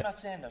 one. But I'm not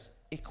saying that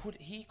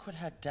he could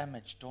have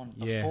damage done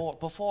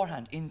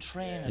beforehand in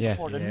training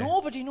before that.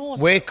 Nobody knows.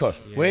 Weight cut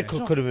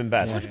could have been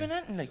bad. Could have been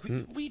anything. Like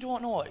we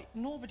don't know.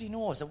 Nobody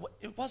knows.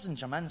 It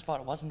wasn't your man's fault.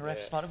 It wasn't the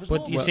ref's fault. It was.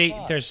 But you nobody's see,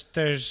 fault.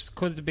 there's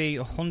could be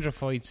 100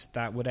 fights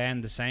that would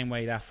end the same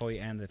way that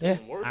fight ended. Yeah.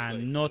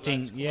 And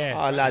nothing. Yeah.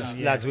 Oh,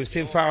 lads, we've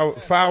seen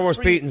far worse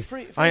beatings.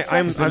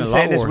 I'm been a saying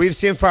lot this. worse. We've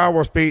seen far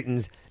worse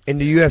beatings in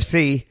the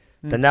UFC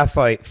than that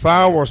fight.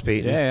 Far worse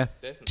beatings. Yeah.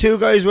 Two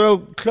guys were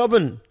out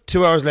clubbing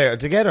 2 hours later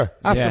together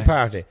after Yeah.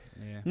 party.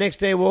 Yeah. Next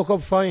day woke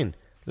up fine.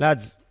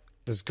 Lads,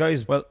 there's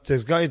guys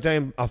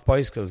dying off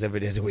bicycles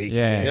every day of the week.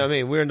 Yeah. You know what I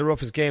mean? We're in the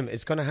roughest game.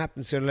 It's going to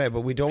happen sooner or later, but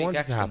we don't want it to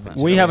accident, happen.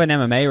 man. We have an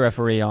MMA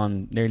referee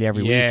on nearly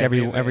every week,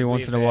 every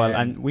once in a we've, while,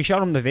 and we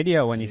showed him the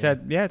video, and he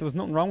said, "Yeah, there was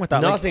nothing wrong with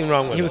that. Nothing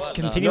wrong with He it. was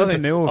continuing to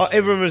move. Oh,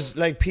 everyone was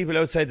like people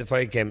outside the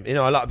fight game. You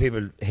know, a lot of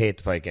people hate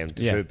the fight game.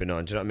 The Yeah. truth be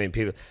known, do you know what I mean?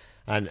 People,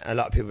 and a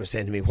lot of people were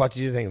saying to me, "What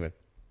did you think of it?"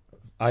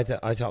 I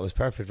thought it was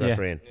perfect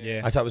refereeing.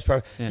 Yeah. I thought it was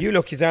perfect. Yeah. You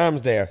look, his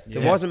arms there.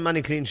 There Yeah. wasn't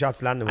many clean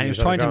shots landing. When And he was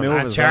on trying the to ground. move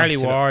And as Charlie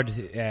well. Ward,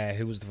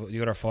 who was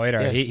the other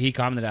fighter, Yeah. he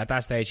commented at that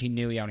stage he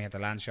knew he only had to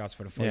land shots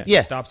for the fight Yeah.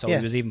 to stop, so Yeah.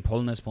 he was even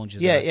pulling his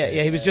punches. Yeah, at that yeah, stage.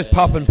 yeah. He was just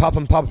popping.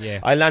 Yeah.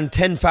 I land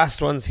 10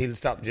 fast ones, he'll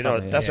stop. You know,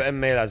 Stop, that's yeah. what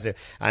MMA lads do.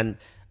 And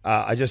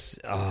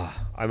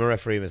I'm a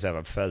referee myself.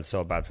 I felt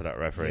so bad for that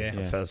referee.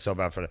 Yeah. I felt so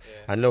bad for it.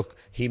 And look,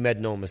 he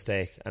made no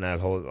mistake. And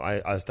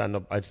I'll stand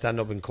up. I'd stand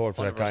up in court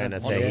for that guy and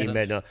I'd say he 100%.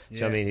 made no.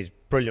 So I mean, he's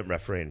brilliant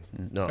refereeing.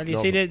 No, Well, you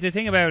see, the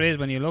thing about it is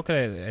when you look at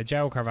it,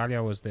 João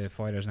Carvalho was the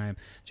fighter's name.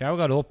 João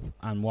got up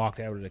and walked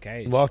out of the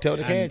cage. Walked out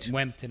of the and cage.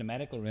 went to the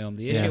medical room.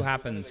 The issue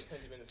happened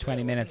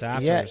 20 minutes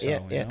after. Yeah, or so, yeah,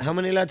 you yeah. know? How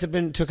many lads have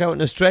been took out in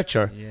a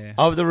stretcher Yeah.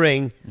 of the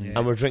ring Yeah.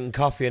 and were drinking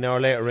coffee an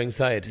hour later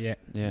ringside? Yeah,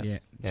 Yeah. yeah.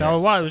 Yes. So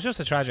it was just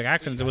a tragic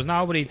accident. There was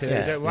nobody to.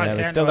 Yes. There Yeah, we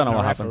certainly still don't know wasn't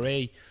what a happened.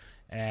 referee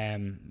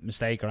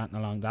mistake or anything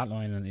along that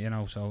line, and you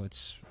know, so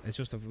it's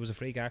just it was a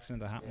freak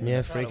accident that happened.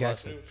 Yeah, freak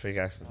accident. Freak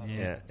accident.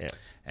 Yeah. Yeah,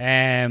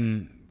 yeah.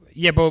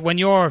 Yeah, but when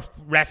you're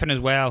reffing as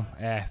well,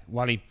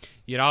 Wally,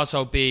 you'd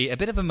also be a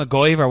bit of a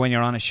MacGyver when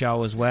you're on a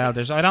show as well.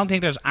 I don't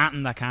think there's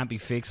anything that can't be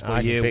fixed by I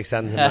you. can fix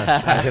anything, man.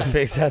 I can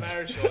fix that.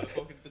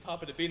 The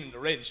top of the bin in the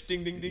wrench.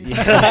 Ding, ding, ding.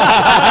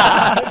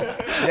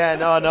 Yeah,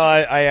 no,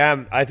 I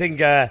am. I think,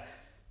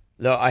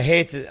 look, I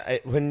hate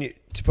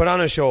to put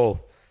on a show.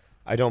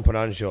 I don't put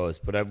on shows,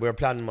 but we're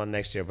planning one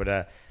next year. But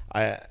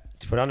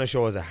to put on a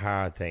show is a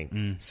hard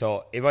thing.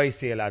 So if I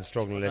see a lad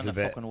struggling a little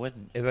bit,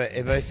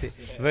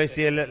 if I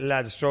see a little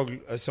lad struggle,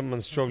 or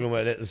someone struggling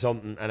with a little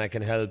something, and I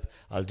can help,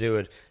 I'll do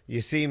it.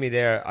 You see me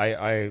there.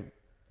 I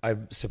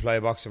supply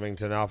a boxing ring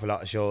to an awful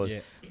lot of shows,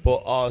 but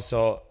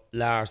also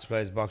Lars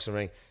supplies a boxing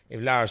ring.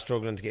 If Lars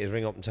struggling to get his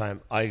ring up in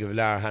time, I'll give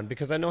Lars a hand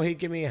because I know he'd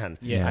give me a hand.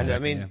 Yeah, and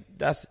exactly, I mean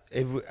that's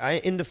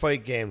in the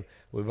fight game.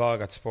 We've all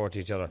got to support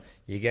each other.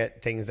 You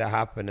get things that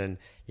happen and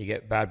you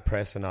get bad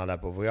press and all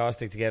that, but we all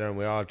stick together and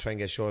we all try and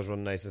get shows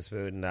run nice and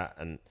smooth and that.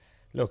 And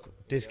look,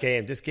 this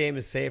game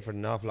is safer than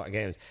an awful lot of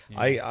games.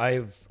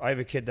 I have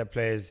a kid that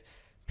plays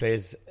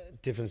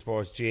different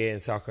sports, GA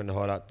and soccer and the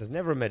whole lot. There's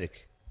never a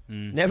medic.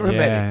 Never a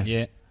medic.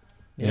 Yeah.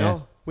 You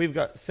know, we've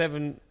got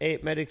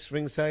 7-8 medics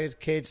ringside,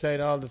 cage side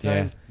all the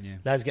time. Yeah.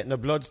 Lads getting their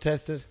bloods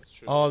tested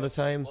all the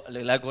time.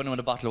 Like going in with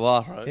a bottle of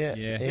water. Right? Yeah,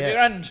 Yeah. You're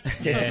grand.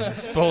 Yeah,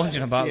 sponge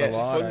in a bottle of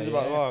water. sponges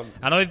about warm.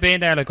 And I've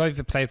been there, like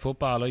I've played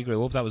football, I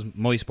grew up, that was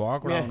my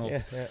sport growing Yeah,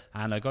 up. yeah.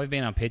 And like I've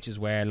been on pitches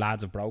where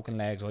lads have broken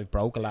legs, I've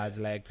broke a lad's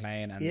leg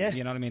playing, and Yeah.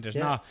 you know what I mean? There's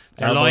Yeah. not,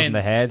 they're Elbows lying in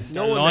the head.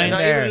 they're No one, lying not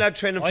there. even a lad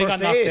training I first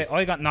got aid.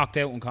 I got knocked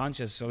out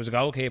unconscious. I was a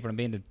goalkeeper, and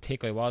being the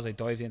tick I was, I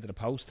dived into the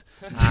post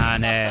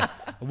and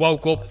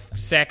woke up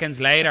seconds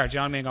later. Do you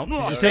know what I mean? Going,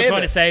 I'm still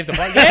trying to save the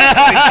ball.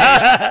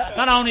 Yeah,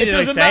 not only did I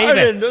doesn't save matter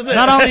it, then, does it?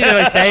 not only did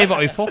I save it,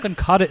 I fucking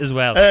caught it as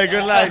well.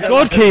 Good lad.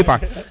 Good keeper.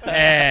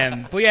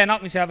 But yeah,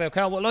 knocked myself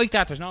out. Well, like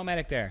that, there's no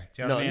medic there.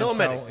 Do you know what I mean? No So,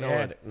 medic, no yeah.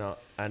 medic, no.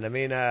 And I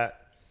mean,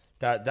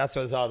 that's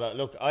what it's all about.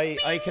 Look,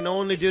 I can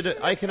only do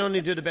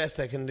the best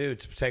I can do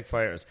to protect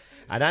fighters.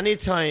 At any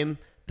time,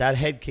 that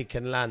head kick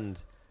can land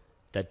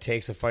that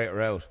takes a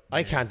fighter out.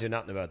 I can't do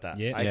nothing about that.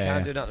 Yeah. I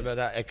can't do nothing about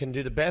that. I can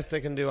do the best I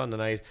can do on the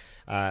night.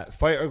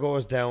 Fighter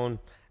goes down.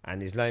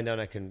 and he's lying down.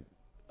 I can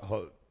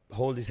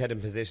hold his head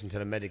in position till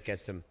the medic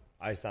gets him.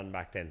 I stand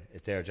back then.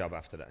 It's their job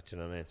after that. Do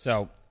you know what I mean?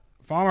 So,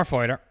 former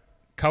fighter,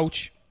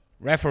 coach,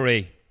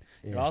 referee.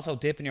 You're also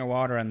dipping your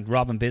water and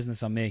robbing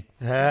business on me.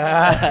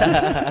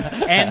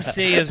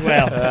 MC as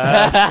well.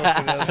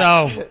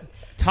 So,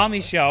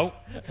 Tommy's show.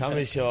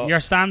 You're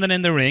standing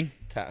in the ring.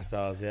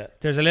 Tatterstalls, yeah.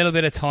 There's a little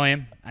bit of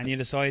time, and you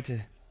decide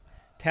to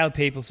tell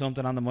people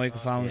something on the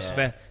microphone.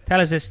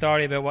 Tell us this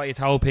story about what you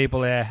told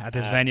people at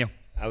this venue.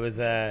 I was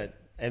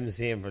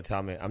MCing for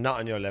Tommy. I'm not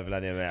on your level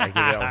anyway. I give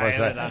you up first.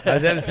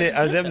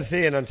 I was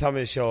MCing on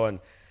Tommy's show, and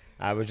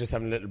I was just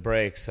having a little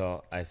break.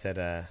 So I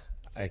said,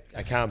 I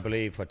can't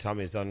believe what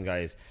Tommy's done,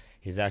 guys.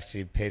 He's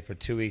actually paid for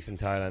 2 weeks in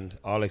Thailand,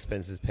 all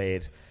expenses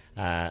paid,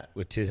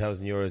 with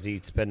 €2,000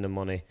 each, spending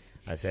money.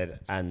 I said,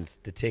 and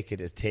the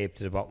ticket is taped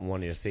to the bottom of one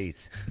of your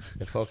seats.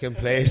 The fucking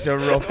place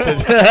erupted.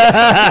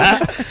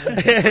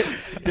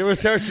 They were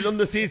searching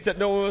under seats that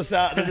no one was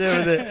sat and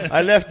everything.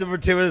 I left them for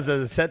 2 minutes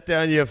and said, sit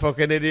down, you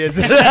fucking idiots.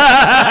 You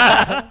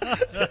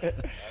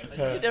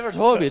never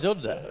told me you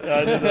done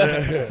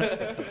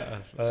that.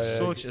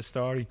 Such a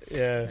story.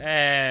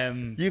 Yeah.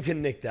 You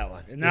can nick that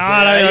one. No,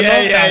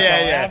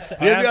 yeah.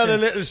 You'll be on a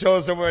little show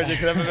somewhere and you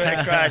can have a bit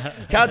of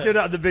crack. Can't do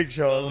that on the big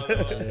shows.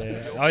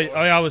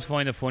 I always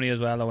find it funny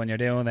as well though, when you're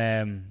doing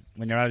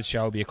when you're at a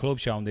show, be a club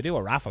show, and they do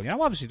a raffle. You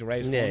know, obviously to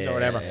raise funds or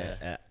whatever.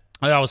 Yeah.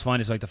 I always find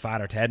it's like the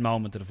Father Ted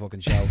moment of the fucking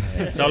show.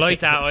 So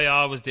like that, I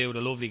always do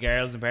the lovely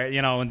girls and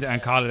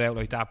call it out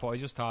like that. But I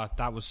just thought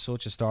that was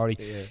such a story.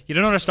 Yeah. You had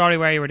another story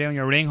where you were doing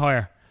your ring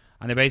hire,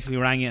 and they basically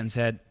rang you and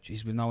said,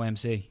 "Geez, we've no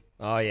MC."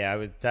 Oh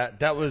yeah,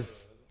 that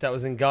was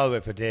in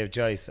Galway for Dave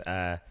Joyce.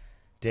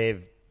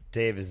 Dave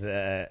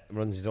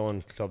runs his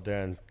own club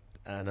there,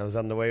 and I was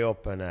on the way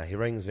up, and he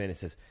rings me and he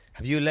says,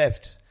 "Have you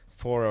left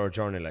 4-hour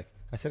journey?" Like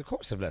I said, "Of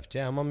course I've left.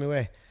 Yeah, I'm on my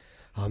way.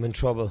 Oh, I'm in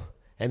trouble.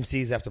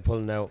 MC's after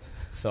pulling out."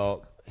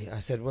 So I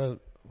said, "Well,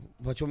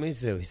 what do you want me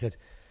to do?" He said,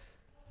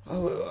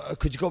 "Oh,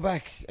 could you go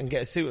back and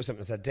get a suit or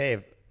something?" I said,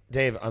 Dave,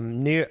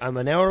 I'm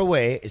an hour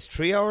away. It's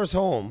 3 hours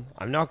home.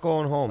 I'm not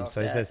going home."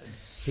 So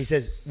he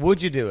says,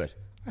 "Would you do it?"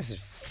 I said,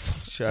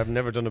 "Sure, I've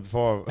never done it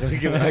before. I'll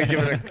give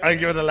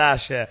it a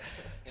lash." Yeah.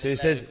 So he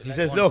says,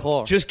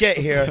 "Look, just get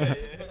here.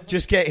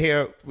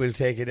 We'll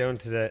take you down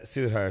to the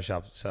suit hire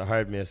shop." So I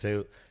hired me a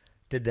suit,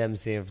 did the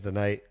MCing for the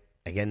night.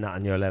 Again, not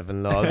on your level,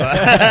 lol.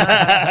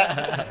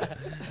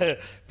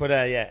 But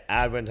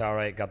ad went all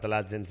right. Got the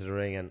lads into the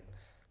ring, and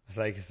it's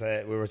like I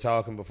said, we were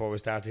talking before we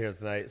started here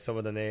tonight. Some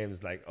of the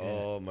names, like,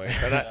 oh my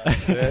god,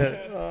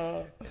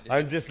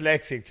 I'm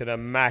dyslexic to the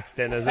max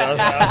then as well.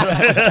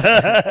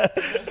 We're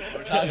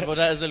talking about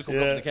that as well. Come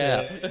up the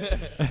cab.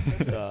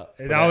 So,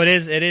 no, it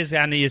is,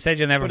 and you said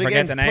you'll never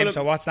forget the name.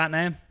 So what's that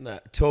name?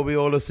 Toby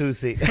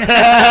Olasusi.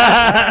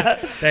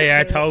 There you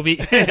are,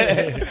 Toby.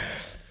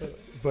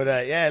 But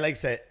like I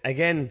said,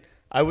 again,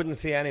 I wouldn't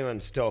see anyone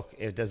stuck.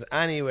 If there's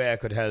any way I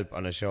could help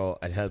on a show,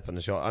 I'd help on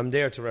the show. I'm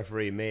there to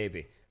referee,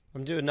 maybe.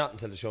 I'm doing nothing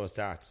until the show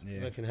starts.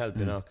 I can help,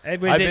 you know.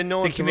 I've been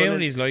known the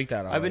community's like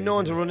that. I've been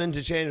known to run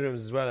into change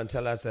rooms as well and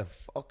tell us to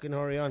fucking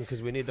hurry on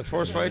because we need the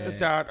first fight to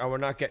start or we're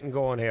not getting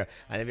going here.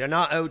 And if you're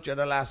not out, you're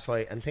the last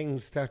fight, and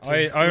things start to...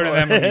 I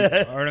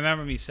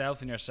remember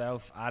myself and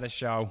yourself at a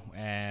show,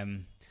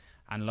 and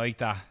like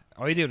that.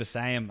 I do the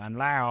same, and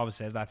Lara always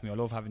says that to me. I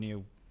love having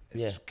you.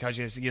 Because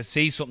you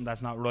see something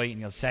that's not right and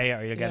you'll say it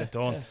or you'll get it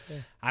done.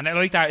 And I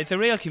like that. It's a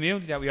real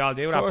community that we all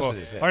do that.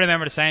 But I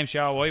remember the same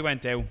show I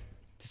went to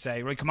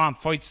say, right, come on,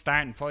 fight's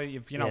starting,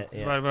 you know,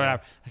 I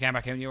came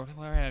back in, and you were,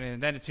 where are they?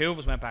 And then the two of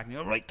us went back and you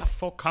were, right, the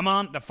fuck, come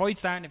on, the fight's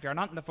starting. If you're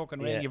not in the fucking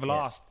ring, you've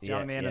lost. Do you know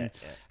what I mean?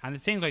 And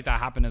things like that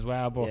happen as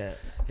well. But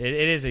it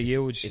is a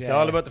huge... It's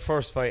all about the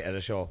first fight at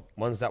a show.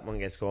 Once that one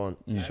gets going,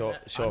 show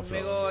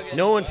flow.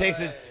 No one takes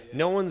it...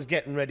 No one's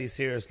getting ready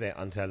seriously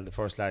until the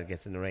first lad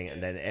gets in the ring,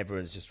 and then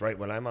everyone's just, right,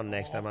 well, I'm on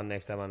next.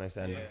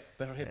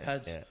 Better hit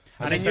pads.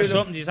 And is there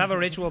something? Do you have a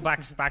ritual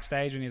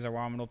backstage when you're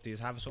warming up? Do you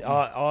have something?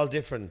 All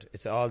different.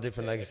 It's all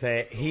different. Like I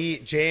say,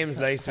 James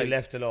likes to be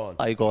left alone.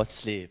 I go to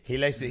sleep. He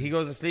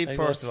goes to sleep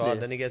first of all,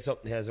 then he gets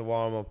up and he has a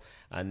warm up,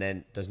 and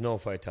then there's no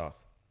fight talk.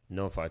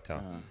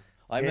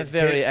 I'm a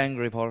very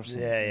angry person.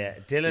 Yeah.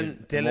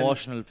 Dylan,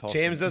 emotional person.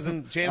 James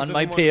doesn't on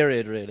my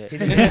period, really. He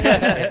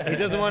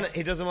doesn't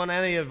want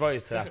any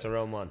advice till after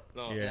round one.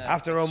 No.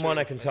 After round one,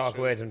 I can talk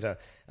away to him.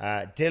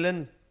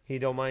 Dylan, he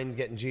don't mind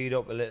getting G'd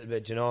up a little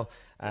bit, you know.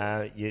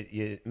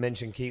 You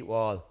mentioned Keith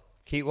Wall.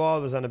 Keith Wall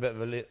was on a bit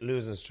of a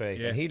losing streak,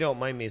 and he don't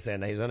mind me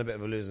saying that he was on a bit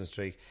of a losing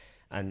streak.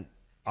 And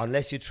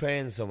unless you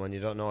train someone, you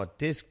don't know it.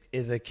 This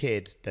is a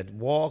kid that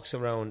walks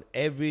around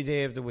every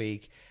day of the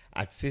week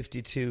at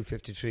 52,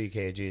 53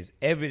 kgs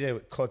every day,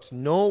 cuts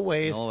no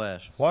weight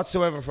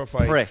whatsoever for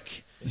fights.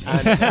 Prick.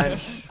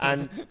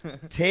 And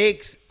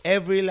takes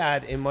every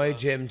lad in my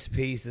gym to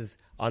pieces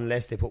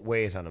unless they put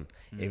weight on him.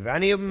 If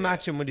any of them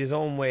match him with his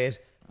own weight,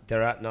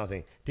 they're at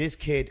nothing. This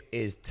kid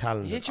is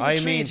talented.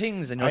 Three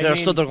things and you're there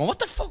stood there going, what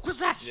the fuck was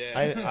that?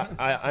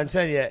 I'm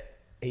telling you,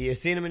 you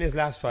seen him in his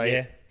last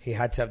fight. He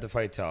had to have the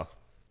fight talk.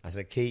 I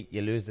said, Keith,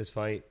 you lose this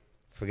fight,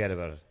 forget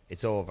about it.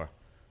 It's over.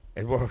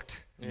 It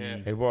worked. Yeah,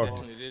 It worked.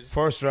 definitely did.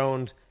 First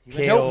round,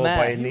 He KO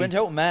by a He knee. went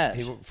out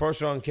mad.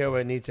 First round KO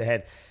by a knee to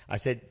head. I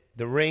said,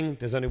 the ring,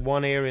 there's only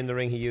one area in the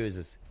ring he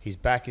uses. His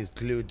back is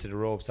glued to the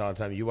ropes all the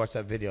time. You watch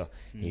that video.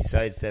 He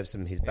sidesteps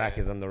him. His back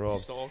is on the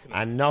ropes. Stalking him.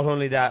 And not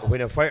only that,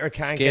 when a fighter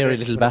can't Scary get it,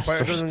 little when a fighter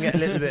bastard. doesn't get a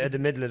little bit at the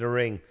middle of the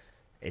ring,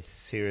 it's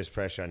serious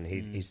pressure, and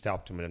he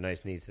stopped him with a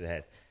nice knee to the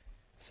head.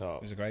 So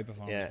It was a great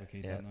performance Yeah, by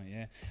Keith yeah. that night,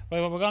 yeah.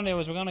 Well, what we're going to do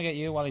is we're going to get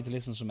you, Wally, to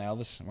listen to some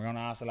Elvis. And we're going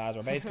to ask the lads.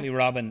 We're basically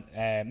robbing...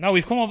 no,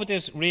 we've come up with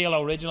this real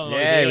original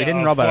Yeah, idea we didn't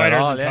of rob it at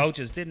fighters all, and yeah.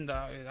 coaches. Didn't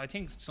I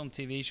think some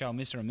TV show,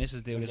 Mr. and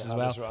Mrs. do this as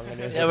well.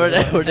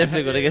 Yeah, we're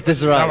definitely going to get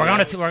this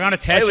wrong. So we're going to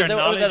test your I was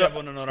knowledge at a- of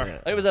one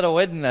another. I was at a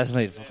wedding last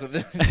night.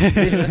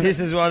 this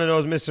is one of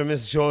those Mr. and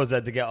Mrs. shows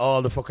that they get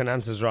all the fucking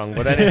answers wrong.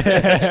 But anyway,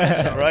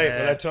 right,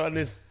 well, I tried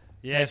this.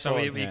 Yeah, so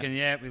we Yeah.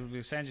 can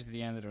we'll send you to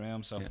the end of the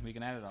room, so we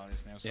can edit all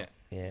this now. So.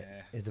 Yeah.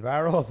 Is the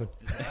bar open?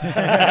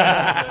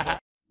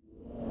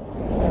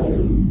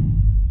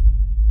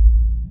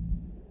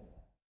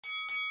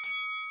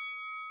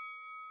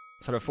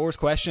 So the first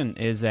question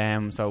is,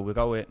 so we'll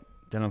go with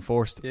Dylan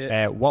first.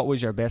 Yeah. What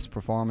was your best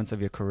performance of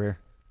your career?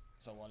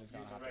 So Wally's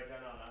going to have to...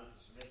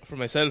 For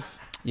myself,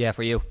 Yeah,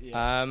 for you.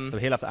 um, So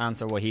he'll have to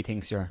answer what he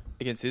thinks you're.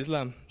 against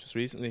Islam just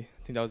recently, I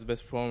think that was the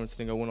best performance. I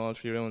think I won all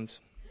 3 rounds,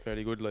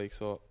 fairly good. Like,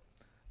 so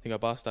I think I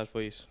bossed that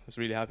fight. I was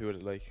really happy with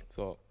it. Like,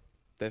 so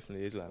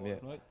definitely Islam. Yeah.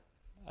 Right.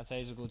 I'd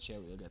say it's a good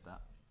shout. We'll get that.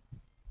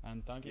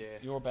 And thank you. Yeah.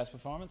 Your best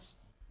performance?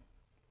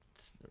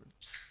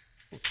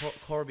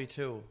 Corby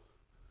too.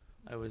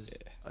 I was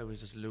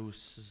just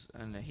loose,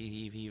 and he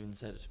even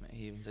said it to me.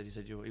 He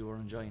said you were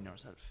enjoying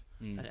yourself.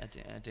 At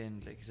the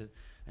end, like he said,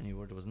 and there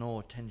was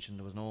no tension,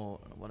 there was no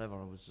whatever.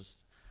 It was just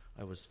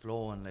I was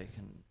flowing like,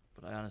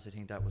 but I honestly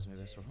think that was my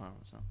best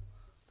performance. No?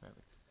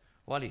 Perfect.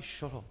 Wally,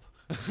 shut up.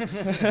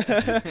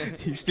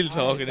 He's still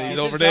talking. He's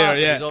Still over there.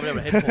 talking, Yeah. He's over there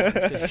with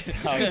headphones.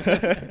 So,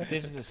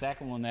 this is the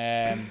second one.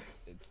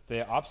 It's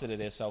the opposite of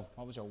this. So,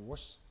 what was your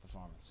worst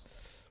performance?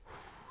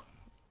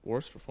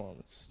 Worst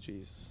performance,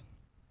 Jesus.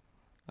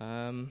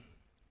 I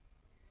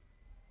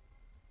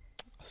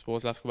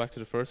suppose I'll have to go back to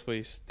the first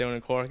fight down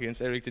in Cork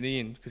against Eric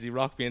Deneen because he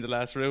rocked me in the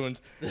last round.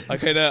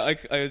 I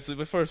was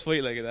my first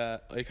fight like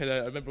that. I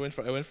remember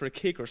I went for a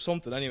kick or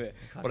something anyway,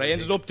 but I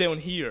ended up down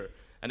here.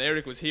 And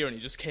Eric was here, and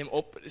he just came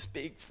up with this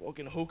big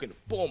fucking hook, and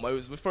boom! I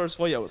was my first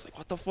fight. I was like,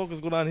 "What the fuck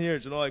is going on here?"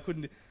 Do you know, I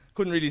couldn't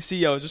really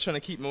see. I was just trying to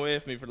keep him away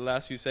from me for the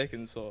last few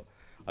seconds. So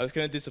I was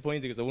kind of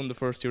disappointed because I won the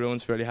first 2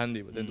 rounds fairly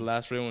handy, but then the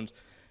last round,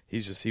 I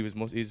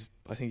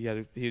think he had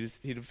a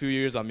few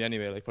years on me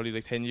anyway, like probably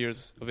like 10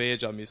 years of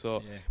age on me.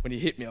 So when he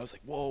hit me, I was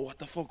like, "Whoa, what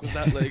the fuck was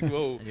that?" Like,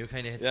 whoa. And you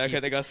kind of I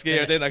kind of got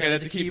scared. Then I kind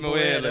of had to keep him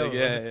away. Like,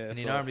 yeah. And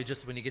he so normally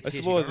just when he gets I hit,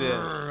 suppose, he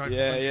goes,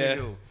 yeah.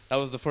 You. That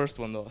was the first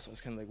one though, so I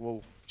was kind of like,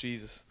 "Whoa,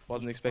 Jesus,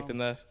 wasn't expecting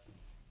that."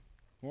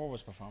 Your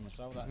worst performance?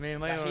 So that, I mean,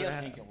 he'll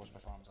think your worst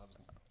performance,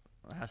 obviously.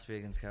 It has to be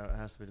against Carol. It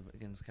has to be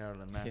against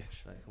Carol and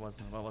Match. Like it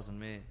wasn't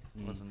me.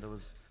 It wasn't. There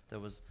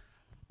was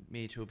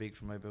me too big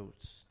for my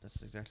boots.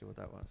 That's exactly what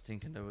that was.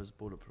 Thinking there was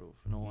bulletproof.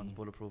 No one's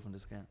bulletproof in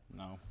this game.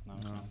 No,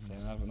 it's not. So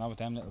not with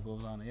them little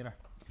gloves on either.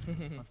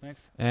 What's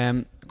next?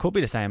 Could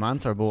be the same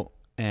answer, but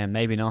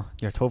maybe not.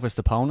 Your toughest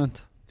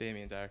opponent?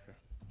 Damien Darker,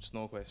 just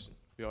no question.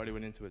 We already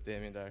went into it.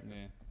 Damien Darker,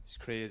 he's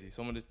crazy.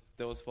 Some of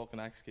those fucking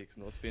axe kicks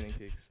and those spinning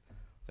kicks.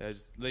 I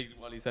just, like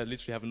what he said,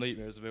 literally having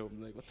nightmares about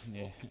him. Like, what the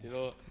fuck, you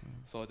know?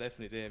 So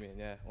definitely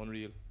Damien,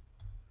 unreal.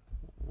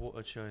 What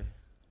a try,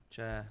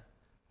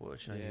 what a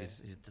try. Yeah.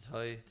 He's the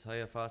Thai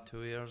I fought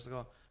 2 years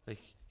ago.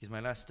 Like he's my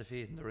last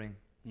defeat in the ring.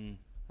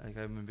 Like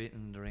I've been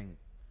beaten in the ring.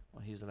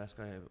 Well, he's the last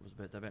guy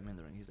that bet me in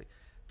the ring. He's like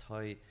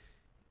Thai.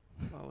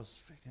 What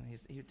was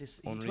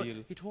freaking?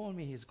 Unreal. He told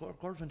me his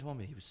girlfriend told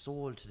me he was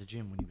sold to the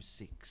gym when he was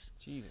 6.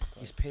 Jesus Christ.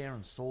 His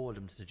parents sold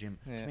him to the gym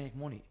to make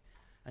money,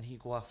 and he'd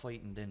go off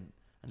fighting then.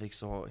 And like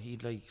so,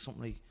 he'd like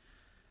something like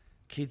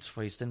kids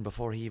fights then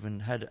before he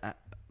even had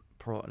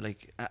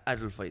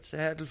adult fights.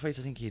 Adult fights,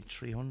 I think he had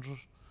 300.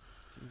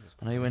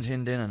 And I went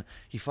in then, and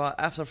he fought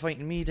after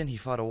fighting me. Then he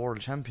fought a world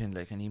champion,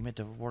 like, and he made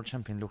the world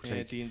champion look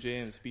like Dean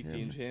James beat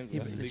Dean James.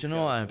 That's a big you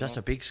know, scalp, that's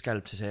a big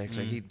scalp to take.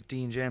 Like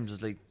Dean James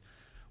is like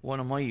one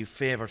of my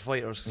favourite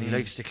fighters. He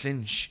likes to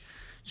clinch,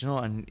 you know.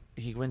 And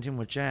he went in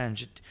with Jan.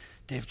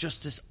 They've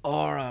just this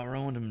aura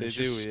around him. They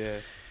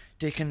do.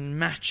 They can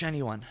match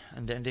anyone,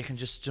 and then they can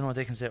just, you know,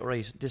 they can say,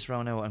 right, this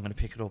round now I'm going to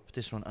pick it up.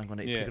 This one I'm going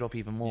to pick it up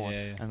even more.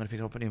 I'm going to pick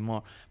it up even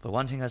more. But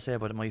one thing I say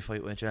about my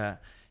fight with Jay,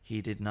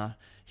 he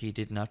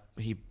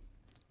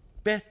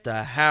bet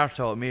the heart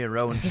out of me in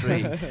round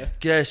 3.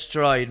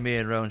 Destroyed me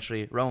in round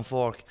 3. Round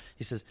 4,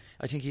 he says,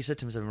 I think he said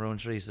to himself in round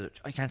 3, he said,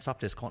 I can't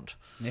stop this cunt.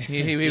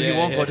 He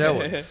won't go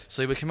down.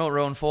 So he would come out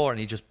round 4 and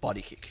he just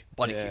body kick,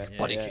 body kick,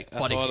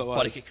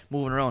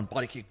 moving around,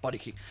 body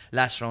kick.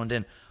 Last round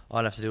in, all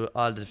I have to do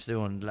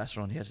in the last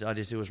round, all he had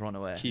to do was run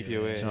away. Keep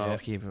you away. So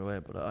keep you away,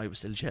 but I was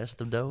still chasing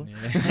him down.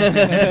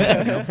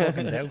 No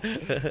fucking doubt.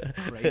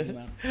 Crazy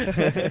man.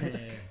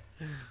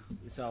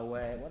 So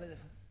what is it?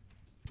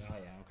 Oh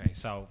yeah, okay.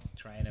 So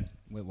training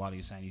with Wally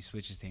was saying he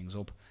switches things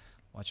up.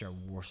 What's your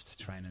worst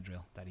training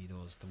drill that he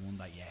does? The one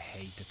that you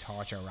hate, the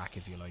torture rack,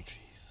 if you like.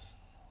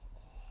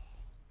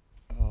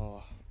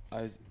 Oh,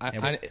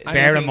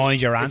 Bear in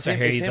mind your answer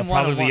here. it's He'll him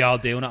probably be one-on-one. all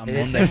doing it on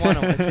It's Monday.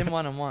 him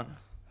one-on-one.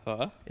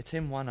 huh? It's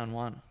him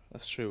one-on-one.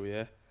 That's true,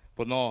 yeah.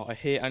 But no, I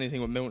hate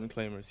anything with mountain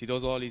climbers. He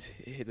does all these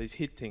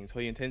hit things,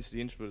 high intensity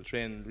interval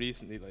training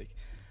recently, like,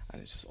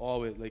 and it's just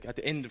always like at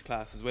the end of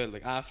class as well,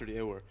 like after the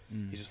hour,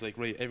 he's just like,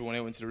 right, everyone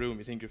out into the room.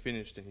 You think you're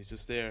finished, and he's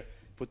just there.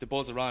 Put the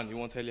buzzer on. He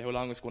won't tell you how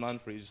long it's going on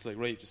for. He's just like,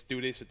 right, just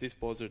do this at this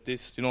buzzer,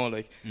 this, you know,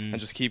 like, and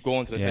just keep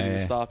going till they tell you to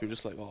stop. You're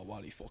just like, oh,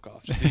 Wally, fuck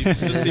off. Just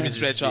leave me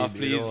stretch off,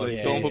 please.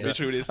 Like, don't put me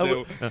through this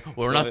now.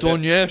 We're not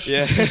done yet.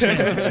 Yeah.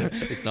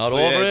 It's not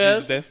over yeah,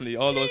 yet. definitely.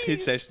 All those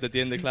hit sessions at the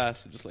end of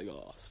class, I'm just like,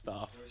 oh,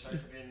 stop.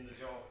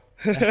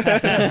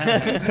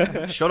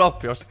 Shut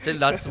up! You're still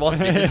not supposed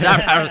to be. This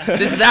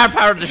is our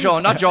part of the show,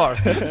 not yours.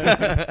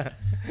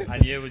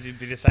 And you, would you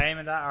be the same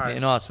in that? Or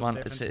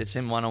It's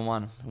him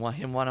one-on-one.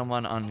 Him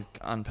one-on-one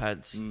on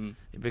pads,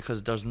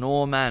 because there's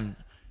no man.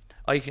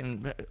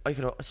 Someone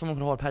can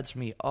hold pads for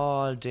me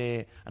all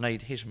day, and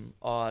I'd hit him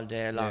all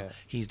day long. Yeah.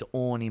 He's the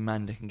only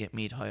man that can get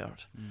me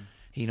tired.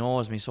 He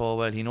knows me so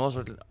well. He knows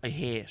what I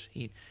hate.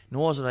 He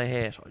knows what I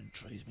hate. Oh, it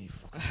drives me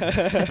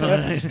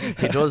fucking.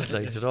 He does,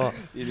 like, you know.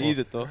 You need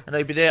it though. And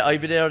I'd be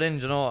there then,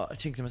 you know. I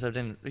think to myself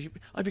then,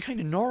 I'd be kind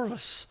of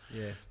nervous.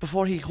 Yeah.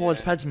 Before he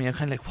holds pads me, I'm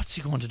kind of like, what's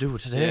he going to do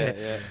today?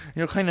 Yeah.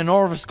 You're kind of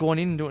nervous going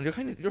in, you're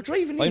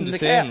driving I'm in the the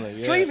same, car. like,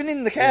 yeah. Driving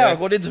in the car, Yeah.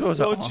 going into it.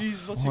 Oh,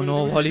 Jesus, what's he oh gonna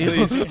no, do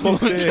Wally.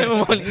 today?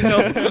 Wally,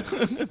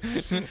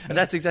 no. And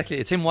that's exactly it.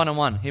 It's him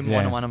one-on-one.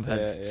 One-on-one on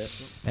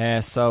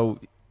pads. So,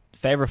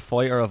 favourite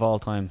fighter of all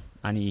time?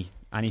 Any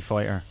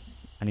fighter,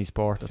 any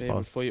sport, I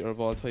Favorite suppose. fighter of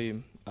all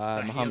time,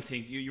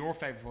 your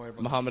favourite fighter.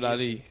 Muhammad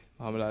Ali,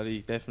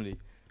 definitely.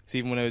 Because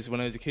even when I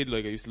was a kid,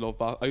 like, I used to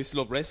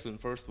love wrestling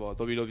first of all,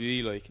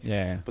 WWE, like.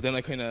 Yeah. But then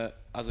I kind of,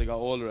 as I got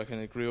older, I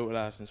kind of grew up with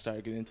that and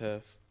started getting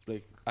into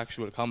like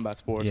actual combat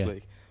sports. Yeah.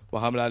 Like,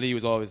 Muhammad Ali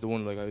was always the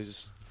one. Like, I was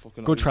just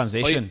fucking Good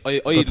transition. I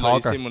Good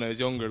idolized talker. him when I was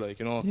younger. Like,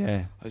 you know.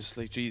 Yeah. I was just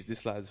like, geez,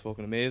 this lad's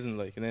fucking amazing.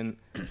 Like, and then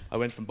I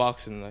went from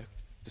boxing and I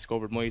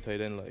discovered Muay Thai.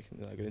 Then, like,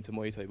 and then I got into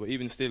Muay Thai. But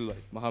even still,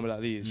 like, Muhammad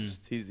Ali is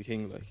just, he's the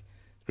king. Like,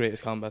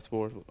 greatest combat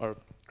sport or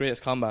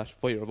greatest combat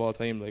fighter of all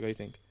time. Like, I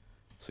think.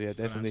 So yeah,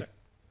 definitely.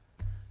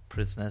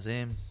 Prince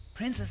Nazim.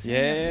 Princess,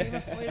 Yeah.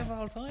 favorite fighter of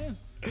all time.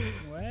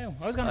 Wow,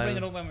 I was going to bring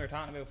it up when we were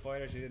talking about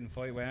fighters who didn't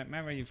fight. Well,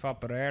 remember you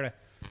fought Barrera?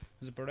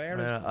 Was it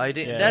Barrera? I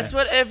did. Yeah. That's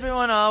what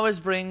everyone always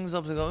brings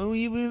up. They go, "Oh,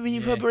 when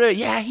you put Barrera,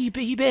 yeah, he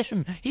bit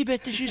him. He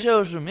bit the shit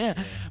out of him. Yeah,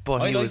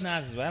 but I he like was.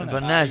 Naz as well.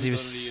 But now. Naz, he he was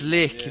was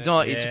slick. unreal, You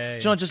know, yeah.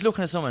 you know, just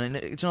looking at someone,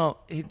 and you know,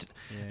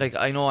 like,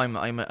 I know I'm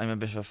a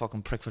bit of a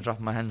fucking prick for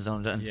dropping my hands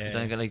down. Then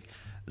I get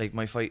like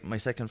my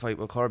second fight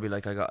with Kirby,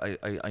 like,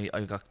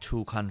 I got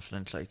too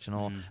confident, like, you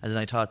know, and then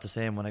I thought the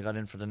same when I got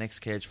in for the next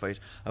cage fight.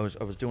 I was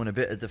doing a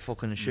bit of the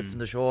fucking shifting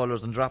the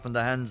shoulders and dropping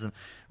the hands, and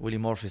Willie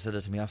Murphy said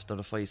it to me after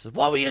the fight. He said,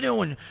 "What were you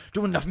doing the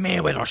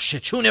Mayweather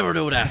shit? You never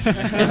do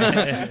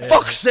that.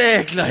 Fuck's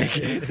sake, like,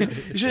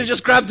 you should have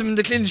just grabbed him in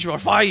the clinch. You were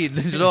fine,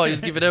 you know. You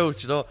just give it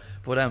out, you know."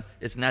 But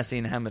it's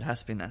Nassim Hamid.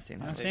 Has been Nassim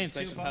Hamid. Same,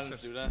 two Special talent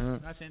boxers. to do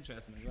that. That's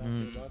interesting. As well,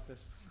 two boxers.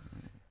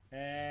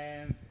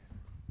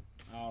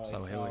 All right, So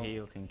who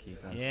he'll think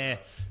he's that? Yeah.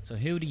 So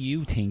who do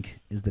you think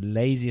is the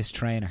laziest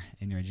trainer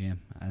in your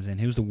gym? As in,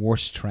 who's the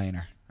worst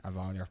trainer of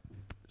all your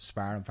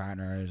sparring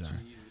partners? Or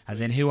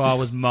as in, who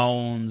always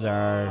moans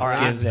or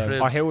gives out?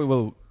 cribs. Or who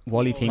will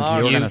Wally think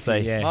Morgan. you're going to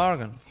say? Yeah.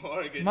 Morgan,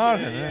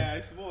 Morgan, yeah. I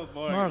suppose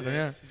Morgan. Morgan,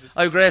 yeah. She's just-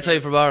 I have a great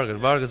time for Morgan.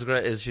 Morgan's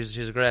great.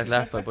 She's a great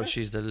laugher, but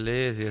she's the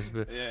laziest.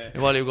 But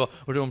while you go,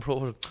 we're doing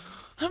pro.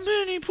 How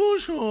many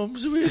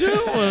push-ups are we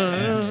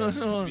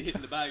doing? be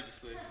hitting the bag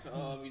just like,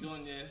 oh, we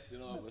done yet, you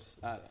know, but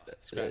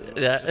that's great.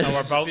 Yeah. So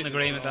we're both in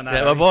agreement on that.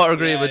 Yeah, we're both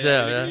agreeing with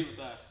that. I Yeah, agree with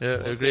that. yeah,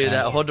 I agree with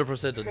that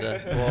 100% of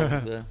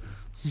that.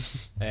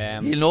 He'll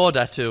Um, know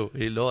that too.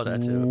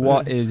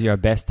 what is your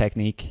best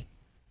technique?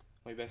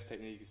 My best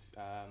technique is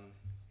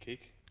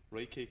kick,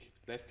 right kick,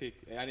 left kick,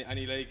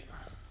 any leg,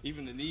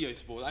 even the knee, I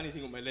suppose.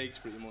 Anything with my legs,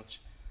 pretty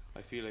much.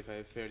 I feel like I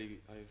have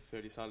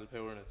fairly solid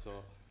power in it, so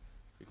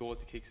we go with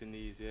the kicks and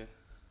knees. Yeah.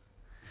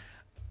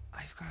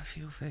 I've got a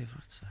few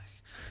favourites,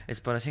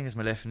 like, but I think it's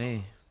my left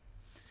knee.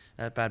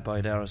 That bad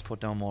boy there has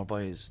put down more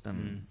boys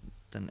than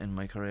in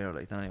my career.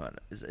 Like, anyway,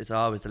 it's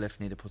always the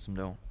left knee that puts him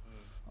down.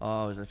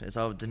 Always, it's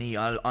always the knee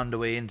on the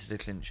way into the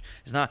clinch.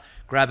 It's not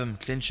grab him,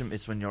 clinch him.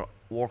 It's when you're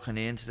working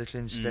into the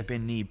clinch, step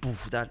in, knee,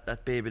 boof,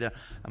 that baby there.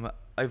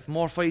 I've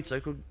more fights. I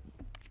could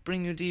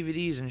bring you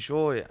DVDs and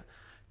show you.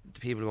 The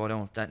people go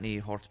down, that knee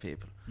hurts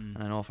people, and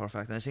I know for a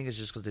fact. And I think it's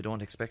just because they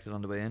don't expect it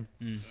on the way in.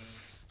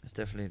 It's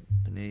definitely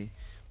the knee.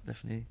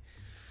 Definitely.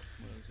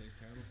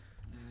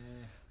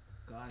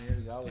 Here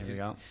we go. Here we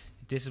go.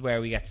 This is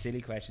where we get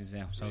silly questions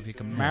now. So if you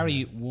can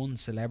marry one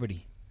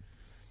celebrity,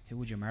 who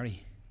would you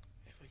marry?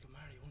 If I could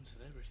marry one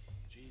celebrity,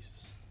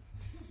 Jesus,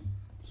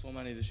 so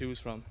many to choose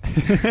from.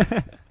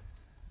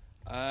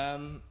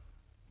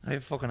 I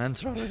have a fucking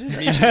answer already.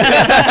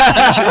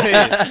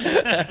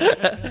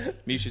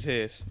 Misha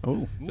Tate.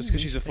 Oh. Just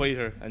because she's a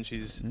fighter and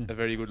she's a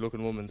very good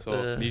looking woman.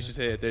 So Misha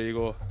Tate, there you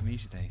go.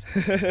 Misha Tate.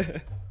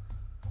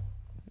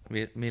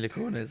 Mila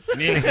Kunis.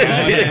 Mila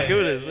Mila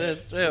Kunis, yeah,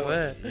 straight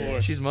away.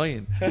 She's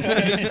mine.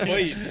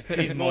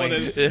 She's mine.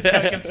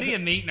 I can see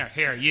him meeting her.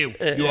 Here, you.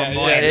 You're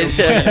mine.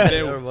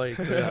 You're mine.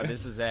 So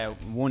this is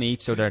one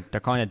each, so they're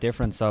kind of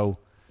different. So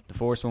the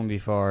first one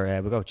before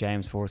we go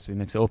James first, we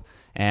mix it up.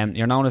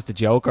 You're known as the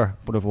Joker,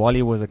 but if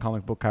Wally was a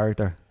comic book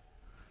character,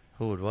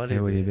 who would Wally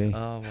who would he be?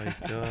 Oh my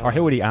god. Or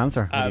who would he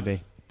answer? Would he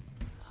be?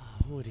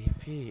 Who would he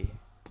be?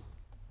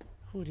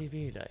 Who would he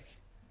be like?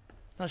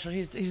 Not sure.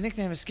 His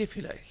nickname is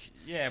Skippy, like.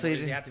 Yeah, so but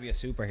he had to be a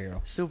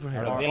superhero.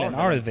 Superhero.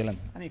 Or a villain.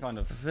 Any kind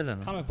of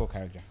villain. Comic book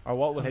character. Or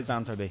what would his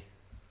answer be?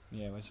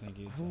 Yeah, what do you think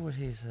he'd Who would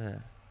his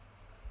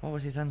what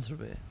would his answer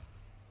be?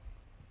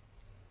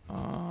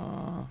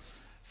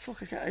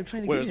 Fuck, I'm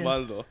trying to Where's get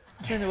Waldo?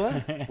 Trying to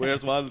what?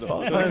 Where's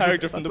Waldo? The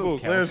character from the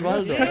book. Where's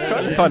Waldo?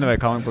 It's kind of a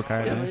comic book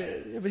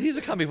character. Yeah, but he's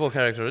a comic book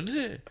character, isn't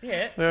he?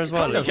 Yeah. Where's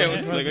Waldo?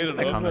 Where's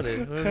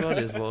Waldo,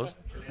 I suppose.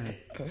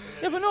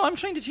 Yeah, but no, I'm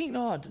trying to think.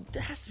 No,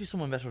 there has to be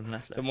someone better than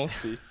that. Like. There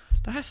must be.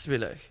 There has to be,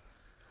 like.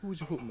 Who would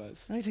you put him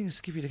as? I think it's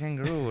Skippy the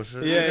kangaroo.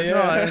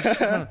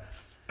 Yeah.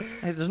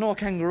 There's no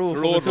kangaroo. The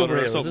for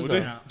Roadrunner or something, would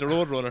there? it? The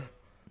Roadrunner.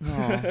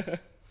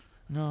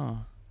 No.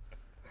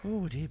 Who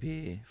would he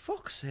be?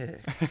 Fuck's sake.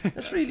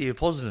 That's really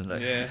puzzling,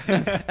 like. Yeah.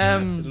 I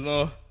don't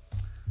know.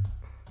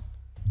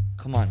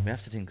 Come on, we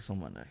have to think of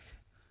someone, like.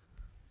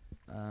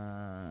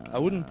 I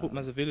wouldn't put him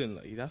as a villain,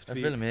 like. He'd have to a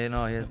be. villain,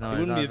 no, he's He not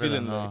wouldn't be a a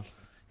villain, no. like.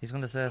 He's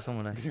going to say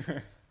someone, like.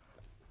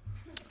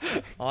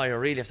 Oh, you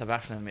really have to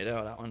baffle me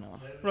there, that one, no.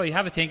 Right,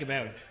 have a think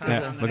about it.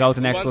 Yeah, we'll go to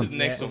the next one.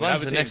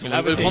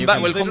 We'll come back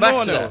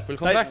to that. We'll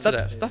come back to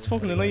that. That's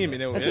fucking annoying me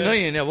now. That's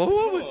annoying, yeah.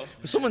 What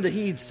someone that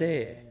he'd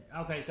say.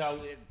 Okay, so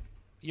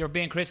you're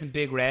being christened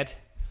Big Red.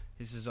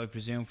 This is, I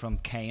presume, from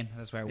Kane.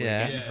 That's where we're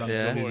getting from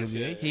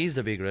WWE. He's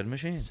the Big Red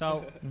Machine.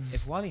 So,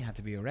 if Wally had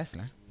to be a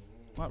wrestler,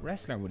 what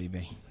wrestler would he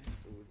be?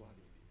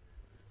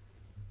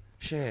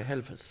 Shay,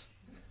 help us.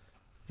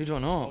 You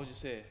don't know. What would you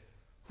say?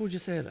 Who would you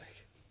say, like?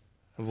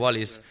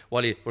 Wally,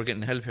 we're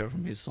getting help here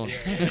from his son.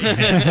 Off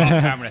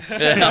camera.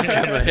 Yeah, off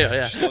camera here,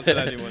 yeah. Don't tell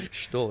anyone.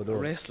 Don't. A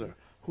wrestler.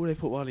 Who would I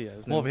put Wally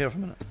as? Come over here for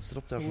a minute. Sit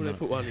up there for a Who would I minute.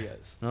 put Wally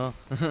as? No.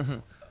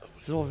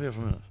 Sit over here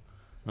for a minute.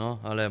 No,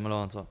 I'll let him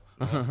alone, so.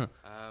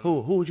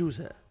 Who would you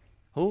say?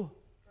 Who?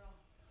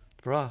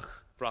 Brock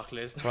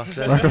Lesnar. Brock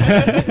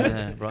Lesnar.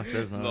 Yeah, Brock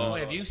Lesnar. No. Oh,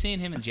 have you seen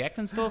him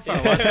injecting stuff or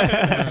what?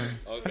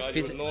 Oh God,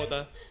 you wouldn't know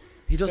that.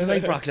 He doesn't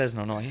like Brock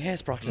Lesnar, no. He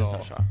hates Brock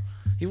Lesnar, sure.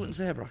 He wouldn't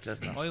say Brock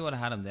Lesnar. I would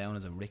have had him down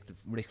as a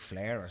Ric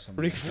Flair or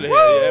something. Ric Flair,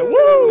 yeah.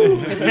 Woo!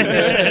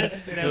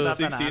 Spit out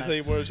that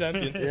 16-time world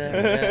champion.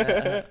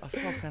 Yeah. Oh,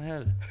 fucking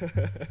hell.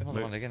 There's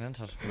another one again, isn't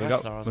it?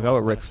 We'll go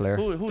with Ric Flair.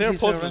 These They're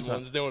puzzling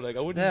ones, they were like, I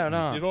wouldn't. They're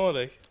not. You know,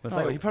 like.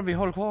 No, he'd probably be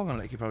Hulk Hogan,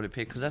 like, he'd probably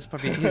pick, because that's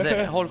probably his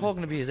Hulk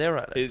Hogan would be his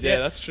era. Like. Yeah,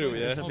 that's true,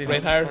 yeah. That'd be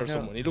Bret Hulk Hart or Hogan.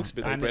 someone. He looks a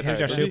bit like And Bret who's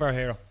Hart. your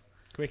superhero?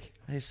 Quick.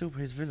 He's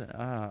villain.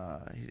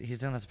 He's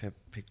down have to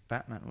pick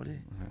Batman, would he?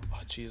 Oh,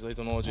 jeez, I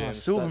don't know,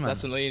 James. Superman.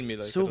 That's annoying me,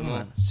 like.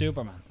 Superman.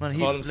 Superman. Man,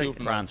 Call him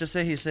Superman. Just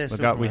say he says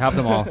Superman. We have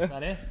them all. Is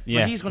that it? Yeah,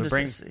 Well, he's going we'll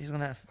to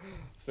have.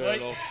 Fair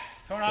Right. enough.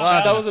 Turn Wow,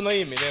 off. that was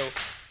annoying me now.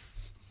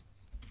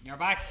 You're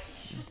back.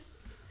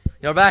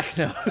 You're back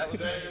now.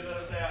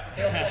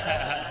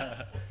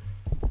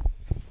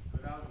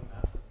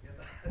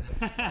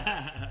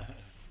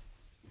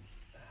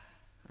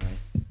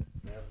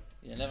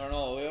 You never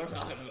know what we were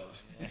talking about.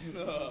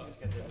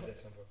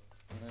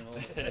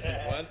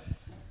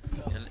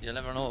 You'll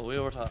never know what we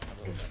were talking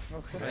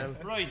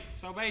about. Right,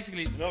 so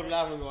basically, No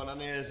laughing going on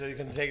here, so you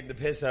can take the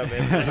piss out of me.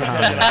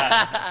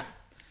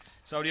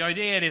 so the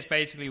idea of this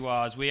basically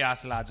was we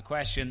asked the lads a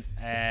question,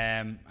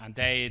 and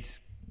they'd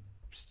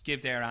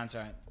give their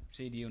answer.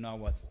 See, do you know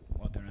what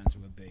their answer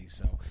would be?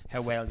 So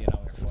how well you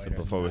know your fighters.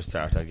 Before we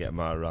start, I'll get them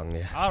all wrong,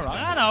 yeah. All right,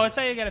 I know. I'd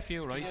say you get a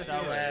few right.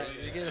 So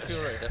You get a few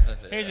right,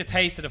 definitely. here's a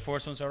taste of the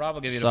first one. So Rob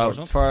will give you the So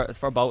first one. it's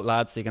for both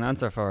lads, so you can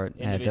answer for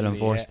Individually,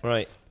 Dylan first.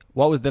 Right.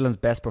 What was Dylan's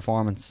best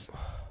performance?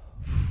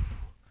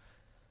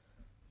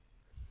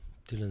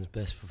 Dylan's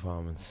best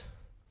performance.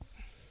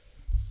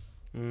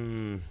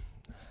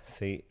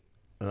 See,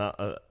 a lot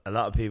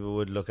of people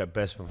would look at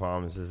best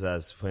performances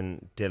as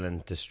when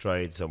Dylan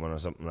destroyed someone or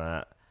something like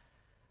that.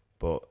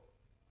 But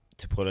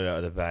to pull it out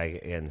of the bag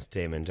against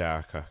Damon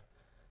Darker,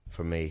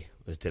 for me,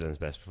 was Dylan's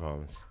best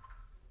performance.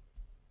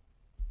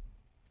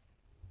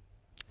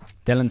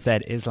 Dylan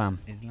said Islam.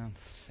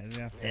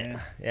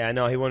 Yeah, I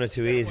know, he won it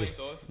too easy.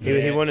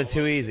 He won it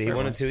too easy. He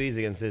won it too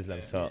easy against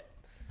Islam, so...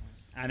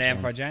 And then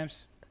for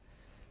James.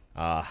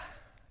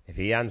 If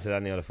he answered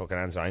any other fucking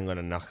answer, I'm going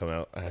to knock him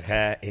out.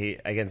 Okay, he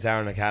against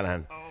Aaron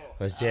O'Callaghan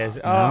was James.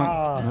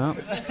 No.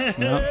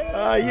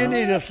 You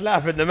need a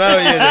slap in the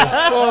mouth, you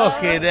know.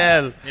 Fucking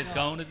hell. It's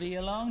going to be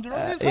a long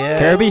drive. Yeah.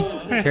 Kirby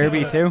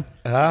too.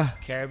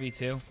 Kirby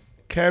too.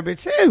 Kirby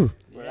too.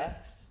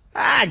 Relaxed.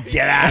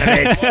 Get out of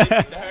it.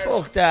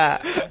 Fuck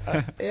that.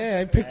 Yeah,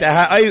 I picked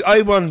that.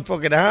 I won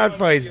fucking hard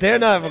fights. They're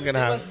not fucking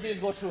hard.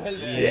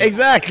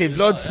 Exactly.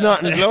 Blood,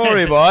 snot, and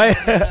glory, boy.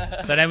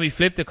 So then we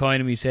flipped the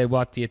coin and we said,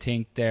 what do you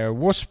think their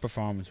worst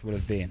performance would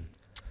have been?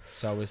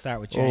 So we'll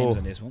start with James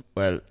on this one.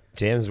 Well,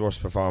 James'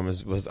 worst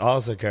performance was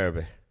also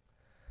Kirby.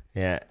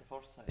 Yeah.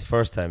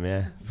 First time,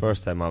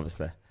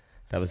 obviously.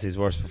 That was his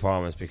worst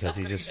performance because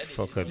he just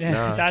fucking...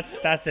 No.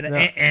 That's an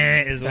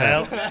as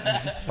well.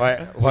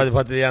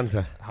 What did he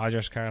answer?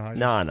 Hodgers, Carl Hodgers.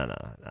 No.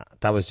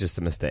 That was just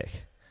a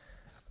mistake.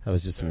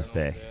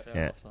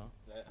 Yeah.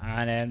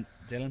 And then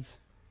Dylan's?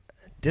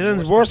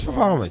 Dylan's worst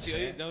performance.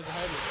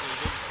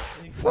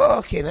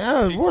 Fucking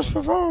hell, worst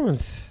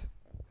performance.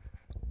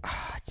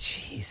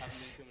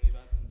 Jesus.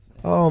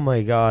 Oh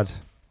my God.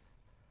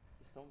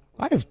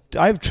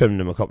 I've trimmed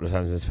him a couple of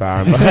times this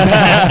farm.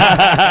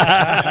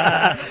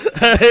 I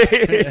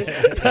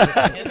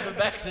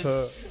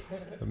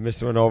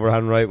missed one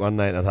overhand right one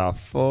night and I thought,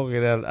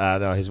 fucking hell.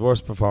 No, his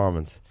worst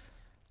performance.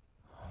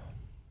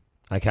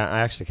 I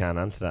actually can't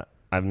answer that.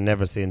 I've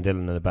never seen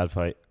Dylan in a bad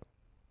fight.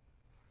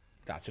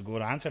 That's a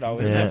good answer, though,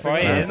 isn't it? For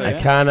you, isn't I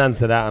it? can't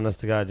answer that,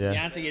 honest to God, yeah. The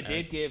answer you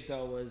did give,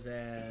 though, was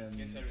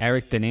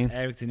Eric Deneen.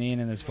 Eric Deneen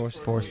in his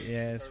first one.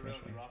 Yeah,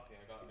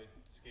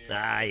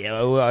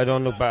 I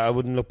don't look back. I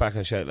wouldn't look back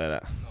and shout like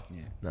that.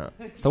 No.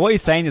 So what you're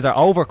saying is they're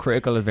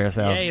overcritical of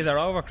yourselves. Yeah, they're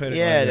overcritical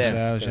Yeah, of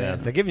themselves. Yeah.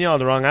 they're giving you all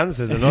the wrong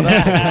answers. And all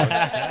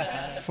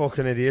that.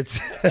 Fucking idiots.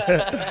 Who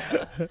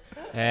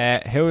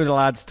are the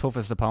lads'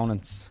 toughest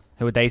opponents?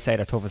 Who would they say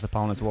their toughest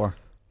opponents were?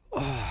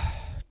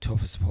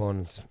 Toughest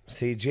opponents.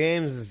 See,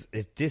 James,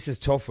 this is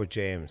tough with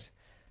James.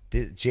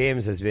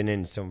 James has been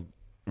in some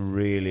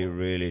really,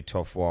 really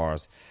tough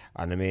wars.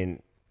 And I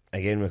mean,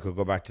 again, we could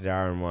go back to the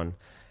Darren one.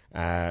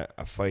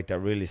 A fight that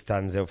really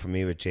stands out for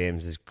me with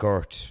James is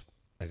Gert,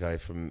 a guy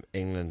from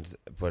England,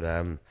 but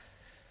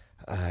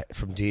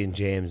from Dean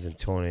James and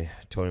Tony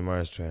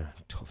Myers trainer.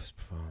 Toughest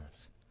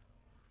performance.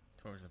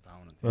 Toughest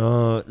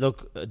opponent.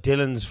 Look,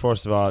 Dylan's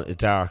first of all is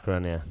darker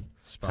on you.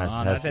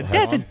 That's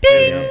a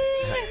ding!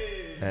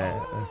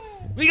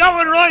 We got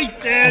one right.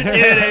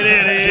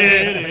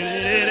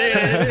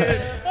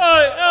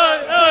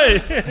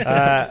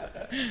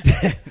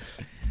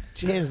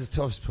 James'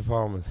 toughest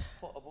performance.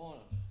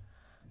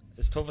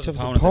 His toughest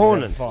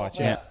opponent. Fought,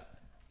 yeah.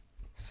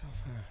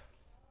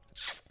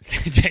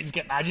 James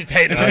getting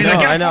agitated.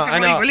 I know.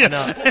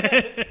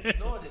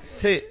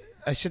 See,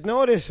 I should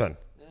know this one.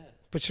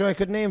 But sure, I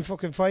could name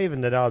fucking 5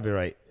 and they'd all be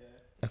right.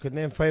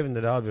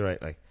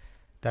 Like,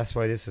 that's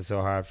why this is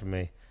so hard for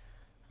me.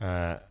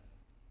 I'm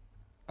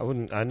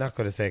not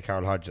going to say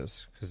Carl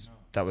Hodges because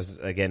that was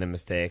again a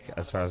mistake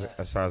as far as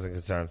I'm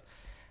concerned.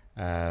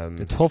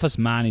 The toughest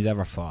man he's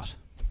ever fought.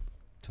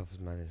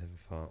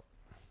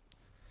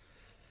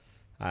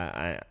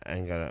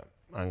 I'm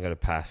gonna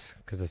pass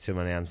because there's too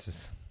many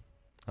answers.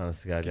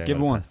 Honest to God, Give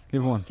one.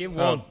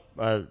 Well,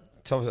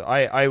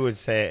 I would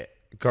say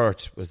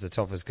Gert was the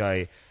toughest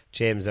guy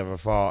James ever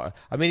fought.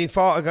 I mean, he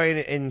fought a guy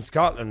in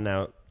Scotland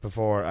now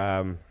before.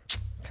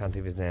 Can't think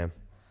of his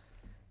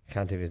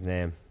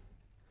name.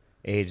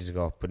 Ages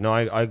ago, but no,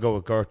 I go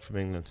with Gert from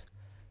England.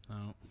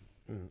 Oh,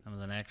 that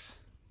was an X.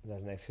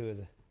 That's next. Who is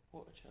it?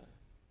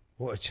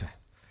 Waterchai.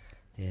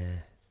 Yeah.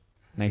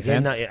 Makes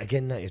sense.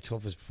 Again, not your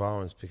toughest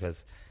performance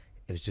because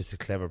it was just a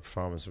clever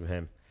performance from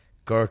him.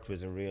 Gert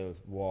was a real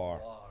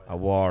war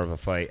of a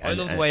fight. I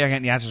love the way you're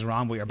getting the answers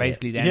wrong, but you're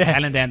basically then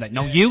telling them that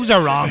no, yous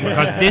are wrong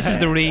because this is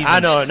the reason. I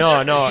know. I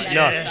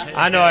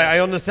know. I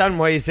understand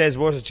why he says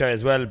Waterchai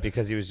as well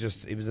because he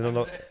was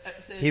another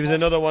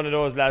one of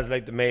those lads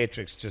like the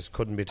Matrix, just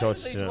couldn't be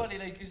touched.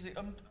 Wally,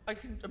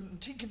 I'm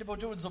thinking about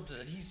doing something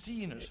and he's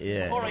seeing it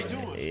before I do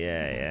it.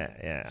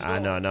 Yeah. I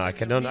know. I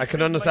can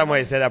understand why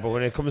you say that, but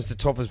when it comes to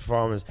toughest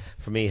performance,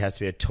 for me, it has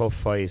to be a tough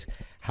fight.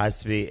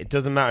 It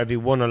doesn't matter if he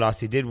won or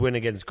lost. He did win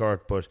against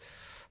Gert, but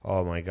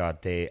oh my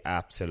God, they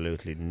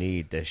absolutely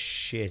need the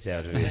shit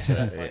out of each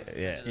other.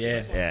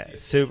 Yeah.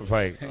 Super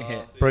fight.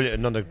 Brilliant.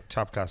 Another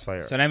top class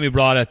fighter. So then we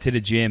brought it to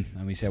the gym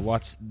and we said,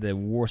 what's the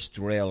worst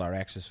drill or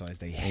exercise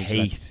they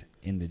hate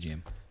in the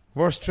gym?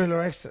 Worst drill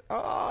or exercise?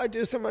 Oh, I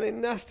do so many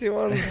nasty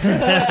ones.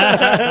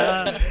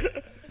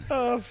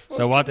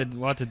 So what did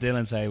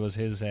Dylan say was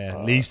his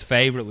least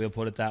favourite? We'll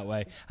put it that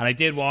way. And I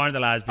did warn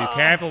the lads: be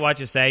careful what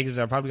you say because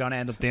they're probably going to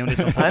end up doing this.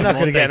 I'm not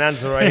going to get an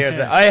answer right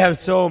here. I have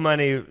so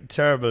many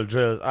terrible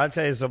drills. I'll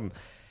tell you something.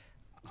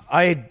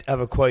 I have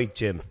a quiet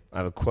gym.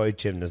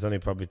 There's only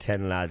probably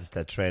 10 lads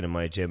that train in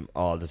my gym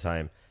all the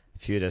time. A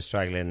few that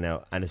straggle in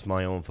now, and it's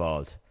my own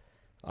fault.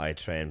 I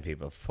train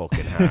people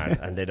fucking hard,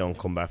 and they don't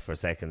come back for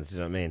seconds.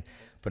 You know what I mean?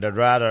 But I'd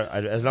rather,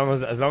 as long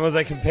as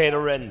I can pay the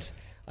rent.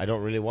 I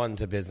don't really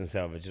want a business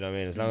out of it, you know what I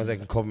mean? As long as I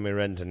can cover my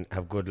rent and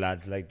have good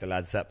lads like the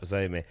lads sat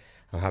beside me,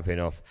 I'm happy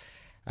enough.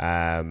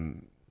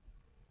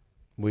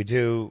 We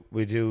do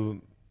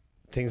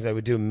things like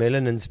we do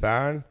milling and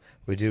sparring.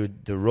 We do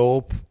the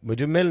rope. We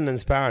do milling and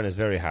sparring is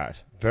very hard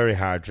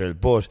drill.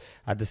 But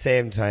at the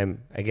same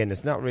time, again,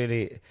 it's not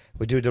really.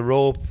 We do the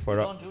rope. You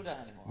don't do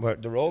that anymore.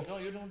 The rope.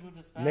 You don't do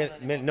the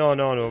sparring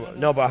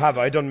No. But I have.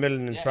 I done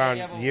milling and sparring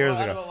but years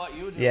what ago. about what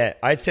you do? Yeah,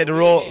 I'd say the What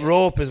do you mean?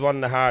 rope is one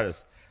of the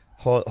hardest.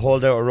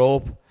 Hold out a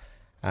rope,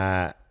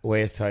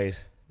 waist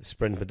height,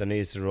 sprint with the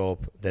knees to the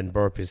rope, then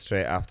burpees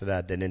straight after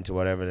that, then into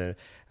whatever.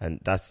 And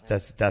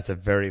that's a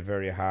very,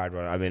 very hard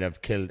one. I mean,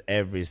 I've killed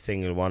every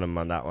single one of them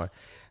on that one.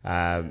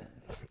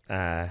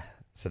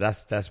 So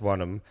that's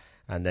one of them.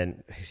 And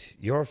then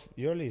your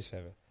least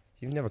favourite.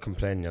 You've never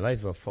complained in your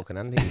life about fucking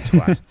anything, you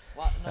twat.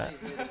 What? No,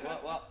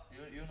 what?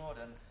 You know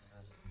then.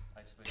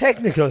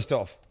 Technical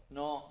stuff.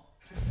 No.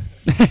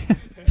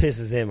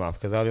 Pisses him off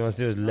because all he wants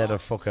to do is let her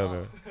fuck out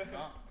of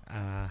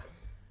her.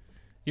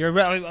 You're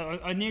right.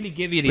 I'd nearly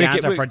give you the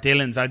answer for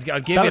Dylan's. I'd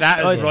give you that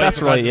as right.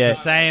 That's right, yeah. It's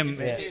the same.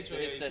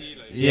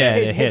 Yeah,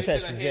 Hit hit.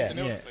 sessions, yeah.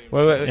 Yeah.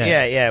 Well,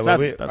 yeah. So Well,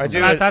 that's I do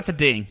That, it- that's a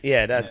ding.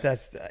 Yeah,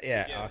 that's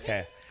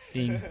okay.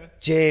 Ding.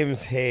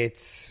 James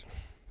hates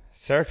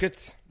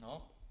circuits.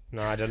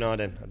 No. I don't know. I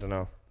don't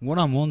know.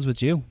 One-on-ones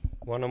with you.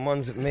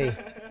 One-on-ones with me.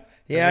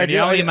 You're Yeah, I the do.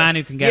 only man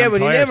who can get Yeah, him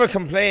but he tired. never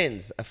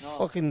complains.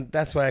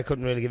 That's why I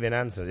couldn't really give you an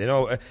answer. You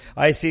know,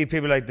 I see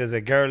people like there's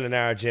a girl in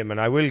our gym, and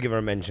I will give her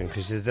a mention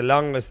because she's the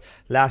longest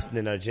lasting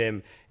in our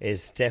gym.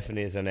 Is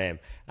Stephanie is her name,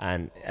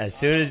 and as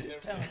soon as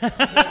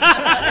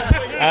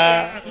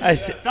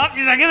Stop!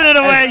 You're giving it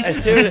away.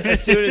 as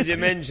soon as you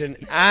mention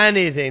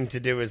anything to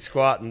do with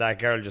squatting, that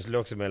girl just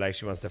looks at me like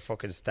she wants to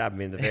fucking stab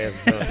me in the face.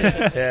 So,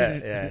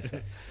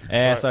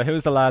 yeah. So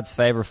who's the lads'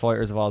 favourite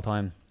fighters of all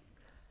time?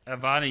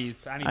 Of any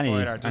Any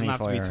fighter, it doesn't have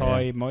to be fighter,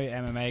 Thai. yeah. My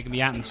MMA can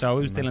be anything. So,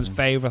 who's Dylan's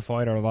favourite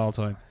fighter of all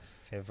time?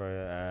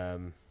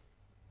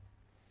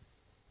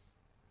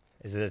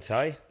 Is it a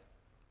tie?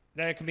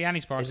 There can be any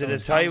sport. Is it a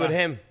tie with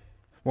him?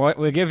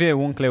 We'll give you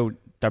one clue.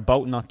 They're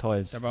both not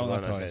toys. They're both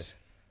not toys.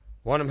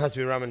 One of them has to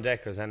be Ramen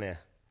Deckers, isn't it?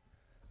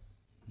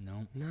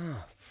 No. No,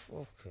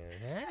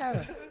 fucking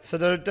hell. So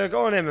they're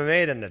going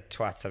MMA then, the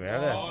twats, I mean, are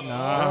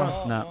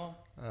they?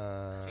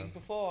 No. Think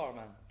before,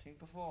 man. Think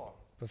before.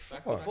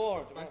 Before.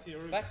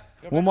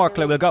 One more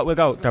clue. We'll go.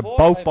 They're Before,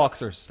 both I-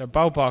 boxers. They're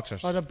both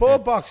boxers. Oh, they're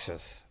both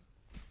boxers.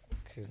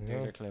 Here's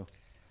your clue.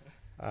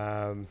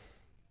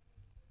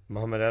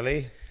 Muhammad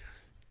Ali.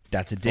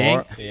 That's a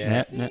ding.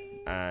 Yeah. Yeah.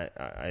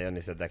 I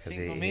only said that because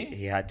Think of me?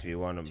 he had to be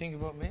one of them. Think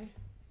about me.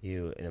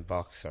 You in a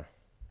boxer.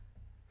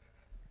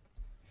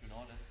 You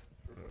know this.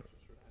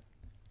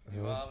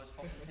 You always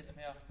fucking piss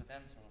me off with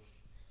them sort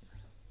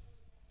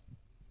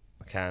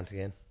I can't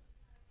again.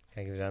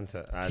 Can't give you the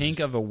answer. Think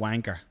of a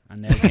wanker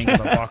and now think of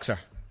a boxer.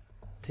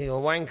 Think of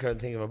a wanker and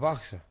think of a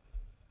boxer.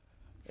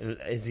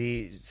 Is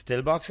he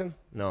still boxing?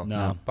 No.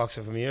 No.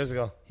 Boxer from years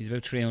ago. He's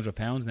about 300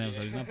 pounds now,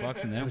 so he's not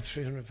boxing now. About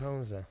 300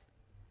 pounds now.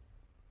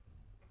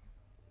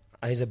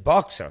 He's a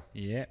boxer.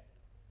 Yeah.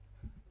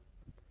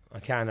 I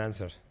can't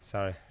answer.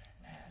 Sorry.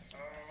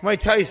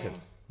 Mike Tyson.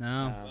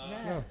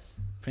 No.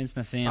 Prince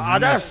Nassim. Ah,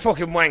 that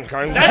fucking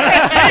wanker.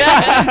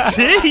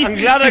 See? I'm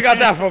glad I got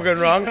that fucking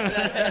wrong.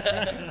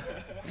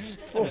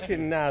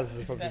 Fucking Naz.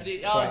 The fucking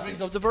He always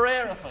brings up the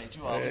Barrera fight.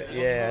 You always bring up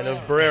yeah, and the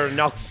if Barrera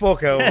knocked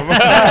fuck out of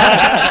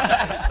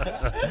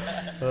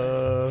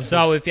him.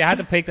 So, if you had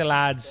to pick the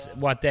lads,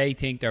 what they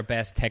think their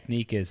best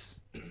technique is,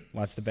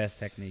 what's the best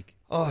technique?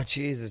 Oh,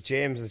 Jesus.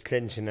 James is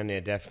clinching,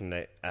 and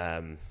definitely.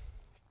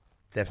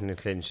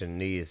 Definitely clinching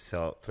knees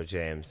so for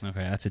James.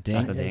 Okay, that's a ding.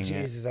 That's a And ding.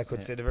 Jesus, I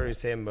could say the very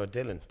same about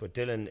Dylan, but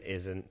Dylan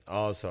is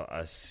also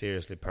a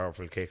seriously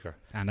powerful kicker.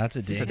 And that's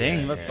a ding. It's a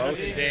ding. Let's go.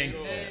 Ding.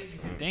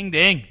 Ding,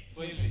 ding.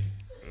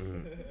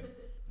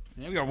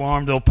 Now you're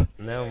warmed up.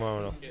 Now,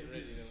 Marno.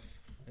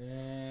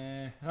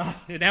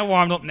 You're now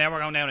warmed up. Now we're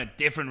going down a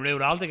different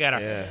route altogether.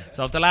 Yeah.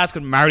 So, if the lads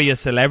could marry a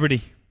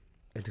celebrity,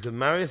 If they could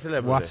marry a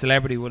celebrity, what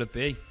celebrity would it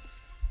be?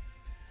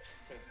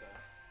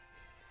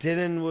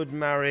 Dylan would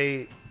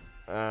marry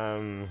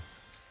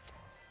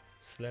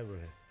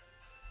celebrity.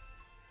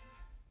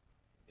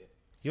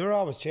 You're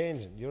always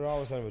changing. You're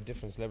always on with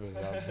different celebrities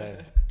all the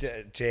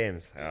time.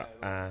 James. No,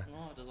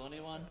 there's only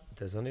one.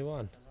 There's only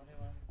one.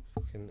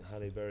 Fucking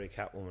Halle Berry,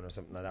 Catwoman, or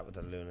something like that with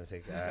the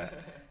lunatic.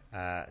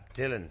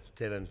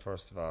 Dylan,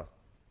 first of all.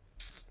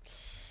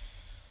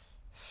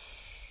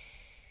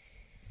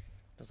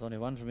 There's only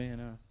one for me, you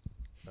know.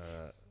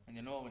 And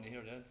you know when you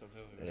hear the answer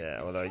too.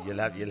 Yeah, although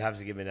you'll have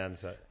to give me an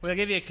answer. We'll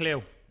give you a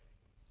clue.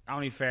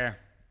 Only fair.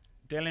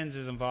 Dylan's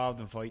is involved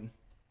in fighting.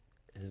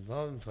 Is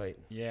involved in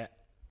fighting? Yeah.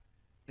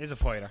 He's a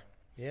fighter.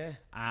 Yeah.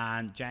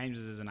 And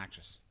James's is an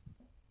actress.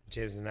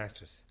 James is an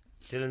actress.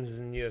 Dylan's is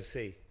in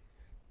UFC.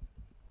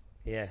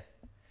 Yeah.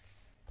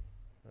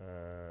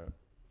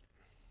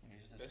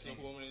 Best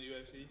looking woman in the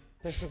UFC.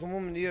 Best looking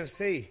woman in the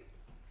UFC.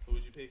 Who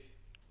would you pick?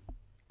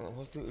 Oh,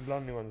 what's the little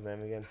blondie one's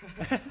name again?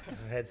 Her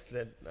head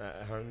slit.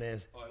 Her name.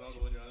 Oh, I know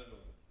the one you're on about.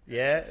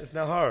 Yeah, it's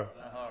not her.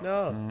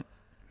 No.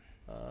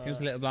 Who's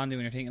the little blondie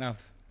when you're thinking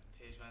of?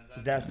 Paige Van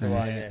Zandt. That's the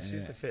one, Yeah, yeah. She's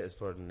yeah. the fittest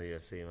bird in the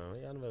UFC, man. What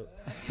are you on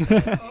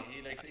about?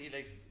 He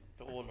likes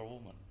the older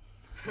woman.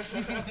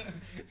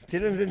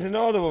 Dylan's into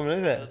no the woman,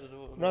 is it?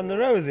 Ronda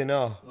Rousey,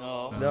 no.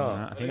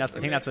 I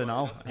think that's a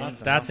no.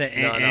 That's it.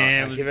 No,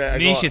 no. Was Give it a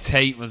go. Misha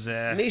Tate was.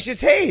 Misha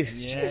Tate?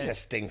 She's a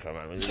stinker,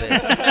 man. She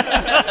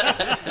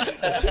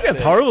gets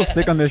horrible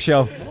stick on this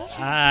show.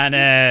 And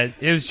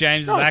it was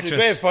James' No, actress. she's a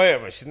great fighter,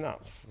 but she's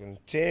not. Fucking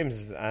James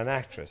is an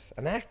actress.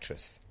 An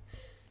actress.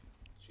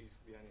 She's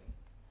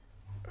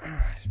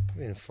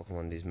probably in fucking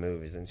one of these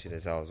movies, isn't she?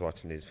 That's always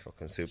watching these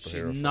fucking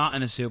superhero. She's not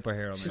in a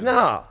superhero. She's movie.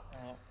 not.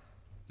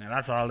 Now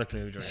that's all the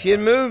clues. Is she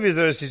in movies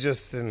or is she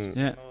just in?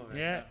 Yeah.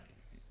 Yeah.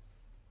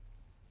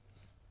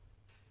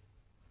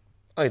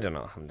 I don't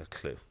know. I haven't a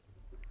clue.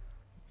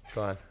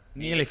 Go on.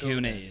 Mila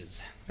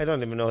Kunis. I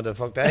don't even know who the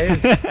fuck that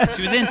is.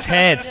 She was in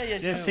Ted.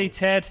 Did you ever see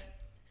Ted?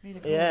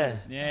 Yeah.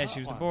 Yeah, she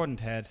was the board in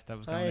Ted. That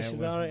was going out She's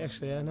with. alright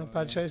actually. Yeah, not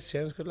bad choice.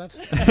 James, good lad.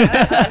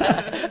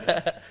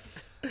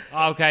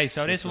 Okay,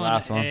 so this the one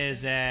last one.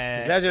 is.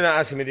 Glad you're not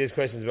asking me these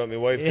questions about my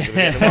wife because I'm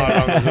getting them all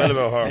wrong as well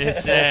about her.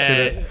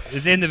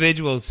 It's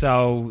individual.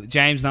 So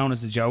James, known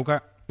as the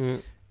Joker,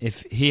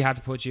 if he had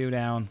to put you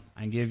down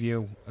and give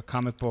you a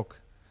comic book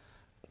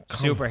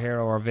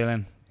superhero or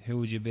villain, who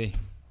would you be?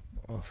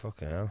 Oh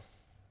fucking hell!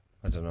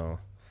 I don't know.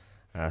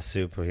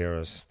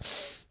 Superheroes.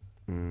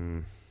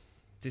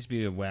 This would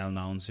be a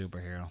well-known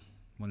superhero,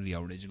 one of the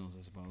originals,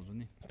 I suppose,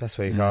 wouldn't he? That's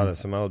what you call it.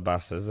 Some old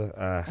bastards.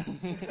 I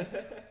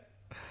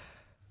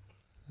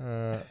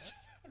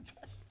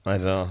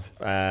don't know.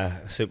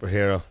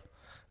 Superhero.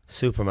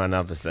 Superman,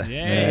 obviously.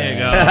 There you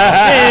go.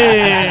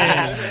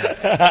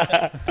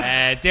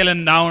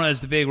 Dylan, known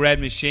as the Big Red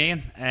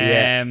Machine.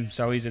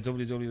 So he's a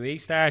WWE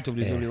star,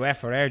 WWF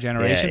for our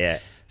generation. Yeah.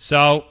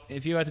 So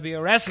if you had to be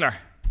a wrestler,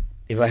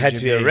 If I had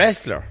to be a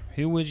wrestler,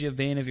 who would you have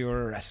been if you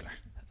were a wrestler?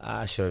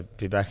 I should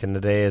be back in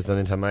the days. The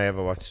only time I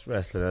ever watched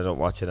wrestling, I don't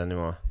watch it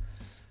anymore.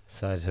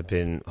 So I'd have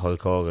been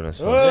Hulk Hogan, I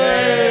suppose.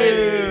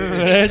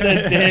 There's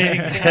a dig.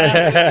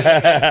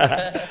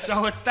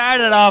 So it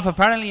started off,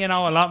 apparently you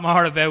know a lot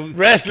more about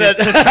Wrestling.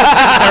 wrestling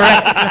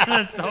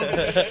and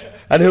stuff.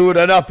 And who would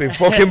I not be?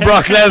 Fucking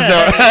Brock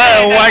Lesnar.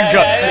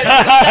 Wanker.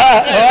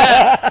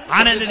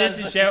 And into this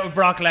is shout with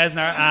Brock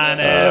Lesnar,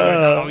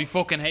 and he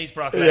fucking hates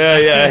Brock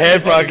Lesnar. Yeah, I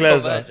hate Brock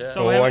Lesnar.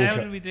 So how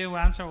did we do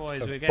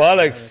answer-wise? We get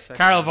Bollocks.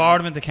 Carl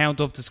Vorderman to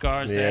count up the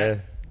scores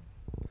there.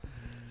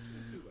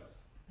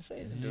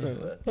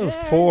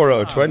 4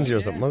 out of 20 or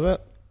something, was it?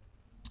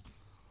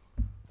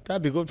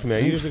 That'd be good for me. I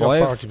usually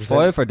got 40%.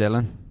 5 for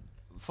Dylan.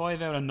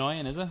 5 out of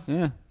 9, is it?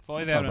 Yeah.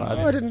 5 That's out not of bad.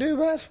 9. I didn't do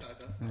bad.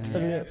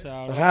 That's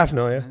all right. Half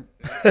no, yeah.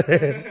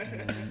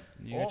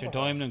 You got your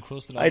diamond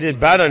encrusted. I did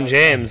bad on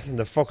James, and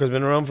the fucker's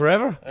been around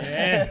forever.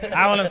 Yeah.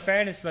 Well, in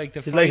fairness, like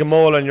the He's like a fights-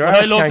 mole on your what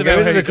ass. I loved Can't get about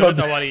rid how of you the did it, cunt.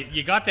 though, Wally,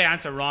 you got the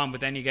answer wrong,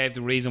 but then you gave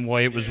the reason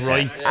why it was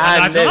right.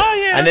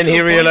 And then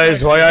he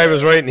realised why I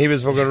was right and he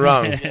was fucking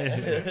wrong.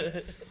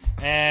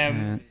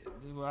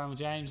 Well,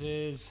 James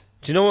is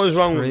Do you know what was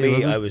wrong with 3, me?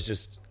 wasn't it? I was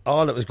just...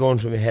 All that was going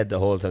through my head the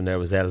whole time there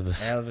was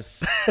Elvis.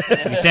 Elvis.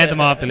 We sent him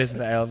off to listen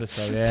to Elvis,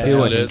 so yeah.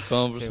 Today's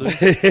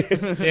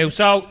conversation.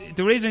 So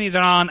the reason he's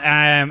on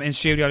in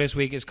studio this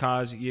week is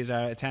because he's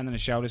attending a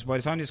show. This by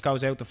the time this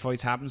goes out, the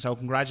fights happen. So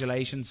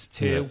congratulations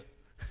to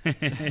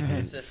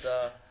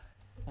Sister.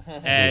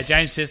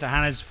 James' sister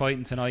Hannah's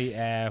fighting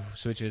tonight,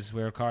 which is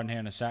we're recording here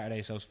on a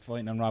Saturday, so it's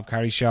fighting on Rob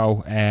Carey's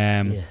show.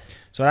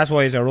 So that's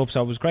why he's up.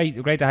 So it was great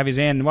to have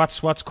you in. What's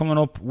coming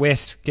up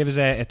with? Give us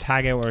a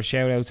tag out or a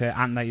shout out to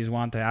anything that you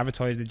want to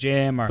advertise the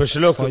gym or. But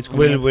look, fights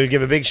coming up. we'll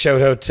give a big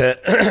shout out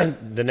to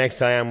the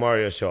next I Am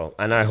Warrior show,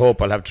 and I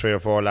hope I'll have 3 or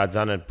 4 lads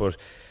on it. But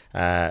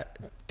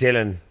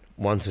Dylan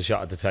wants a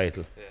shot at the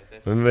title.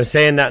 When we're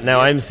saying that now,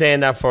 I'm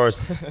saying that first.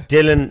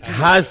 Dylan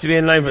has to be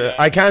in line for.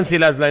 I can't see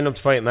lads line up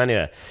to fight him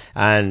anyway,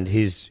 and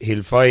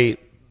he'll fight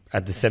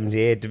at the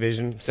 78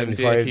 division,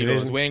 75 kilos.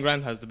 division. Wayne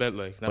Grant has the belt,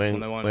 like that's Wayne-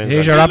 what I want. Wayne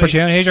Here's your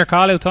opportunity. Here's your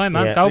call out time,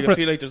 man. Yeah. Go Like, for I it.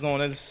 feel like there's no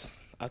one else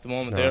at the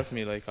moment there for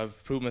me. Like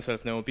I've proved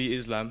myself now. I beat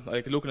Islam.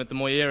 Like looking at the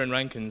my year in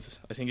rankings,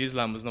 I think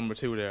Islam was number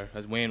 2 there,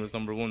 as Wayne was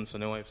number 1. So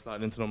now I've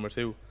slotted into number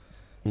 2.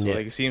 So Yeah.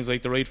 like it seems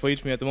like the right fight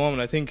for me at the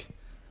moment. I think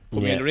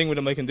put me in the ring with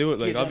him, I can do it.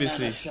 Like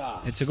obviously,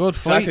 It's a good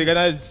fight. exactly.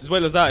 And as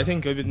well as that, I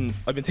think I've been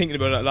thinking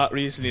about it a lot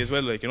recently as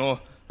well. Like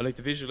I like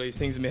to visualize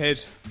things in my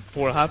head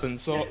before it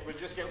happens. So We'll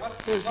just get where's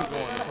he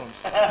going in front?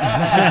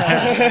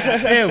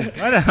 Ew,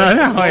 I don't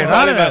know what you're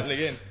talking about.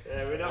 Again.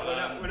 we're not,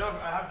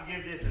 I have to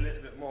give this a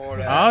little bit more.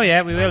 Oh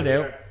yeah, we will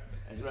do.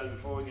 As well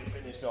before we get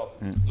finished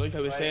up. Like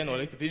I was saying, I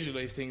like to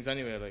visualize things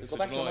anyway. Like so,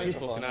 it's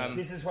fucking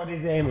This is what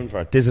he's aiming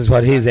for. This is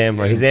what he's aiming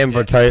for. He's aiming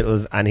for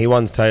titles, and he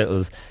wants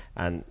titles.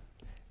 And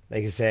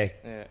like I say,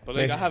 yeah, but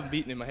like I haven't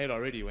beaten him in my head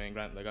already, Wayne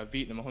Grant. Like I've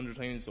beaten him 100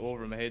 times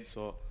over in my head.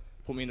 So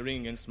put me in the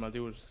ring against him, I'll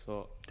do it.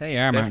 So There you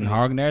are, Martin Definitely.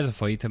 Horgan. There's a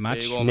fight to match.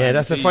 There you go, yeah, man.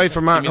 that's a Please, fight for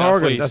give Martin me that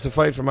Horgan. fight. That's a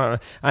fight for Martin.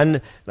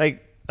 And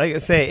like I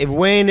say, if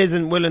Wayne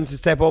isn't willing to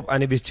step up,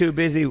 and if he's too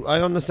busy,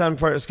 I understand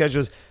fighter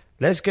schedules.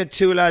 Let's get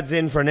 2 lads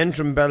in for an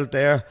interim belt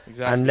there,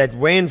 and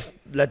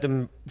let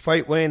them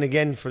fight Wayne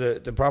again for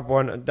the proper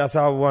one. That's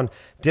all we want.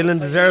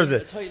 Dylan deserves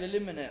it.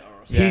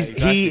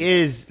 He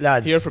is,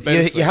 lads. Here for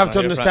you have to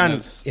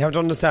understand. You have to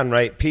understand,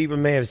 right? People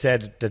may have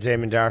said the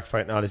Damien Dark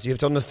fight and all this. You have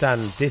to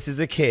understand. This is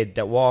a kid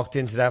that walked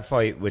into that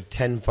fight with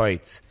 10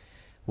 fights.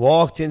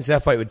 That's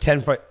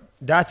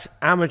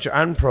amateur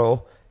and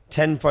pro.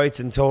 10 fights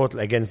in total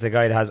against a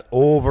guy that has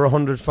over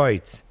 100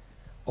 fights.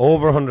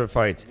 Over 100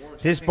 fights.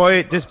 This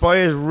boy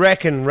is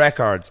wrecking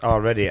records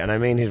already, and I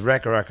mean he's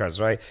wrecking records,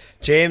 right?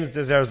 James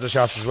deserves the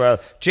shots as well.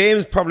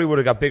 James probably would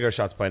have got bigger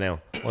shots by now,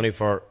 only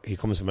for he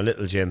comes from a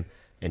little gym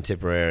in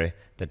Tipperary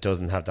that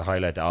doesn't have the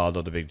highlight that all the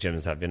other big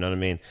gyms have, you know what I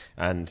mean?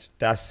 And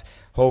that's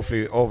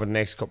hopefully over the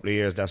next couple of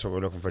years, that's what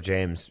we're looking for,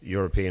 James,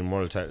 European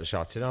world title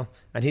shots, you know?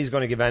 And he's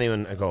going to give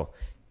anyone a go.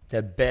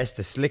 The best,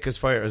 the slickest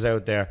fighters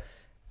out there,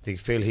 they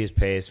feel his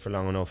pace for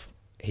long enough,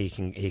 he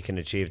can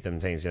achieve them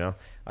things, you know.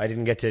 I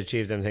didn't get to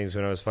achieve them things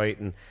when I was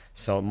fighting,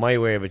 so my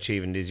way of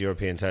achieving these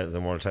European titles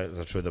and world titles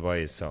are through the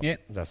boys, so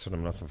that's what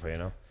I'm looking for, you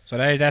know. So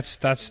that's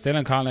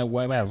Dylan Connell.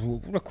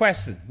 Well,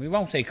 requesting. We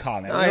won't say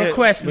calling. We're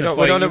requesting the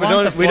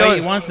fight.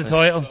 He wants the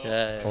title.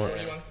 Yeah.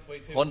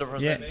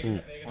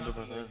 100%.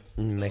 100%.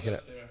 Make it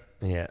up.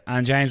 Yeah.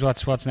 And James,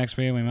 what's next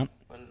for you, my man?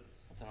 Well,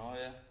 I don't know.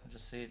 Yeah, I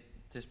just see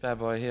this bad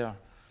boy here.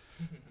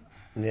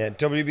 Yeah,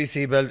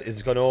 WBC belt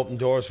is going to open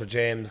doors for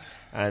James,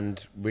 and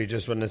we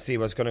just want to see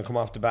what's going to come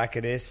off the back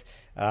of this.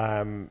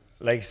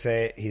 Like I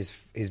say,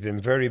 he's been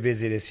very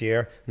busy this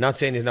year. Not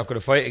saying he's not going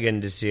to fight again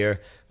this year,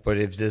 but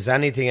if there's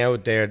anything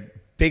out there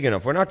big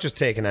enough, we're not just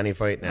taking any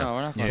fight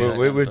now. No, we're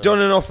not. We've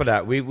done enough of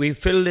that. We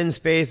filled in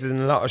spaces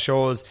in a lot of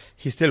shows.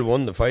 He still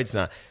won the fights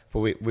now, but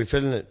we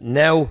filled in it.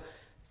 Now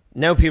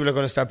people are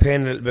going to start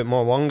paying a little bit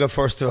more wonga,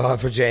 first of all,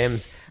 for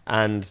James,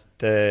 and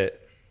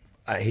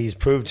he's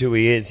proved who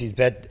he is. He's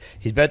bet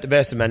the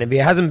best of men. If he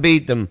hasn't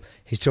beat them,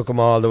 he's took them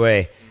all the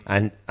way.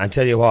 And I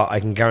tell you what, I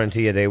can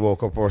guarantee you they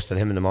woke up worse than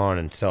him in the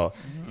morning. So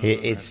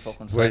we're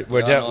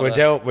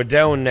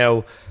down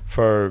now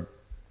for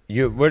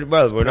you. We're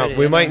not.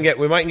 We mightn't get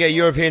a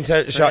European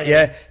title shot.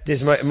 Yeah,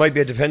 this might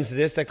be a defence of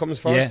this that comes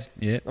first.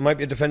 Yeah. It might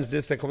be a defence of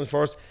this that comes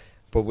first.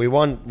 But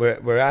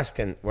we're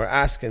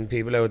asking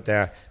people out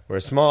there. We're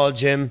a small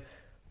gym.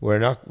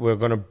 We're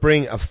going to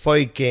bring a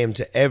fight game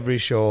to every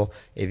show.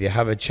 If you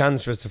have a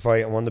chance for us to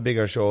fight on one of the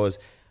bigger shows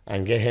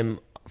and get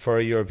him for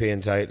a European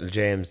title,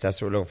 James,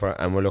 that's what we're looking for.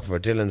 And we're looking for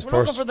Dylan's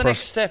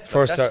next step.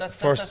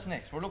 That's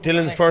next. We're looking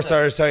Dylan's for first step.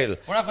 Irish title.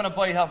 We're not going to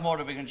bite off more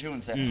than we can chew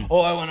and say, "Oh,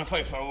 I want to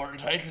fight for a world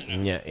title."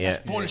 Yeah. That's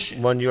bullshit.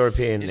 One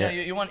European.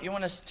 You want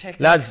to take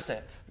the lads,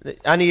 next step.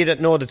 Any of you that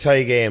know the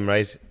Thai game,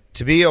 right?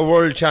 To be a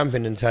world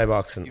champion in Thai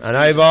boxing, and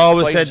I've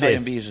always said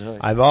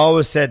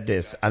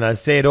this, and I'll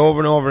say it over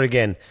and over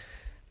again.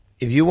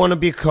 If you want to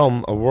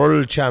become a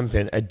world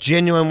champion, a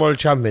genuine world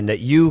champion, that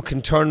you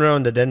can turn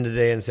around at the end of the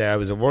day and say, I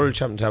was a world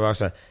champion Thai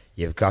boxer,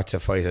 you've got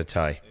to fight a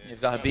Thai. You've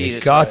got to beat it.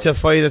 You've got to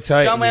fight a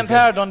Thai. John Wayne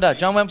Parr done that.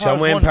 John Wayne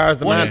Parr's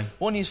the man.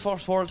 Won his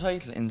first world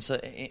title in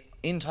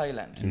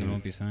Thailand. In the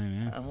rugby side,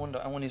 yeah. And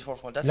won his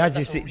first world. Lads,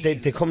 you see,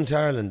 they come to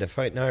Ireland, they're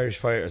fighting Irish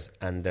fighters,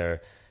 and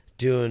they're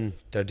doing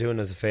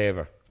us a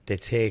favour. They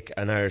take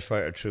an Irish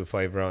fighter through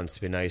 5 rounds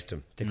to be nice to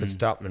him. They could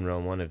stop him in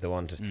round 1 if they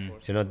wanted. So,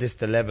 you know, this is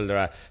the level they're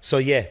at. So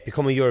yeah,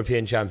 become a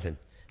European champion.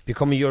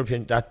 Become a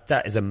European.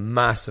 That is a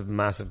massive,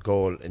 massive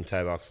goal in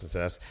Thai boxing.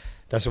 So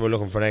that's what we're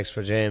looking for next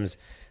for James,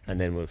 and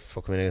then we'll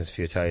fuck him in against a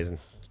few Thais and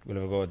we'll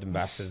have a go at them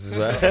bastards as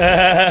well.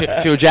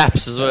 A few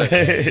Japs as well.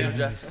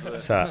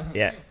 So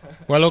yeah.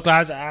 Well, look,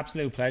 lads,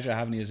 absolute pleasure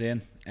having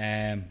you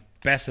in.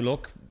 Best of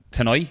luck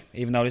tonight,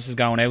 even though this is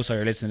going out, so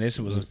you're listening to this,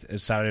 it was a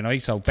Saturday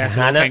night, so best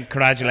of luck and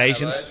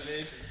congratulations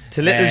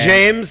to little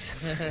James.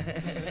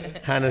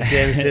 Hannah's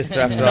James'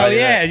 sister after all. So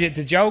yeah,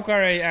 the Joker,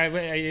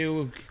 are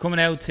you coming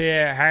out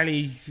to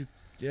Harley?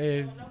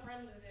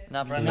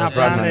 Not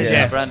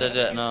branded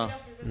yet, no.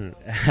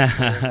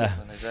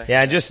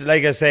 Yeah, just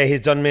like I say,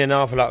 he's done me an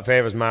awful lot of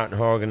favours, Martin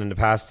Horgan, in the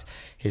past.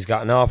 He's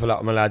got an awful lot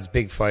of my lads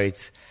big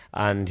fights,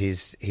 and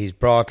he's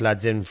brought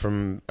lads in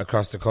from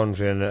across the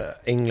country and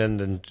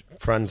England and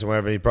France and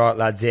wherever. He brought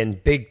lads in,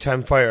 big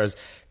time fighters,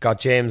 got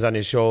James on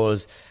his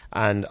shows,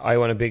 and I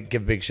want to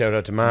give a big shout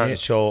out to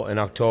Martin's show in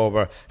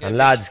October. And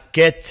lads,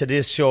 get to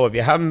this show if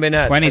you haven't been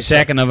at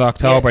 22nd of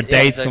October,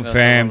 dates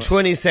confirmed.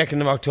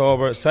 22nd of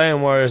October,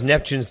 Sion Warriors,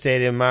 Neptune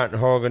Stadium. Martin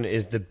Horgan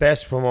is the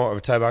best promoter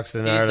of Thai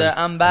boxing in Ireland. He's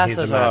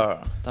the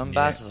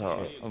ambassador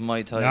of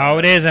Muay Thai. No,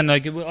 it is, and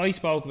like we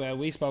spoke about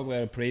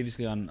it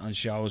previously on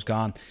shows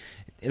gone.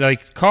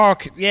 Like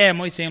Cork, it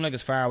might seem like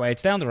it's far away.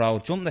 It's down the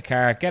road. Jump in the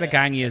car, get a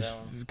gang,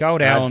 go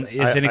down.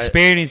 It's an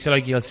experience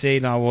like you'll see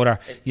no other.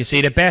 You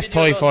see the best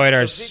Thai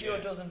fighters. The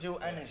video doesn't do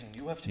anything.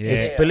 You have to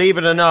It's believe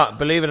it or not,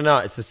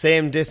 it's the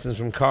same distance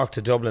from Cork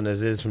to Dublin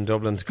as it is from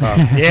Dublin to Cork.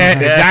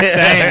 Exact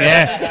same.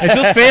 Yeah, it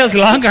just feels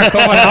longer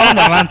coming home,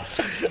 though, man.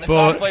 the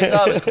Cork boys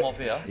always come up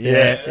here.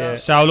 Yeah.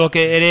 So look,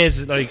 it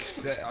is like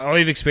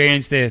I've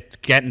experienced it,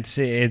 getting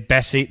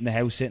best seat in the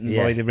house, sitting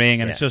by the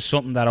ring, and it's just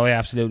something that I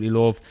absolutely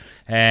love.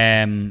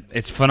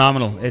 It's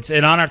phenomenal. It's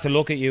an honour to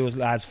look at you as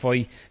lads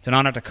fight. It's an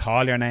honour to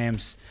call your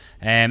names.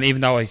 Even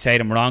though I say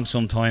them wrong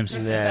sometimes.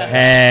 Not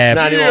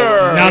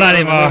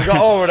anymore. We've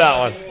got over that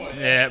one.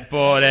 Yeah,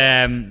 but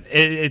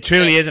it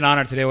truly is an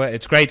honour to do it.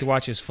 It's great to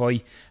watch us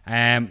fight.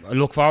 I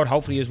look forward.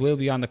 Hopefully, you will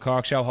be on the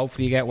Cork show.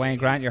 Hopefully, you get Wayne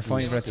Grant. You're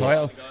fighting for a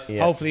title.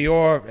 Yeah. Hopefully,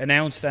 you're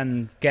announced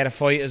and get a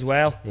fight as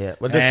well. Yeah.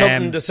 Well,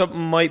 there's something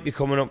might be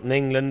coming up in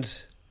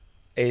England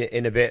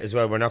in a bit as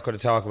well. We're not going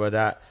to talk about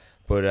that,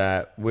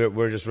 but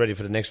we're just ready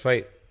for the next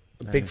fight.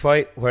 A big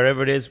fight,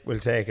 wherever it is, we'll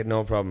take it.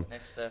 No problem.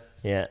 Next step.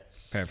 Yeah.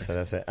 Perfect. So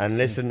that's it. And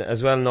listen,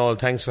 as well, Noel,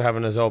 thanks for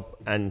having us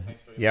up. And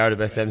you are the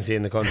best MC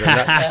in the country.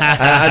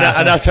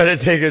 I'm not trying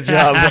to take a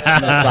job.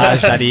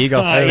 Slash that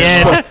ego.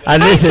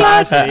 And listen,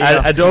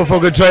 I don't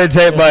fucking try to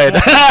take mine.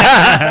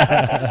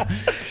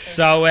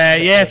 So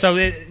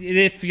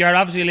if you're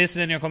obviously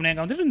listening, you're coming in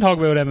going, didn't talk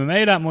about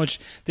MMA that much.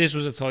 This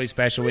was a Thai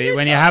special.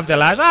 When you have the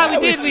lads,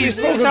 we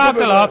talked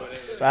a lot.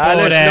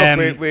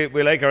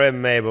 We like our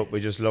MMA, but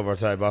we just love our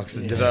Thai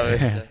boxing. You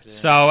know?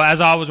 So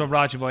as always, we're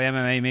brought to you by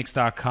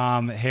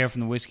MMAmix.com here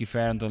from the Whiskey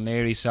Fair in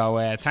Dunleary. So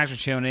thanks for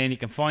tuning in. You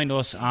can find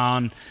us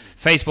on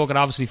Facebook at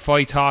obviously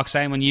Fight Talk,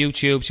 same on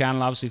YouTube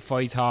channel obviously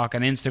Fight Talk,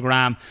 and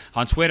Instagram.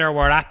 On Twitter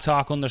we're at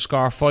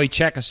 @talk_fight.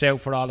 Check us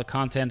out for all the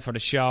content for the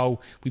show.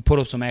 We put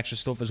up some extra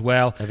stuff as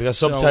well. Have you got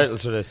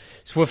subtitles for this?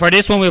 So for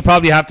this one we'll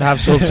probably have to have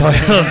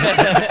subtitles.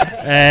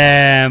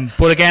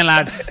 But again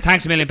lads,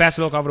 thanks a million. Best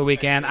of luck over the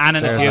weekend and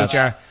in the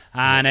future.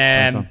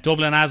 And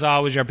Dublin, as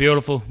always, you're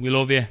beautiful. We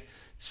love you.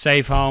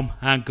 Safe home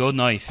and good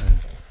night.